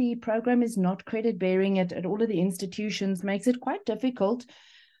fact that the program is not credit bearing at all of the institutions makes it quite difficult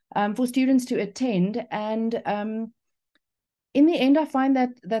for students to attend. And in the end, I find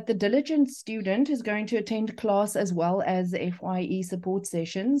that the diligent student is going to attend class as well as FYE support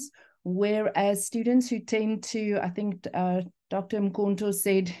sessions, whereas students who tend to, I think Dr. Mkonto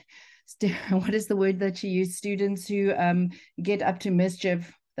said, what is the word that she used? Students who get up to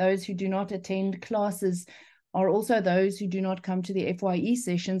mischief. those who do not attend classes are also those who do not come to the FYE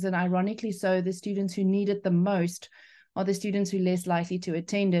sessions. And ironically so, the students who need it the most are the students who are less likely to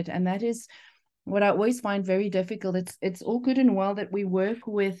attend it. And that is what I always find very difficult. It's all good and well that we work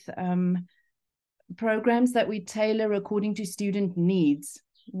with programs that we tailor according to student needs,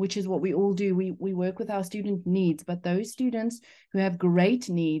 which is what we all do. We work with our student needs, but those students who have great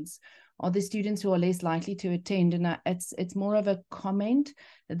needs are the students who are less likely to attend. And it's more of a comment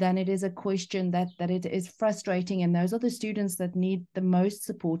than it is a question that it is frustrating. And those are the students that need the most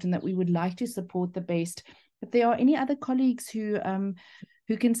support and that we would like to support the best. If there are any other colleagues who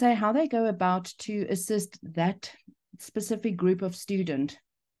can say how they go about to assist that specific group of student.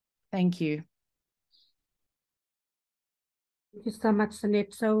 Thank you. Thank you so much,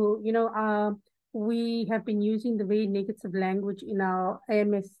 Sanette. So, we have been using the very negative language in our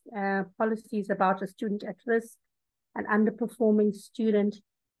AMS policies about a student at risk, an underperforming student.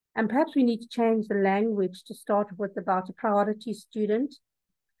 And perhaps we need to change the language to start with about a priority student.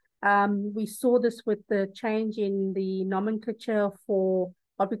 We saw this with the change in the nomenclature for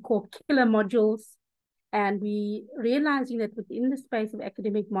what we call killer modules. And we realizing that within the space of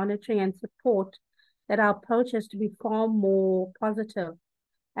academic monitoring and support, that our approach has to be far more positive.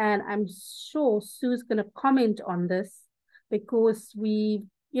 And I'm sure Sue's going to comment on this because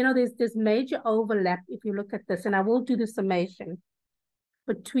there's major overlap if you look at this, and I will do the summation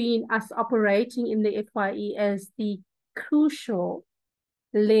between us operating in the FYE as the crucial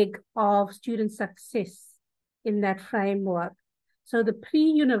leg of student success in that framework. So the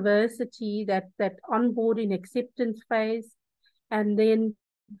pre-university, that onboarding acceptance phase, and then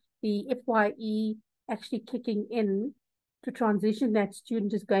the FYE actually kicking in to transition that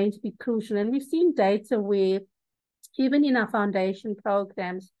student is going to be crucial. And we've seen data where, even in our foundation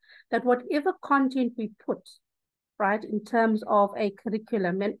programs, that whatever content we put, right, in terms of a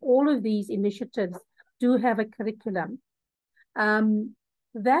curriculum, and all of these initiatives do have a curriculum,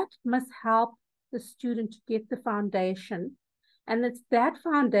 that must help the student to get the foundation. And it's that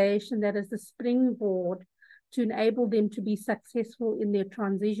foundation that is the springboard to enable them to be successful in their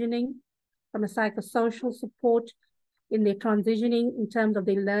transitioning from a psychosocial support, in their transitioning in terms of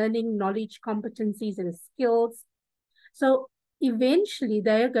their learning, knowledge, competencies, and skills. So eventually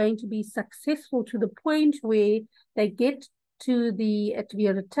they are going to be successful to the point where they get to be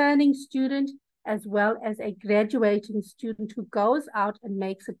a returning student as well as a graduating student who goes out and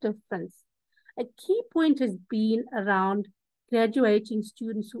makes a difference. A key point has been around graduating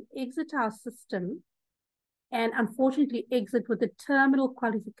students who exit our system and unfortunately exit with a terminal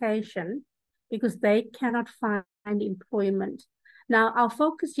qualification because they cannot find employment. Now, our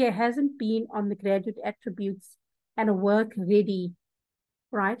focus here hasn't been on the graduate attributes and a work-ready,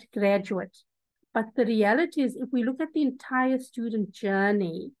 right, graduate. But the reality is, if we look at the entire student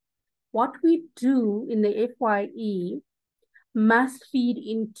journey, what we do in the FYE must feed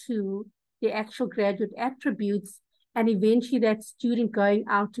into the actual graduate attributes, and eventually that student going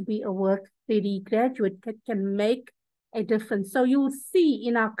out to be a work-ready graduate can make a difference. So you'll see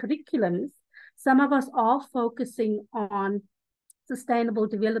in our curriculums, some of us are focusing on sustainable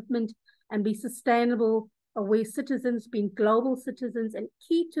development and be sustainable aware citizens, being global citizens, and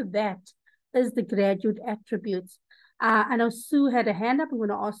key to that is the graduate attributes. I know Sue had a hand up. I'm going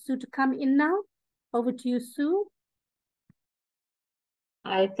to ask Sue to come in now. Over to you, Sue.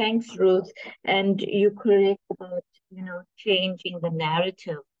 Hi, thanks, Ruth. And you're correct about, changing the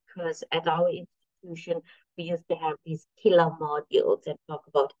narrative, because at our institution, we used to have these killer modules that talk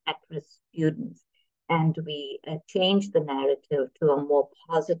about at-risk students. And we changed the narrative to a more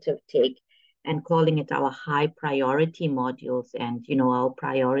positive take and calling it our high priority modules and, our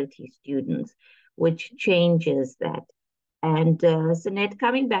priority students, which changes that. And Sanette,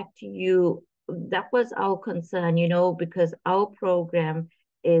 coming back to you, that was our concern, because our program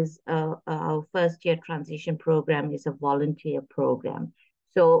is our first year transition program is a volunteer program.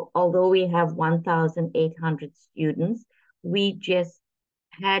 So although we have 1,800 students, we just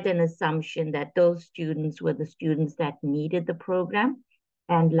had an assumption that those students were the students that needed the program.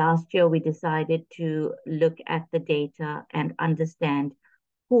 And last year we decided to look at the data and understand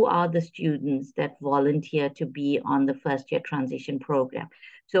who are the students that volunteer to be on the first year transition program.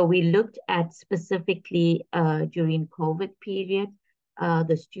 So we looked at specifically during COVID period,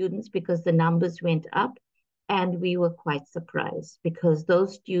 the students, because the numbers went up, and we were quite surprised because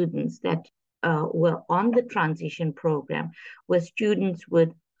those students that were on the transition program were students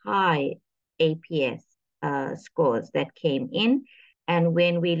with high APS scores that came in. And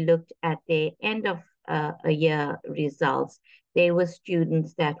when we looked at the end of a year results, they were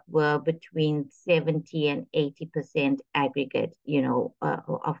students that were between 70 and 80% aggregate,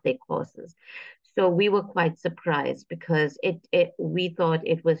 of their courses. So we were quite surprised because we thought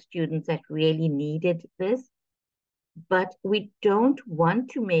it was students that really needed this, but we don't want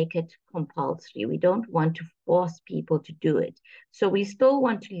to make it compulsory. We don't want to force people to do it. So we still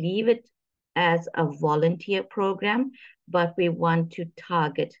want to leave it as a volunteer program, but we want to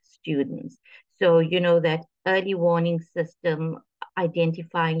target students. So, that early warning system,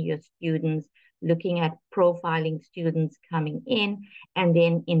 identifying your students, looking at profiling students coming in, and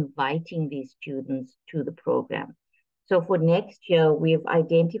then inviting these students to the program. So for next year, we've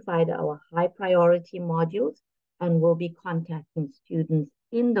identified our high priority modules, and we'll be contacting students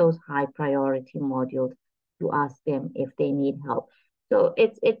in those high priority modules to ask them if they need help. So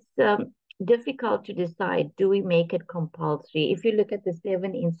it's difficult to decide, do we make it compulsory? If you look at the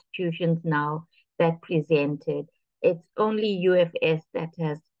 7 institutions now that presented, it's only UFS that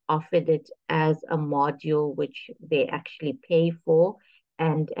has offered it as a module which they actually pay for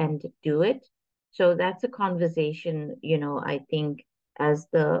and do it. So that's a conversation, I think as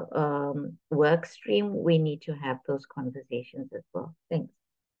the work stream, we need to have those conversations as well. Thanks.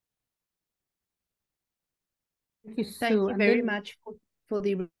 Thank you, Sue. Thank you very much for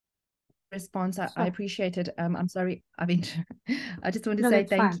the response. I appreciate it. I'm sorry, I just want to say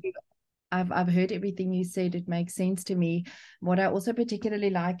thank you. I've heard everything you said. It makes sense to me. What I also particularly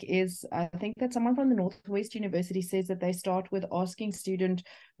like is, I think that someone from the Northwest University says that they start with asking student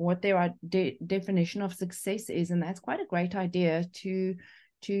what their definition of success is. And that's quite a great idea to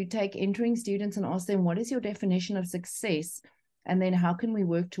take entering students and ask them, what is your definition of success? And then how can we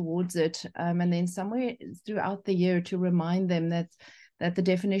work towards it? And then somewhere throughout the year to remind them that the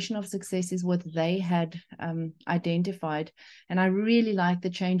definition of success is what they had identified. And I really like the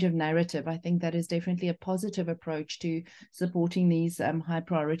change of narrative. I think that is definitely a positive approach to supporting these high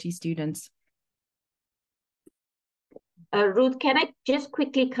priority students. Ruth, can I just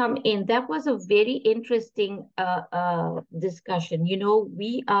quickly come in? That was a very interesting discussion.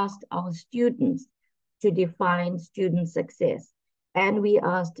 We asked our students to define student success, and we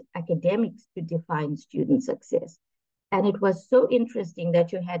asked academics to define student success. And it was so interesting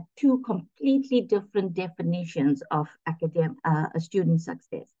that you had 2 completely different definitions of student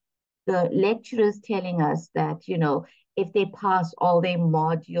success. The lecturers telling us that, if they pass all their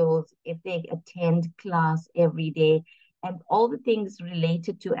modules, if they attend class every day, and all the things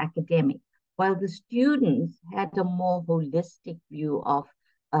related to academic, while the students had a more holistic view of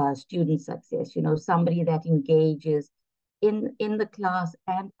student success, somebody that engages in the class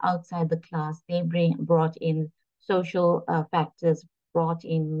and outside the class. They brought in social factors, brought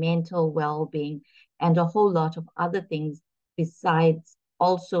in mental well-being, and a whole lot of other things besides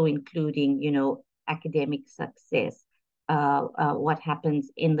also including, academic success, what happens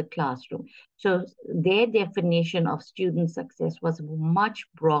in the classroom. So their definition of student success was much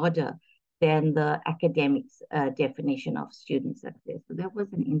broader than the academics definition of student success. So that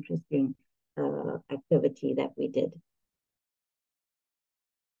was an interesting activity that we did.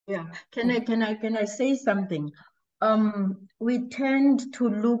 Yeah, can I say something? We tend to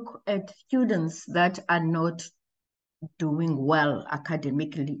look at students that are not doing well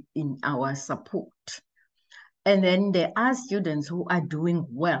academically in our support. And then there are students who are doing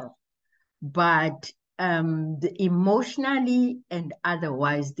well, but emotionally and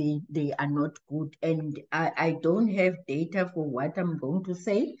otherwise they are not good. And I don't have data for what I'm going to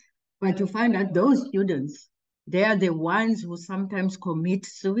say, but you find out those students, they are the ones who sometimes commit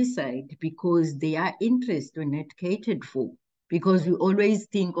suicide because their interests were not catered for. Because we always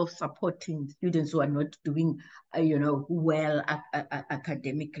think of supporting students who are not doing, well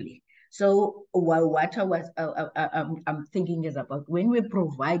academically. So what I'm thinking is about when we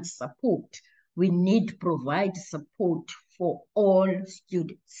provide support, we need to provide support for all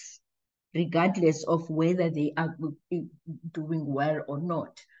students, regardless of whether they are doing well or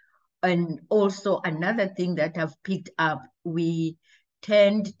not. And also another thing that I've picked up, we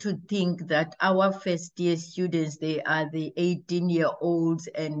tend to think that our first year students, they are the 18-year-olds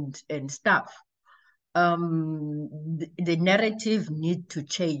and stuff. The narrative need to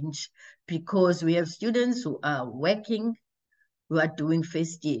change because we have students who are working, who are doing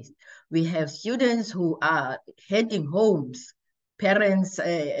first years. We have students who are heading homes. Parents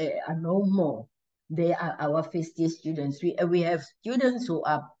are no more. They are our first year students. We have students who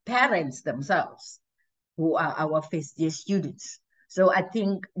are parents themselves, who are our first year students. So I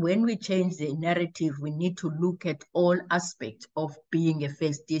think when we change the narrative, we need to look at all aspects of being a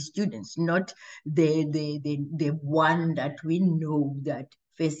first year student, not the one that we know that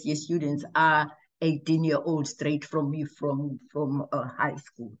first year students are 18-year-old straight from high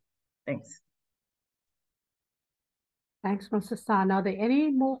school. Thanks. Thanks, Mr. San. Are there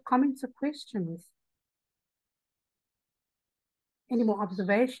any more comments or questions? Any more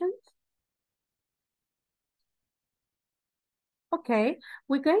observations? Okay,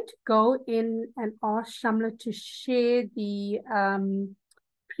 we're going to go in and ask Shamla to share the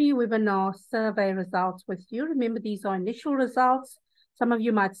pre-webinar survey results with you. Remember, these are initial results. Some of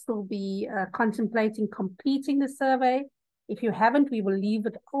you might still be contemplating completing the survey. If you haven't, we will leave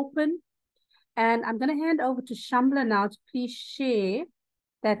it open. And I'm going to hand over to Shamla now to please share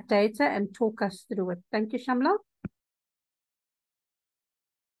that data and talk us through it. Thank you, Shamla.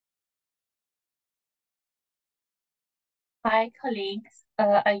 Hi, colleagues.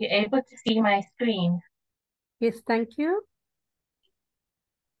 Are you able to see my screen? Yes, thank you.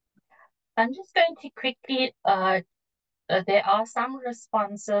 I'm just going to quickly, there are some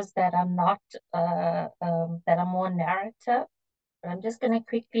responses that are not, that are more narrative. But I'm just going to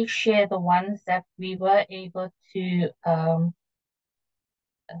quickly share the ones that we were able to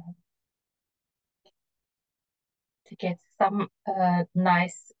get some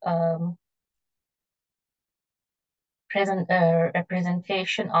nice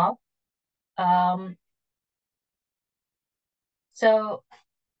representation of. So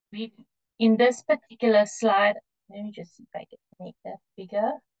we, in this particular slide, let me just see if I can make that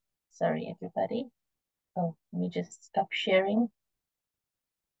bigger. Sorry, everybody. Oh, let me just stop sharing.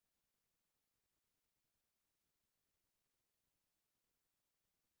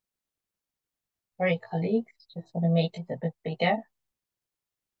 Sorry, colleagues, just want to make it a bit bigger.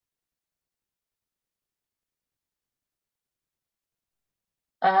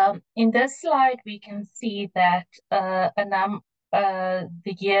 In this slide, we can see that the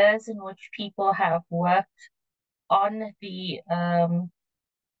years in which people have worked on the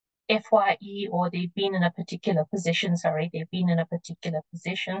FYE, or they've been in a particular position, they've been in a particular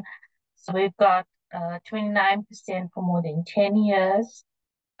position. So we've got 29% for more than 10 years.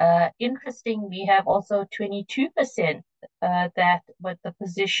 Interesting, we have also 22% that with the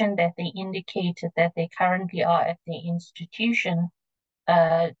position that they indicated that they currently are at the institution,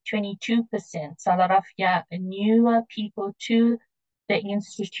 22%. So a lot of newer people to the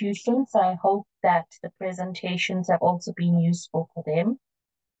institution. So I hope that the presentations have also been useful for them.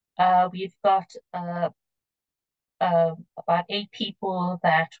 We've got about 8 people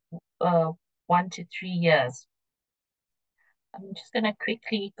that 1 to 3 years. I'm just going to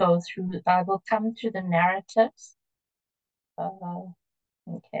quickly go through, I will come through the narratives.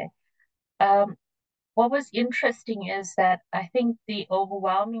 Okay. What was interesting is that I think the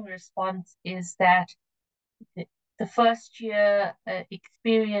overwhelming response is that the first year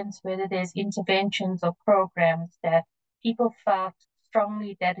experience, whether there's interventions or programs, that people felt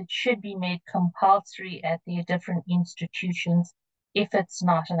strongly that it should be made compulsory at their different institutions if it's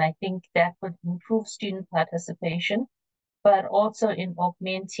not. And I think that would improve student participation, but also in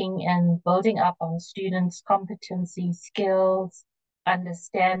augmenting and building up on students' competencies, skills,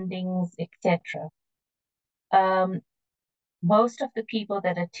 understandings, etc. Most of the people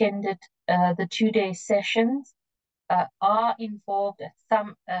that attended the 2-day sessions are involved at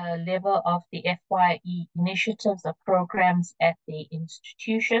some level of the FYE initiatives or programs at the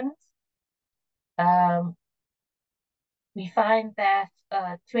institutions. We find that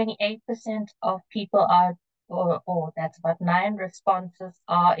 28% of people are, or that's about 9 responses,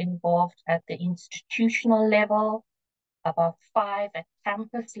 are involved at the institutional level, about 5 at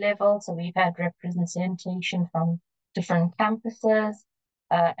campus level. So we've had representation from different campuses,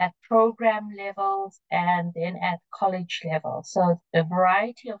 at program levels, and then at college level. So a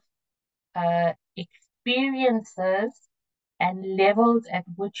variety of experiences and levels at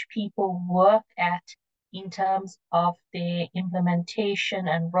which people work at in terms of the implementation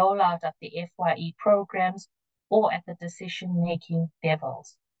and rollout of the FYE programs, or at the decision-making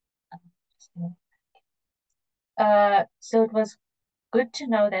levels. So it was good to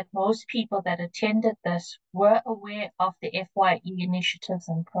know that most people that attended this were aware of the FYE initiatives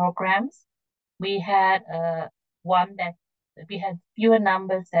and programs. We had we had fewer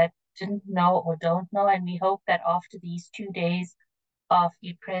numbers that didn't know or don't know, and we hope that after these 2 days of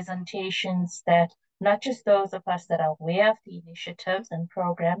the presentations, that not just those of us that are aware of the initiatives and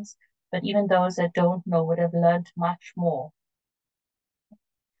programs, but even those that don't know would have learned much more.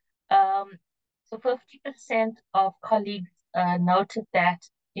 So 50% of colleagues noted that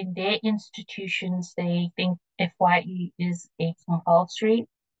in their institutions, they think FYE is a compulsory.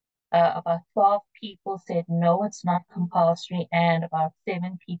 About 12 people said no, it's not compulsory, and about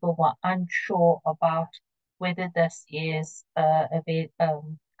 7 people were unsure about whether this is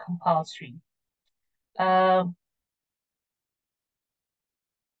compulsory. And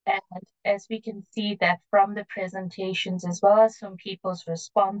as we can see that from the presentations as well as from people's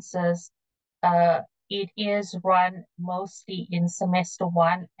responses, it is run mostly in semester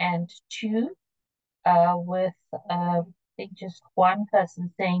 1 and 2, with I think just one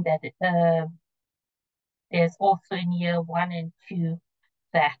person saying that there's also in year 1 and 2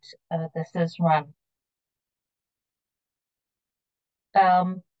 that this is run.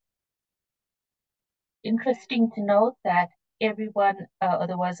 Interesting to note that everyone,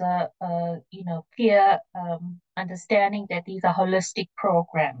 there was a clear understanding that these are holistic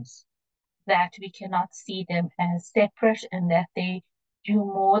programs, that we cannot see them as separate, and that they do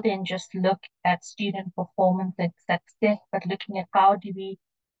more than just look at student performance and success, but looking at how do we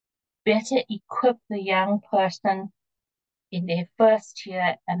better equip the young person in their first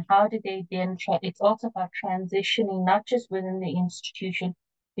year, and how do they then it's also about transitioning, not just within the institution,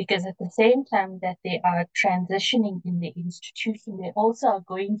 because at the same time that they are transitioning in the institution, they also are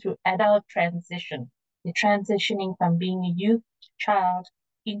going through adult transition. They're transitioning from being a youth child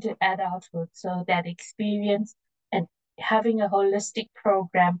into adulthood. So that experience and having a holistic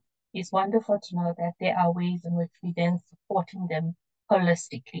program is wonderful to know that there are ways in which we then supporting them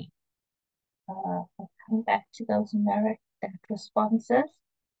holistically. I'll come back to those numeric responses.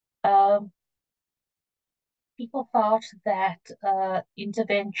 People felt that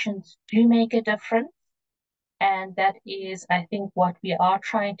interventions do make a difference, and that is, I think, what we are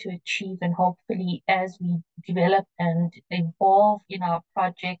trying to achieve, and hopefully as we develop and evolve in our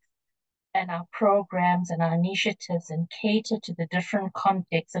projects and our programs and our initiatives and cater to the different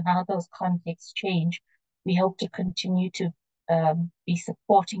contexts and how those contexts change, we hope to continue to be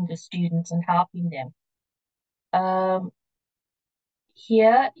supporting the students and helping them.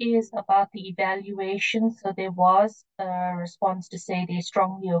 Here is about the evaluation. So there was a response to say they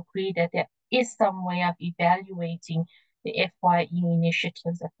strongly agree that there is some way of evaluating the FYE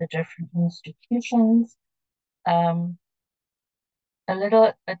initiatives at the different institutions. A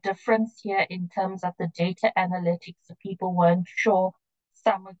difference here in terms of the data analytics, so people weren't sure.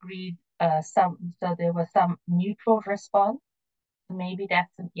 Some agreed, so there was some neutral response. Maybe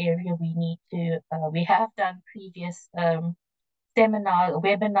that's an area we need to, we have done previous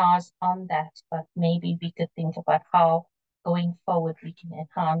webinars on that, but maybe we could think about how going forward we can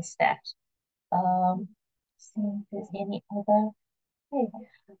enhance that. See if there's any other.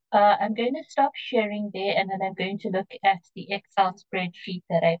 I'm going to stop sharing there, and then I'm going to look at the Excel spreadsheet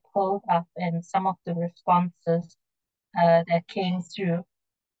that I pulled up and some of the responses that came through.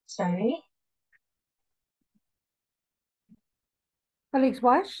 Sorry. Colleagues,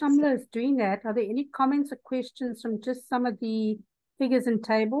 while Shamla is doing that, are there any comments or questions from just some of the figures and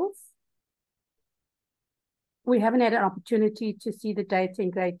tables? We haven't had an opportunity to see the data in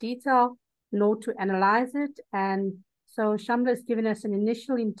great detail, nor to analyze it. And so Shamla has given us an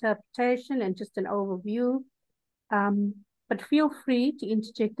initial interpretation and just an overview. But feel free to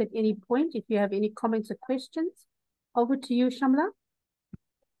interject at any point if you have any comments or questions. Over to you, Shamla.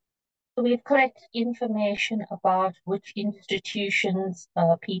 We've collected information about which institutions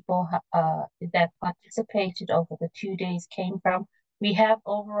people that participated over the 2 days came from. We have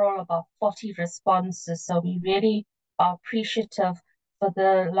overall about 40 responses, so we really are appreciative. For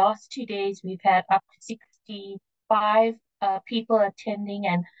the last 2 days, we've had up to 65 people attending,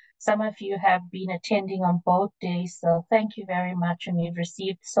 and some of you have been attending on both days, so thank you very much. And we've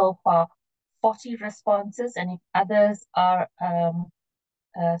received so far 40 responses, and if others are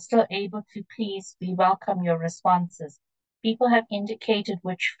still able to, please, we welcome your responses. People have indicated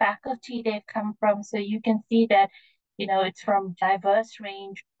which faculty they've come from, so you can see that, it's from diverse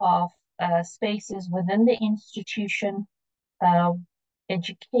range of spaces within the institution,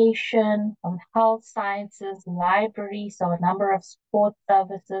 education, health sciences, library, so a number of support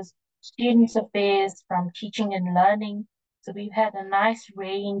services, students affairs, from teaching and learning. So we've had a nice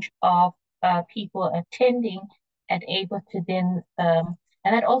range of people attending and able to then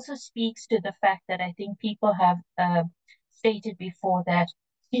and that also speaks to the fact that I think people have stated before that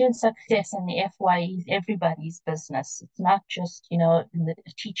student success in the FYE is everybody's business. It's not just, in the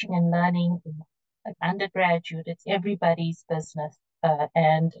teaching and learning, like undergraduate, it's everybody's business.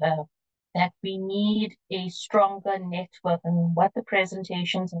 And that we need a stronger network. And what the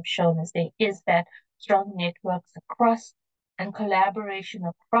presentations have shown is there is that strong networks across and collaboration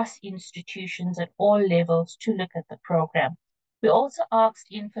across institutions at all levels to look at the program. We also asked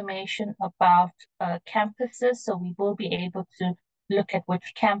information about campuses, so we will be able to look at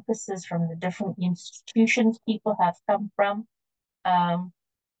which campuses from the different institutions people have come from.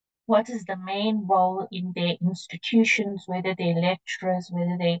 What is the main role in their institutions, whether they're lecturers,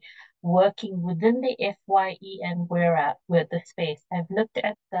 whether they working within the FYE and where with the space. I've looked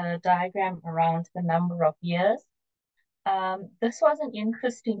at the diagram around the number of years. This was an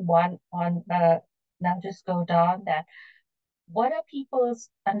interesting one on, now just go down that. What are people's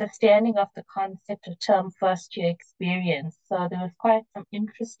understanding of the concept of term first year experience? So there was quite some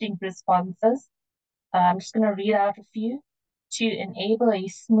interesting responses. I'm just going to read out a few. To enable a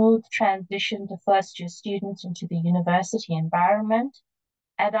smooth transition to first year students into the university environment.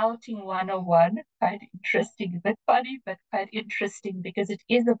 Adulting 101, quite interesting, a bit funny, but quite interesting because it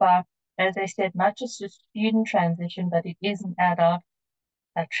is about, as I said, not just a student transition, but it is an adult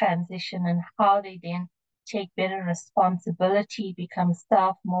transition and how they then take better responsibility, become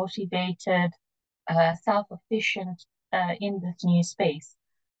self-motivated, self-efficient in this new space.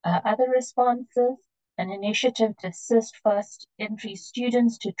 Other responses, an initiative to assist first entry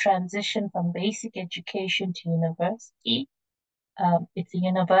students to transition from basic education to university. It's a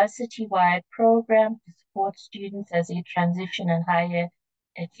university-wide program to support students as they transition in higher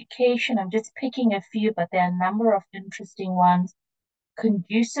education. I'm just picking a few, but there are a number of interesting ones.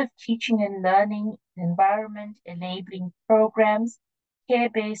 Conducive teaching and learning environment, enabling programs,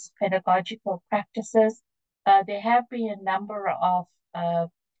 care-based pedagogical practices. There have been a number of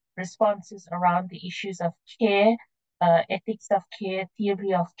responses around the issues of care, ethics of care,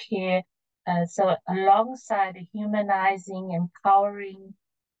 theory of care. So alongside a humanizing, empowering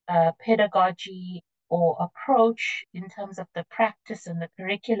pedagogy or approach in terms of the practice and the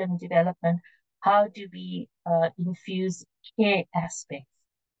curriculum development, how do we infuse care aspects?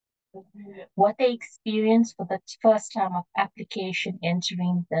 What they experience for the first time of application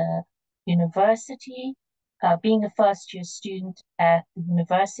entering the university, being a first year student at the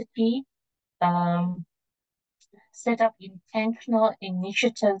university, set up intentional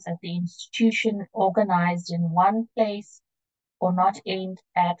initiatives at the institution organized in one place or not aimed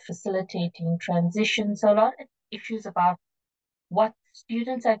at facilitating transition. So a lot of issues about what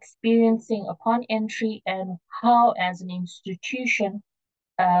students are experiencing upon entry and how as an institution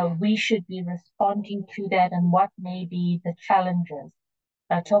we should be responding to that and what may be the challenges.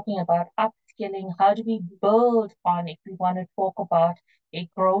 Talking about upskilling, how do we build on, if we want to talk about a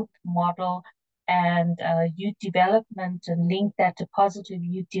growth model and youth development and link that to positive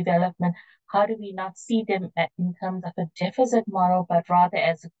youth development, how do we not see them in terms of a deficit model, but rather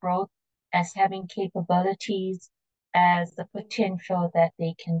as a growth, as having capabilities, as the potential that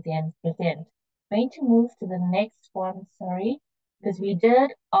they can then present. I'm going to move to the next one, sorry, because we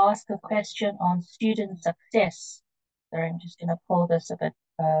did ask a question on student success. Sorry, I'm just going to pull this a bit.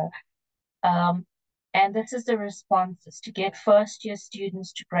 And this is the responses to get first year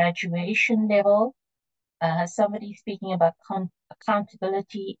students to graduation level. Somebody speaking about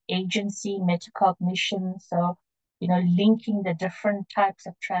accountability, agency, metacognition. So, you know, linking the different types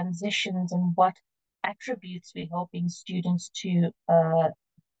of transitions and what attributes we're hoping students to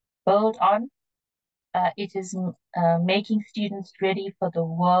build on. It is making students ready for the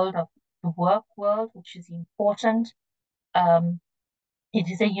world of the work world, which is important. It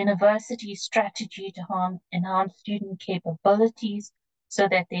is a university strategy to enhance student capabilities so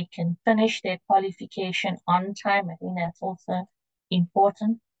that they can finish their qualification on time. I think that's also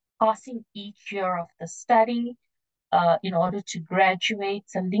important. Passing each year of the study in order to graduate.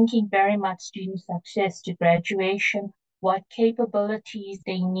 So linking very much student success to graduation, what capabilities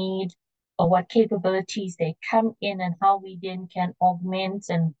they need or what capabilities they come in and how we then can augment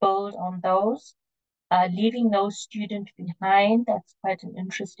and build on those. Leaving no student behind, that's quite an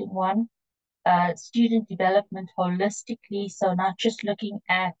interesting one. Student development holistically, so not just looking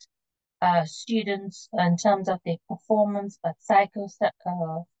at students in terms of their performance, but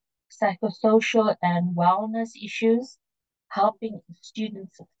psychosocial and wellness issues, helping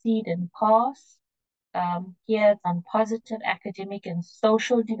students succeed and pass. Here it's on positive academic and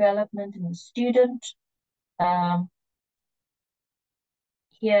social development in the student.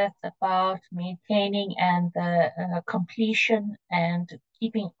 Here it's about maintaining and the completion and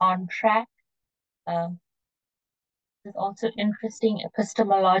keeping on track. It's also interesting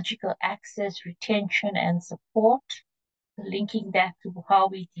epistemological access, retention, and support, linking that to how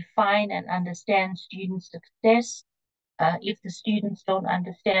we define and understand student success. If the students don't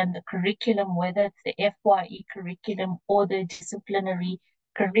understand the curriculum, whether it's the FYE curriculum or the disciplinary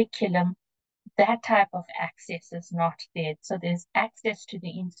curriculum, that type of access is not there. So there's access to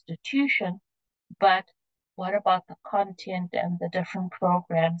the institution, but what about the content and the different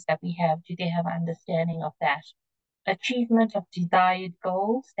programs that we have? Do they have understanding of that? Achievement of desired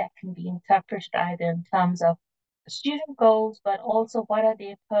goals that can be interpreted either in terms of student goals, but also what are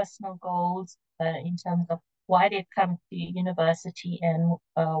their personal goals in terms of why they've come to university and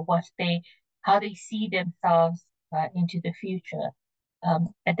how they see themselves into the future.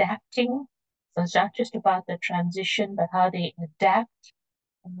 Adapting, so it's not just about the transition, but how they adapt.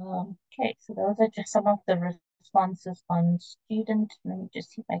 Okay, so those are just some of the responses on student. Let me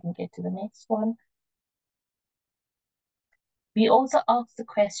just see if I can get to the next one. We also asked the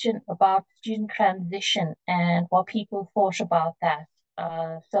question about student transition and what people thought about that.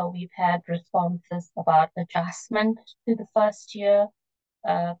 So we've had responses about adjustment to the first year,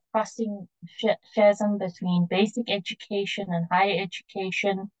 crossing chasm between basic education and higher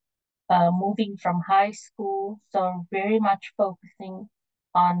education, moving from high school. So very much focusing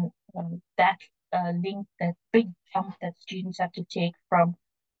on that link, that big jump that students have to take from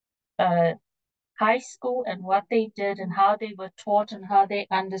high school and what they did and how they were taught and how they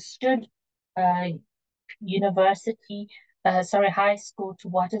understood high school to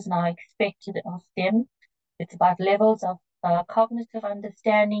what is now expected of them. It's about levels of cognitive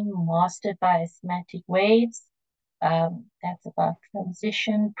understanding mastered by semantic waves. That's about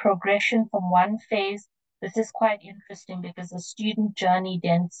transition, progression from one phase. This is quite interesting because the student journey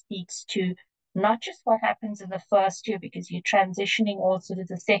then speaks to not just what happens in the first year, because you're transitioning also to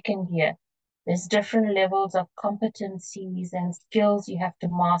the second year. There's different levels of competencies and skills you have to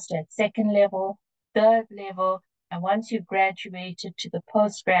master at second level, third level, and once you've graduated to the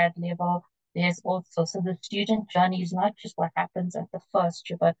postgrad level, there's also, so the student journey is not just what happens at the first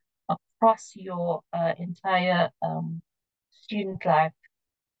year, but across your entire student life,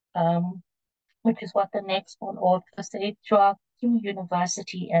 which is what the next one also says, through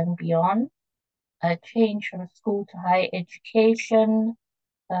university and beyond. Change from school to higher education,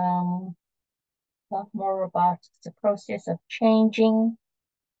 talk more about the process of changing,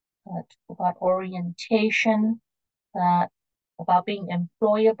 about orientation, about being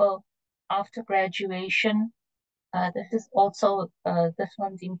employable after graduation. This is also, this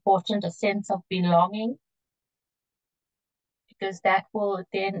one's important, a sense of belonging, because that will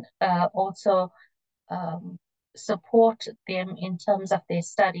then also support them in terms of their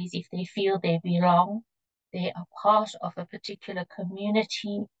studies. If they feel they belong, they are part of a particular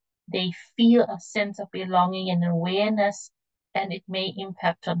community, they feel a sense of belonging and awareness, and it may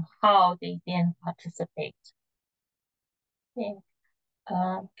impact on how they then participate. Okay.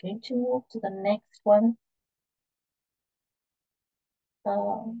 I'm going to move to the next one.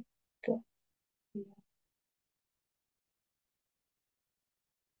 Okay.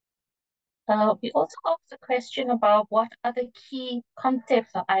 We also asked a question about what are the key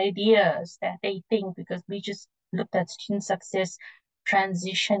concepts or ideas that they think, because we just looked at student success,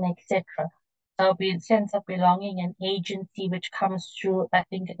 transition, etc. So the sense of belonging and agency, which comes through, I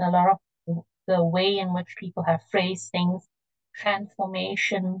think, in a lot of the way in which people have phrased things,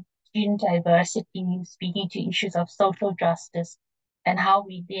 transformation, student diversity, speaking to issues of social justice, and how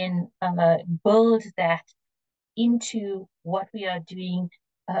we then build that into what we are doing,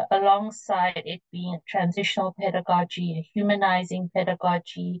 alongside it being a transitional pedagogy, a humanizing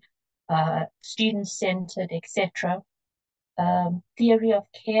pedagogy, student-centered, etc. Theory of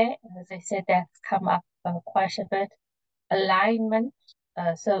care, as I said, that's come up quite a bit. Alignment,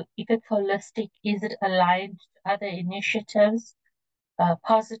 so if it's holistic, is it aligned to other initiatives?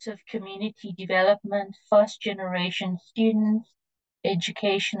 Positive community development, first generation students,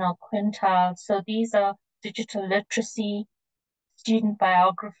 educational quintiles. So these are digital literacy, student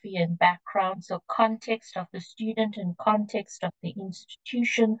biography and background, so context of the student and context of the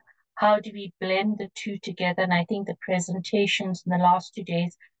institution. How do we blend the two together? And I think the presentations in the last 2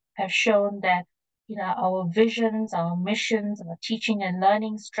 days have shown that, you know, our visions, our missions, our teaching and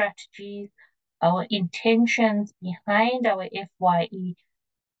learning strategies, our intentions behind our FYE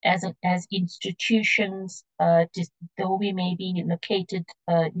as institutions, though we may be located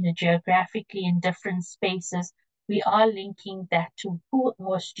geographically in different spaces, we are linking that to who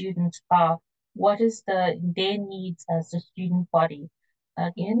our students are, what is their needs as a student body.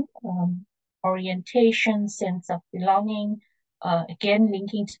 Again, orientation, sense of belonging, again,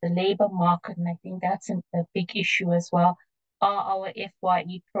 linking to the labor market, and I think that's a big issue as well. Are our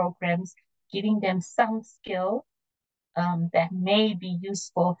FYE programs giving them some skill that may be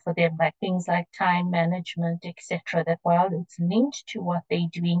useful for them, like things like time management, etc., that while it's linked to what they're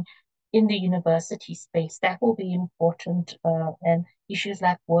doing in the university space, that will be important, and issues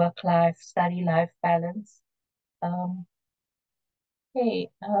like work-life, study-life balance. Okay,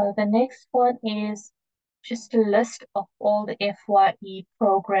 the next one is just a list of all the FYE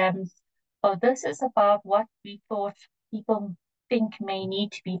programs. This is about what we thought people think may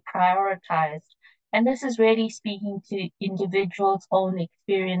need to be prioritized. And this is really speaking to individuals' own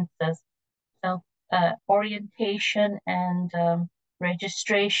experiences. So orientation and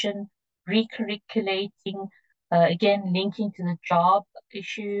registration, recurriculating, again, linking to the job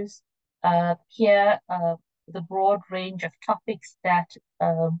issues. Here, the broad range of topics that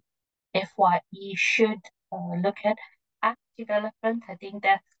FYE should look at. App development, I think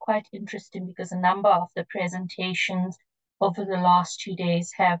that's quite interesting because a number of the presentations over the last 2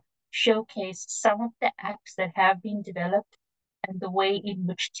 days have showcased some of the apps that have been developed and the way in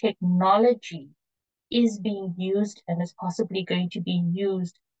which technology is being used and is possibly going to be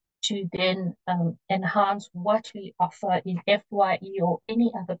used to then enhance what we offer in FYE or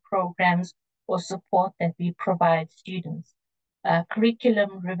any other programs or support that we provide students.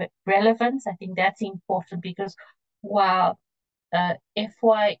 Curriculum relevance, I think that's important because while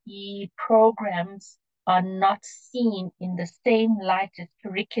FYE programs are not seen in the same light as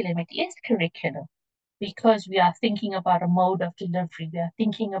curriculum, it is curriculum because we are thinking about a mode of delivery, we are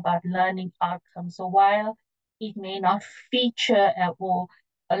thinking about learning outcomes. So while it may not feature or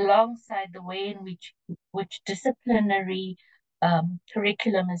alongside the way in which disciplinary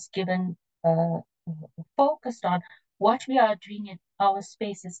curriculum is given focused on, what we are doing in our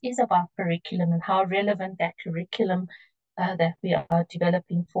spaces is about curriculum and how relevant that curriculum that we are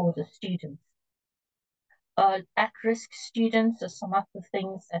developing for the students. At-risk students are some of the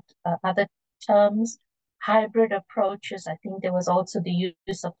things that other terms, hybrid approaches. I think there was also the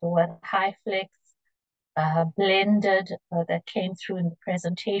use of the word high flex, blended that came through in the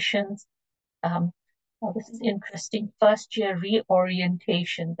presentations. Well, this is interesting. First year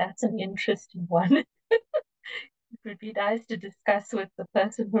reorientation. That's an interesting one. It would be nice to discuss with the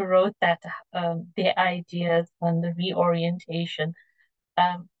person who wrote that, their ideas on the reorientation.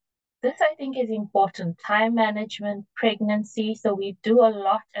 This, I think, is important. Time management, pregnancy. So we do a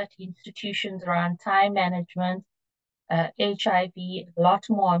lot at institutions around time management, HIV, a lot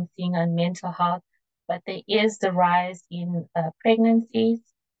more I'm seeing on mental health, but there is the rise in pregnancies,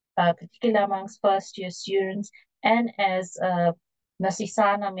 particularly amongst first-year students. And as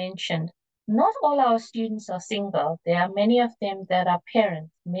Nasisana mentioned, not all our students are single. There are many of them that are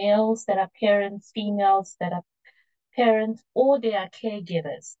parents, males that are parents, females that are parents, or they are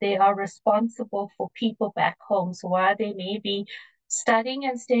caregivers. They are responsible for people back home. So while they may be studying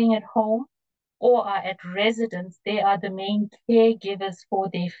and staying at home or are at residence, they are the main caregivers for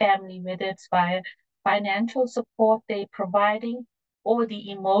their family, whether it's via financial support they're providing or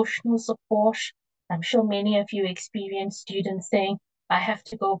the emotional support. I'm sure many of you experience students saying, I have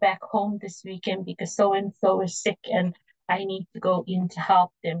to go back home this weekend because so-and-so is sick and I need to go in to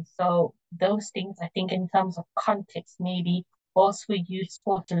help them. So those things, I think, in terms of context, maybe also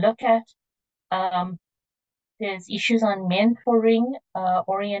useful to look at. There's issues on mentoring,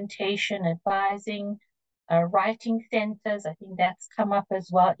 orientation, advising, writing centers. I think that's come up as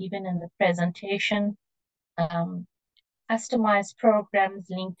well, even in the presentation. Customized programs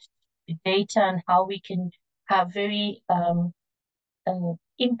linked to data and how we can have very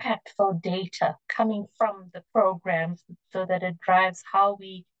impactful data coming from the programs so that it drives how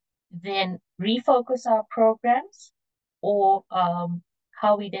we then refocus our programs or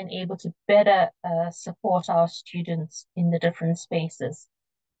how we then able to better support our students in the different spaces.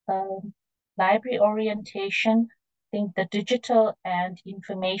 Library orientation, I think the digital and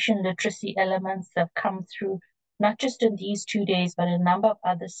information literacy elements have come through, not just in these 2 days, but a number of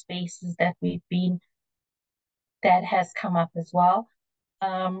other spaces that we've been, that has come up as well.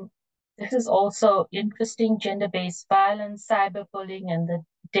 This is also interesting, gender-based violence, cyberbullying, and the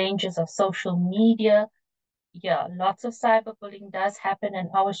dangers of social media. Yeah, lots of cyberbullying does happen, and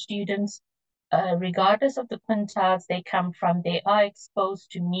our students, regardless of the quintiles they come from, they are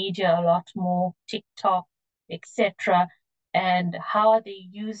exposed to media a lot more, TikTok, etc. And how are they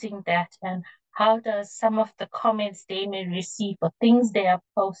using that, and how does some of the comments they may receive or things they are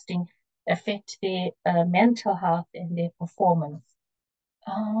posting affect their mental health and their performance?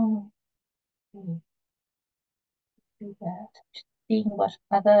 Do that. Just seeing what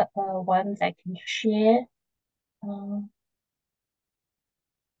other ones I can share.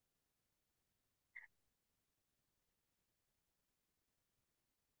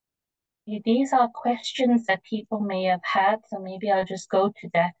 These are questions that people may have had, so maybe I'll just go to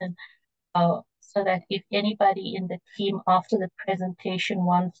that and so that if anybody in the team after the presentation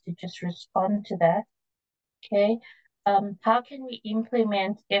wants to just respond to that. Okay. How can we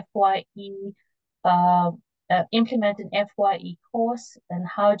implement FYE, implement an FYE course, and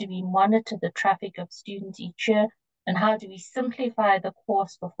how do we monitor the traffic of students each year, and how do we simplify the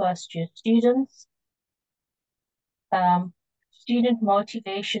course for first-year students? Student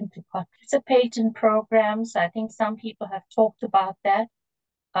motivation to participate in programs. I think some people have talked about that.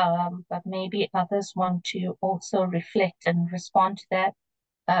 but maybe others want to also reflect and respond to that.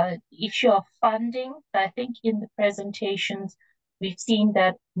 Issue of funding. I think in the presentations, we've seen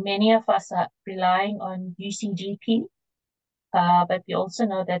that many of us are relying on UCDP, but we also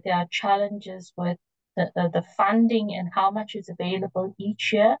know that there are challenges with the funding and how much is available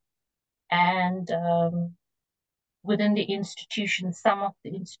each year. And within the institutions, some of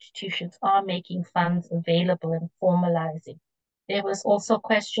the institutions are making funds available and formalizing. There was also a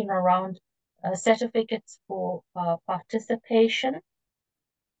question around certificates for participation.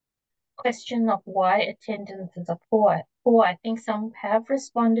 Question of why attendance is poor. I think some have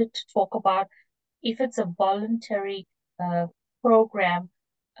responded to talk about if it's a voluntary program,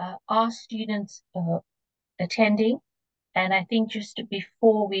 are students attending? And I think just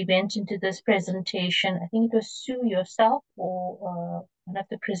before we went into this presentation, I think it was Sue yourself or one of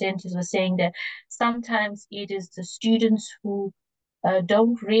the presenters was saying that sometimes it is the students who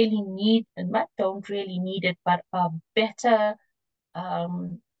don't really need it, but are better.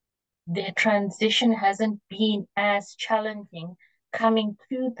 Their transition hasn't been as challenging coming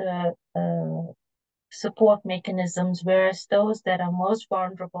through the support mechanisms, whereas those that are most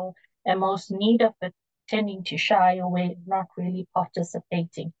vulnerable and most need of it tending to shy away, not really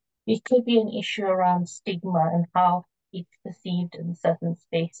participating. It could be an issue around stigma and how it's perceived in certain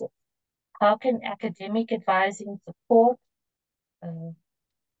spaces. How can academic advising support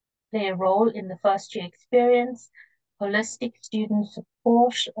play a role in the first year experience? Holistic student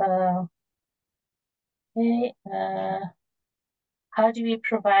support. How do we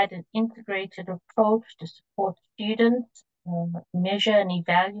provide an integrated approach to support students, measure and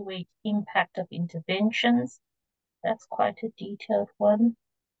evaluate impact of interventions? That's quite a detailed one.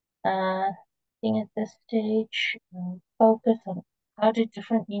 I think at this stage, focus on how do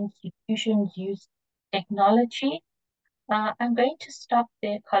different institutions use technology. I'm going to stop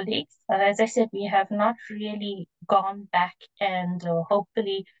there, colleagues. As I said, we have not really gone back and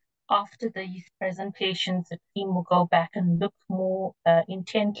hopefully after these presentations, the team will go back and look more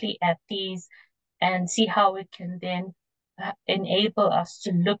intently at these and see how it can then enable us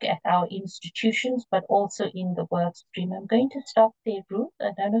to look at our institutions, but also in the work stream. I'm going to stop there, Ruth.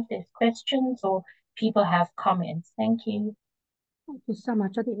 I don't know if there's questions or people have comments. Thank you. Thank you so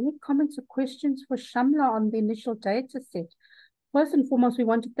much. Are there any comments or questions for Shamla on the initial data set? First and foremost, we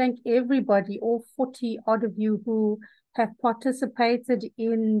want to thank everybody, all 40 odd of you who have participated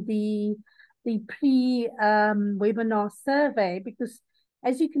in the pre-webinar survey, because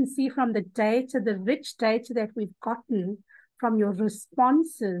as you can see from the data, the rich data that we've gotten from your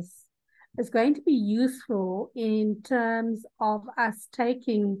responses is going to be useful in terms of us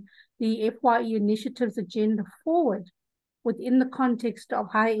taking the FYE initiatives agenda forward within the context of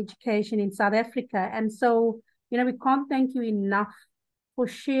higher education in South Africa. And so, we can't thank you enough for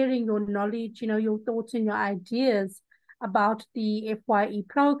sharing your knowledge, your thoughts and your ideas about the FYE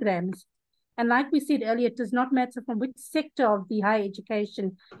programs. And like we said earlier, it does not matter from which sector of the higher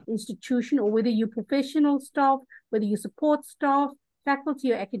education institution, or whether you're professional staff, whether you support staff,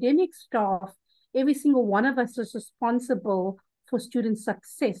 faculty or academic staff, every single one of us is responsible for student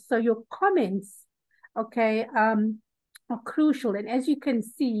success. So your comments, okay, are crucial. And as you can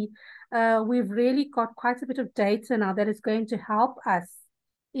see, we've really got quite a bit of data now that is going to help us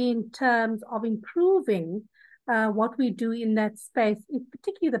in terms of improving what we do in that space, in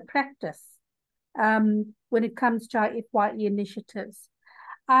particularly the practice when it comes to our FYE initiatives.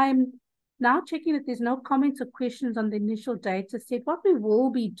 I'm now checking that there's no comments or questions on the initial data set. What we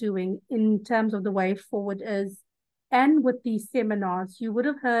will be doing in terms of the way forward is, and with these seminars, you would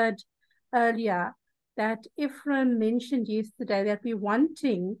have heard earlier that Ephraim mentioned yesterday that we're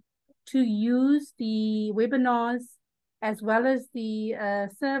wanting to use the webinars as well as the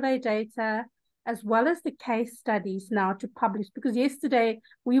survey data, as well as the case studies now to publish. Because yesterday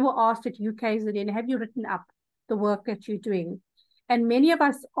we were asked at UKZN, have you written up the work that you're doing? And many of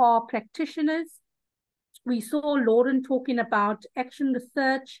us are practitioners. We saw Lauren talking about action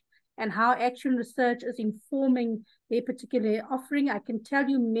research and how action research is informing their particular offering. I can tell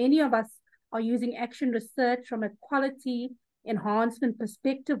you many of us are using action research from a quality enhancement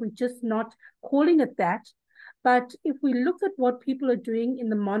perspective. We're just not calling it that. But if we look at what people are doing in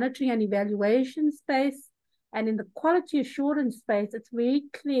the monitoring and evaluation space and in the quality assurance space, it's very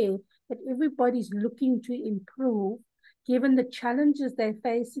clear that everybody's looking to improve given the challenges they're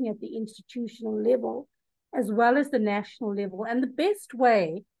facing at the institutional level as well as the national level. And the best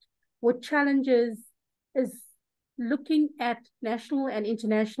way with challenges is looking at national and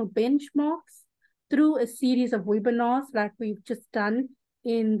international benchmarks through a series of webinars like we've just done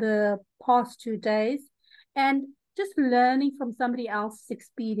in the past 2 days, and just learning from somebody else's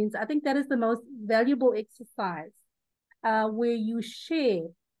experience. I think that is the most valuable exercise, where you share,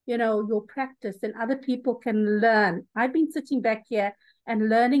 you know, your practice and other people can learn. I've been sitting back here and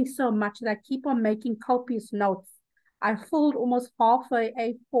learning so much that I keep on making copious notes. I filled almost half a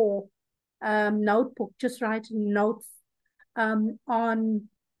A4 notebook, just writing notes on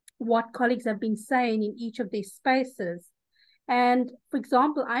what colleagues have been saying in each of their spaces. And for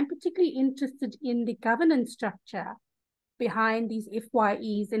example, I'm particularly interested in the governance structure behind these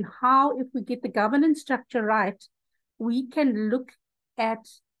FYEs and how, if we get the governance structure right, we can look at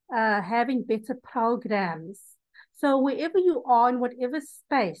having better programs. So wherever you are, in whatever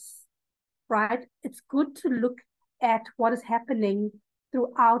space, right, it's good to look at what is happening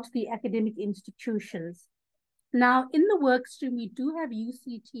throughout the academic institutions. Now, in the workstream, we do have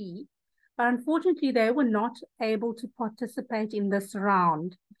UCT, but unfortunately, they were not able to participate in this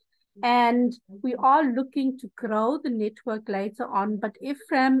round. And we are looking to grow the network later on. But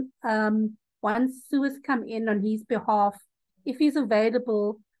Ephraim, once Sue has come in on his behalf, if he's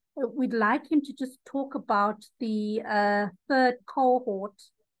available, we'd like him to just talk about the third cohort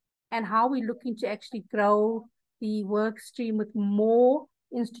and how we're looking to actually grow the work stream with more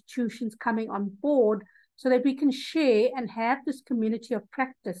institutions coming on board so that we can share and have this community of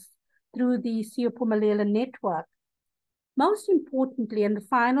practice through the Siyaphumelela network. Most importantly, and the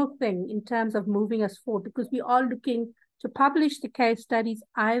final thing in terms of moving us forward, because we are looking to publish the case studies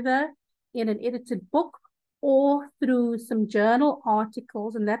either in an edited book or through some journal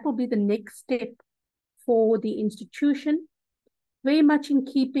articles, and that will be the next step for the institution, very much in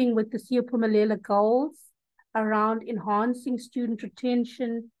keeping with the Siyaphumelela goals around enhancing student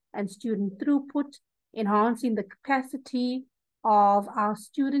retention and student throughput, enhancing the capacity of our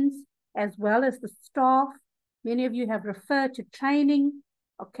students as well as the staff. Many of you have referred to training,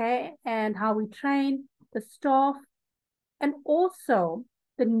 okay, and how we train the staff, and also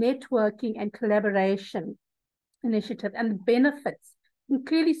the networking and collaboration initiative and the benefits. You can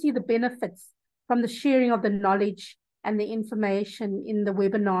clearly see the benefits from the sharing of the knowledge and the information in the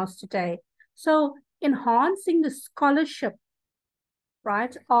webinars today. So enhancing the scholarship,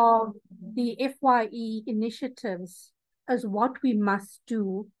 right, of the FYE initiatives is what we must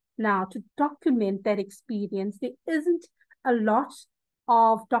do now to document that experience. There isn't a lot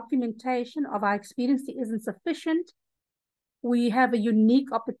of documentation of our experience. It isn't sufficient. We have a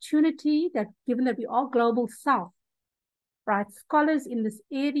unique opportunity that, given that we are Global South, right, scholars in this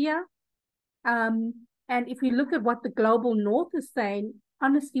area, and if we look at what the Global North is saying,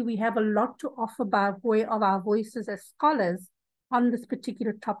 honestly, we have a lot to offer by way of our voices as scholars on this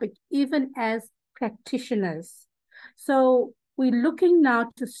particular topic, even as practitioners. So we're looking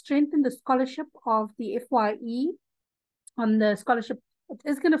now to strengthen the scholarship of the FYE. On the scholarship, it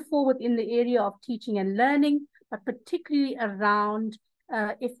is going to fall within the area of teaching and learning, but particularly around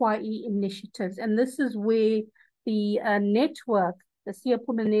FYE initiatives. And this is where the network, the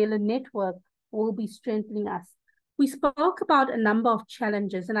Siyaphumelela network, will be strengthening us. We spoke about a number of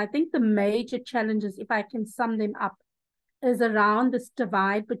challenges, and I think the major challenges, if I can sum them up, is around this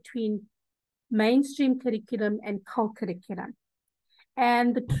divide between mainstream curriculum and co-curriculum.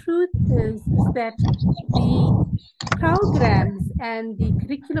 And the truth is that the programs and the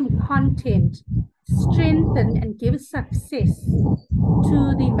curriculum content strengthen and give success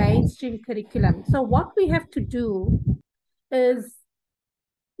to the mainstream curriculum. So what we have to do is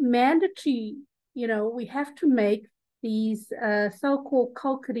mandatory, you know, we have to make these so-called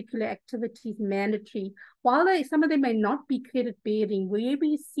co-curricular activities mandatory. While some of them may not be credit-bearing, where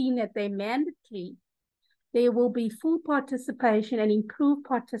we've seen that they're mandatory, there will be full participation and improved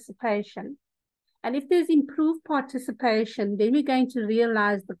participation. And if there's improved participation, then we're going to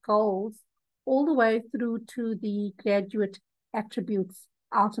realize the goals all the way through to the graduate attributes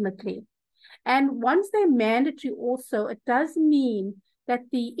ultimately. And once they're mandatory also, it does mean that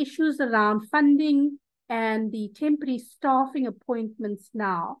the issues around funding and the temporary staffing appointments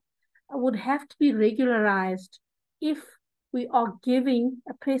now would have to be regularized if we are giving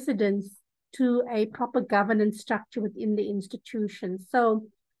a precedence to a proper governance structure within the institution. So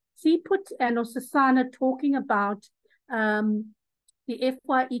Siput and Osasana talking about the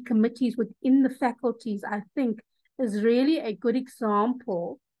FYE committees within the faculties, I think, is really a good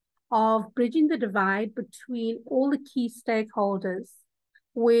example of bridging the divide between all the key stakeholders,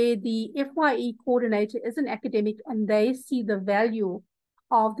 where the FYE coordinator is an academic and they see the value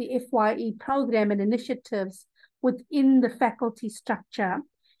of the FYE program and initiatives within the faculty structure,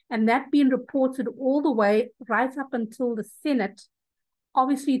 and that being reported all the way right up until the Senate,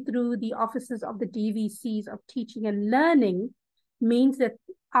 obviously through the offices of the DVCs of teaching and learning, means that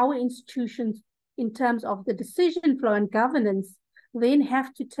our institutions in terms of the decision flow and governance, then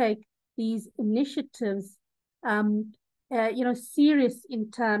have to take these initiatives, serious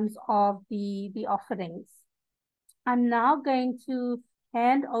in terms of the offerings. I'm now going to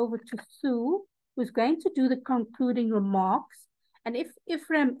hand over to Sue, who's going to do the concluding remarks. And if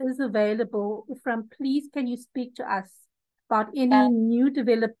Ephraim is available, Ephraim, please can you speak to us about any new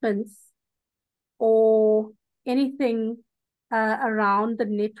developments or anything around the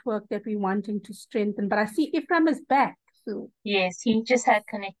network that we're wanting to strengthen? But I see Ephraim is back, Sue. Yes, he just had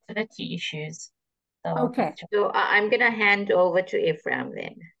connectivity issues. So okay. So I'm going to hand over to Ephraim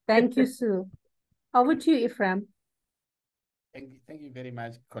then. Thank you, Sue. Over to you, Ephraim. Thank you very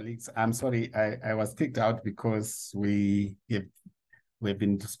much, colleagues. I'm sorry, I was kicked out because we've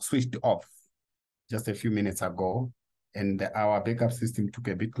been switched off just a few minutes ago, and our backup system took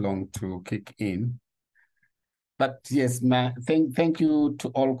a bit long to kick in. But yes, thank you to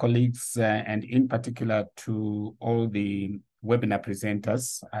all colleagues, and in particular to all the webinar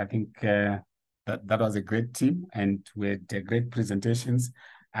presenters. I think that was a great team, and we had great presentations.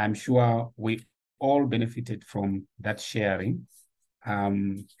 I'm sure we all benefited from that sharing.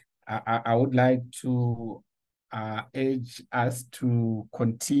 I would like to urge us to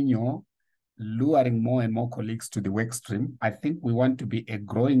continue luring more and more colleagues to the Workstream. I think we want to be a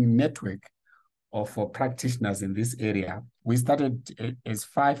growing network of practitioners in this area. We started as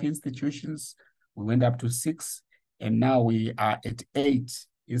 5 institutions, we went up to 6, and now we are at 8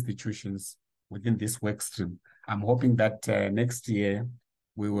 institutions within this Workstream. I'm hoping that next year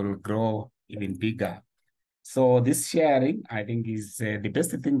we will grow even bigger. So this sharing, I think, is the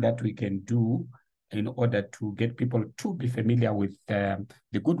best thing that we can do in order to get people to be familiar with the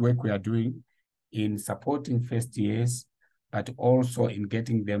good work we are doing in supporting first years, but also in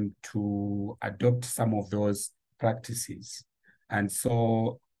getting them to adopt some of those practices. And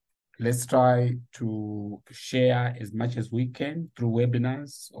so let's try to share as much as we can through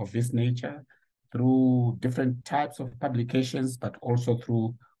webinars of this nature, through different types of publications, but also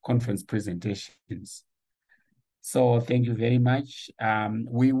through conference presentations. So thank you very much.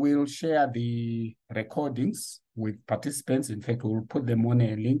 We will share the recordings with participants. In fact, we'll put them on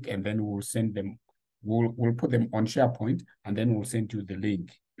a link and then we'll send them. We'll put them on SharePoint and then we'll send you the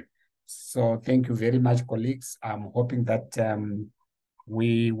link. So thank you very much, colleagues. I'm hoping that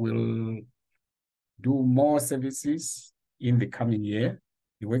we will do more services in the coming year.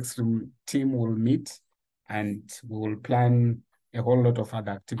 The Workstream team will meet and we will plan a whole lot of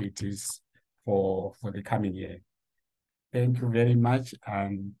other activities for the coming year. Thank you very much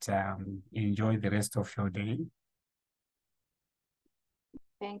and enjoy the rest of your day.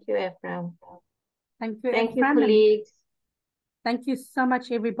 Thank you, Ephraim. Thank you, Thank Ephraim. you, colleagues. Thank you so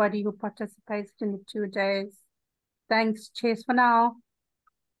much, everybody who participated in the 2 days. Thanks. Cheers for now.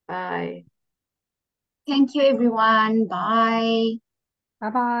 Bye. Thank you, everyone. Bye.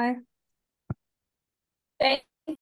 Bye-bye. Thank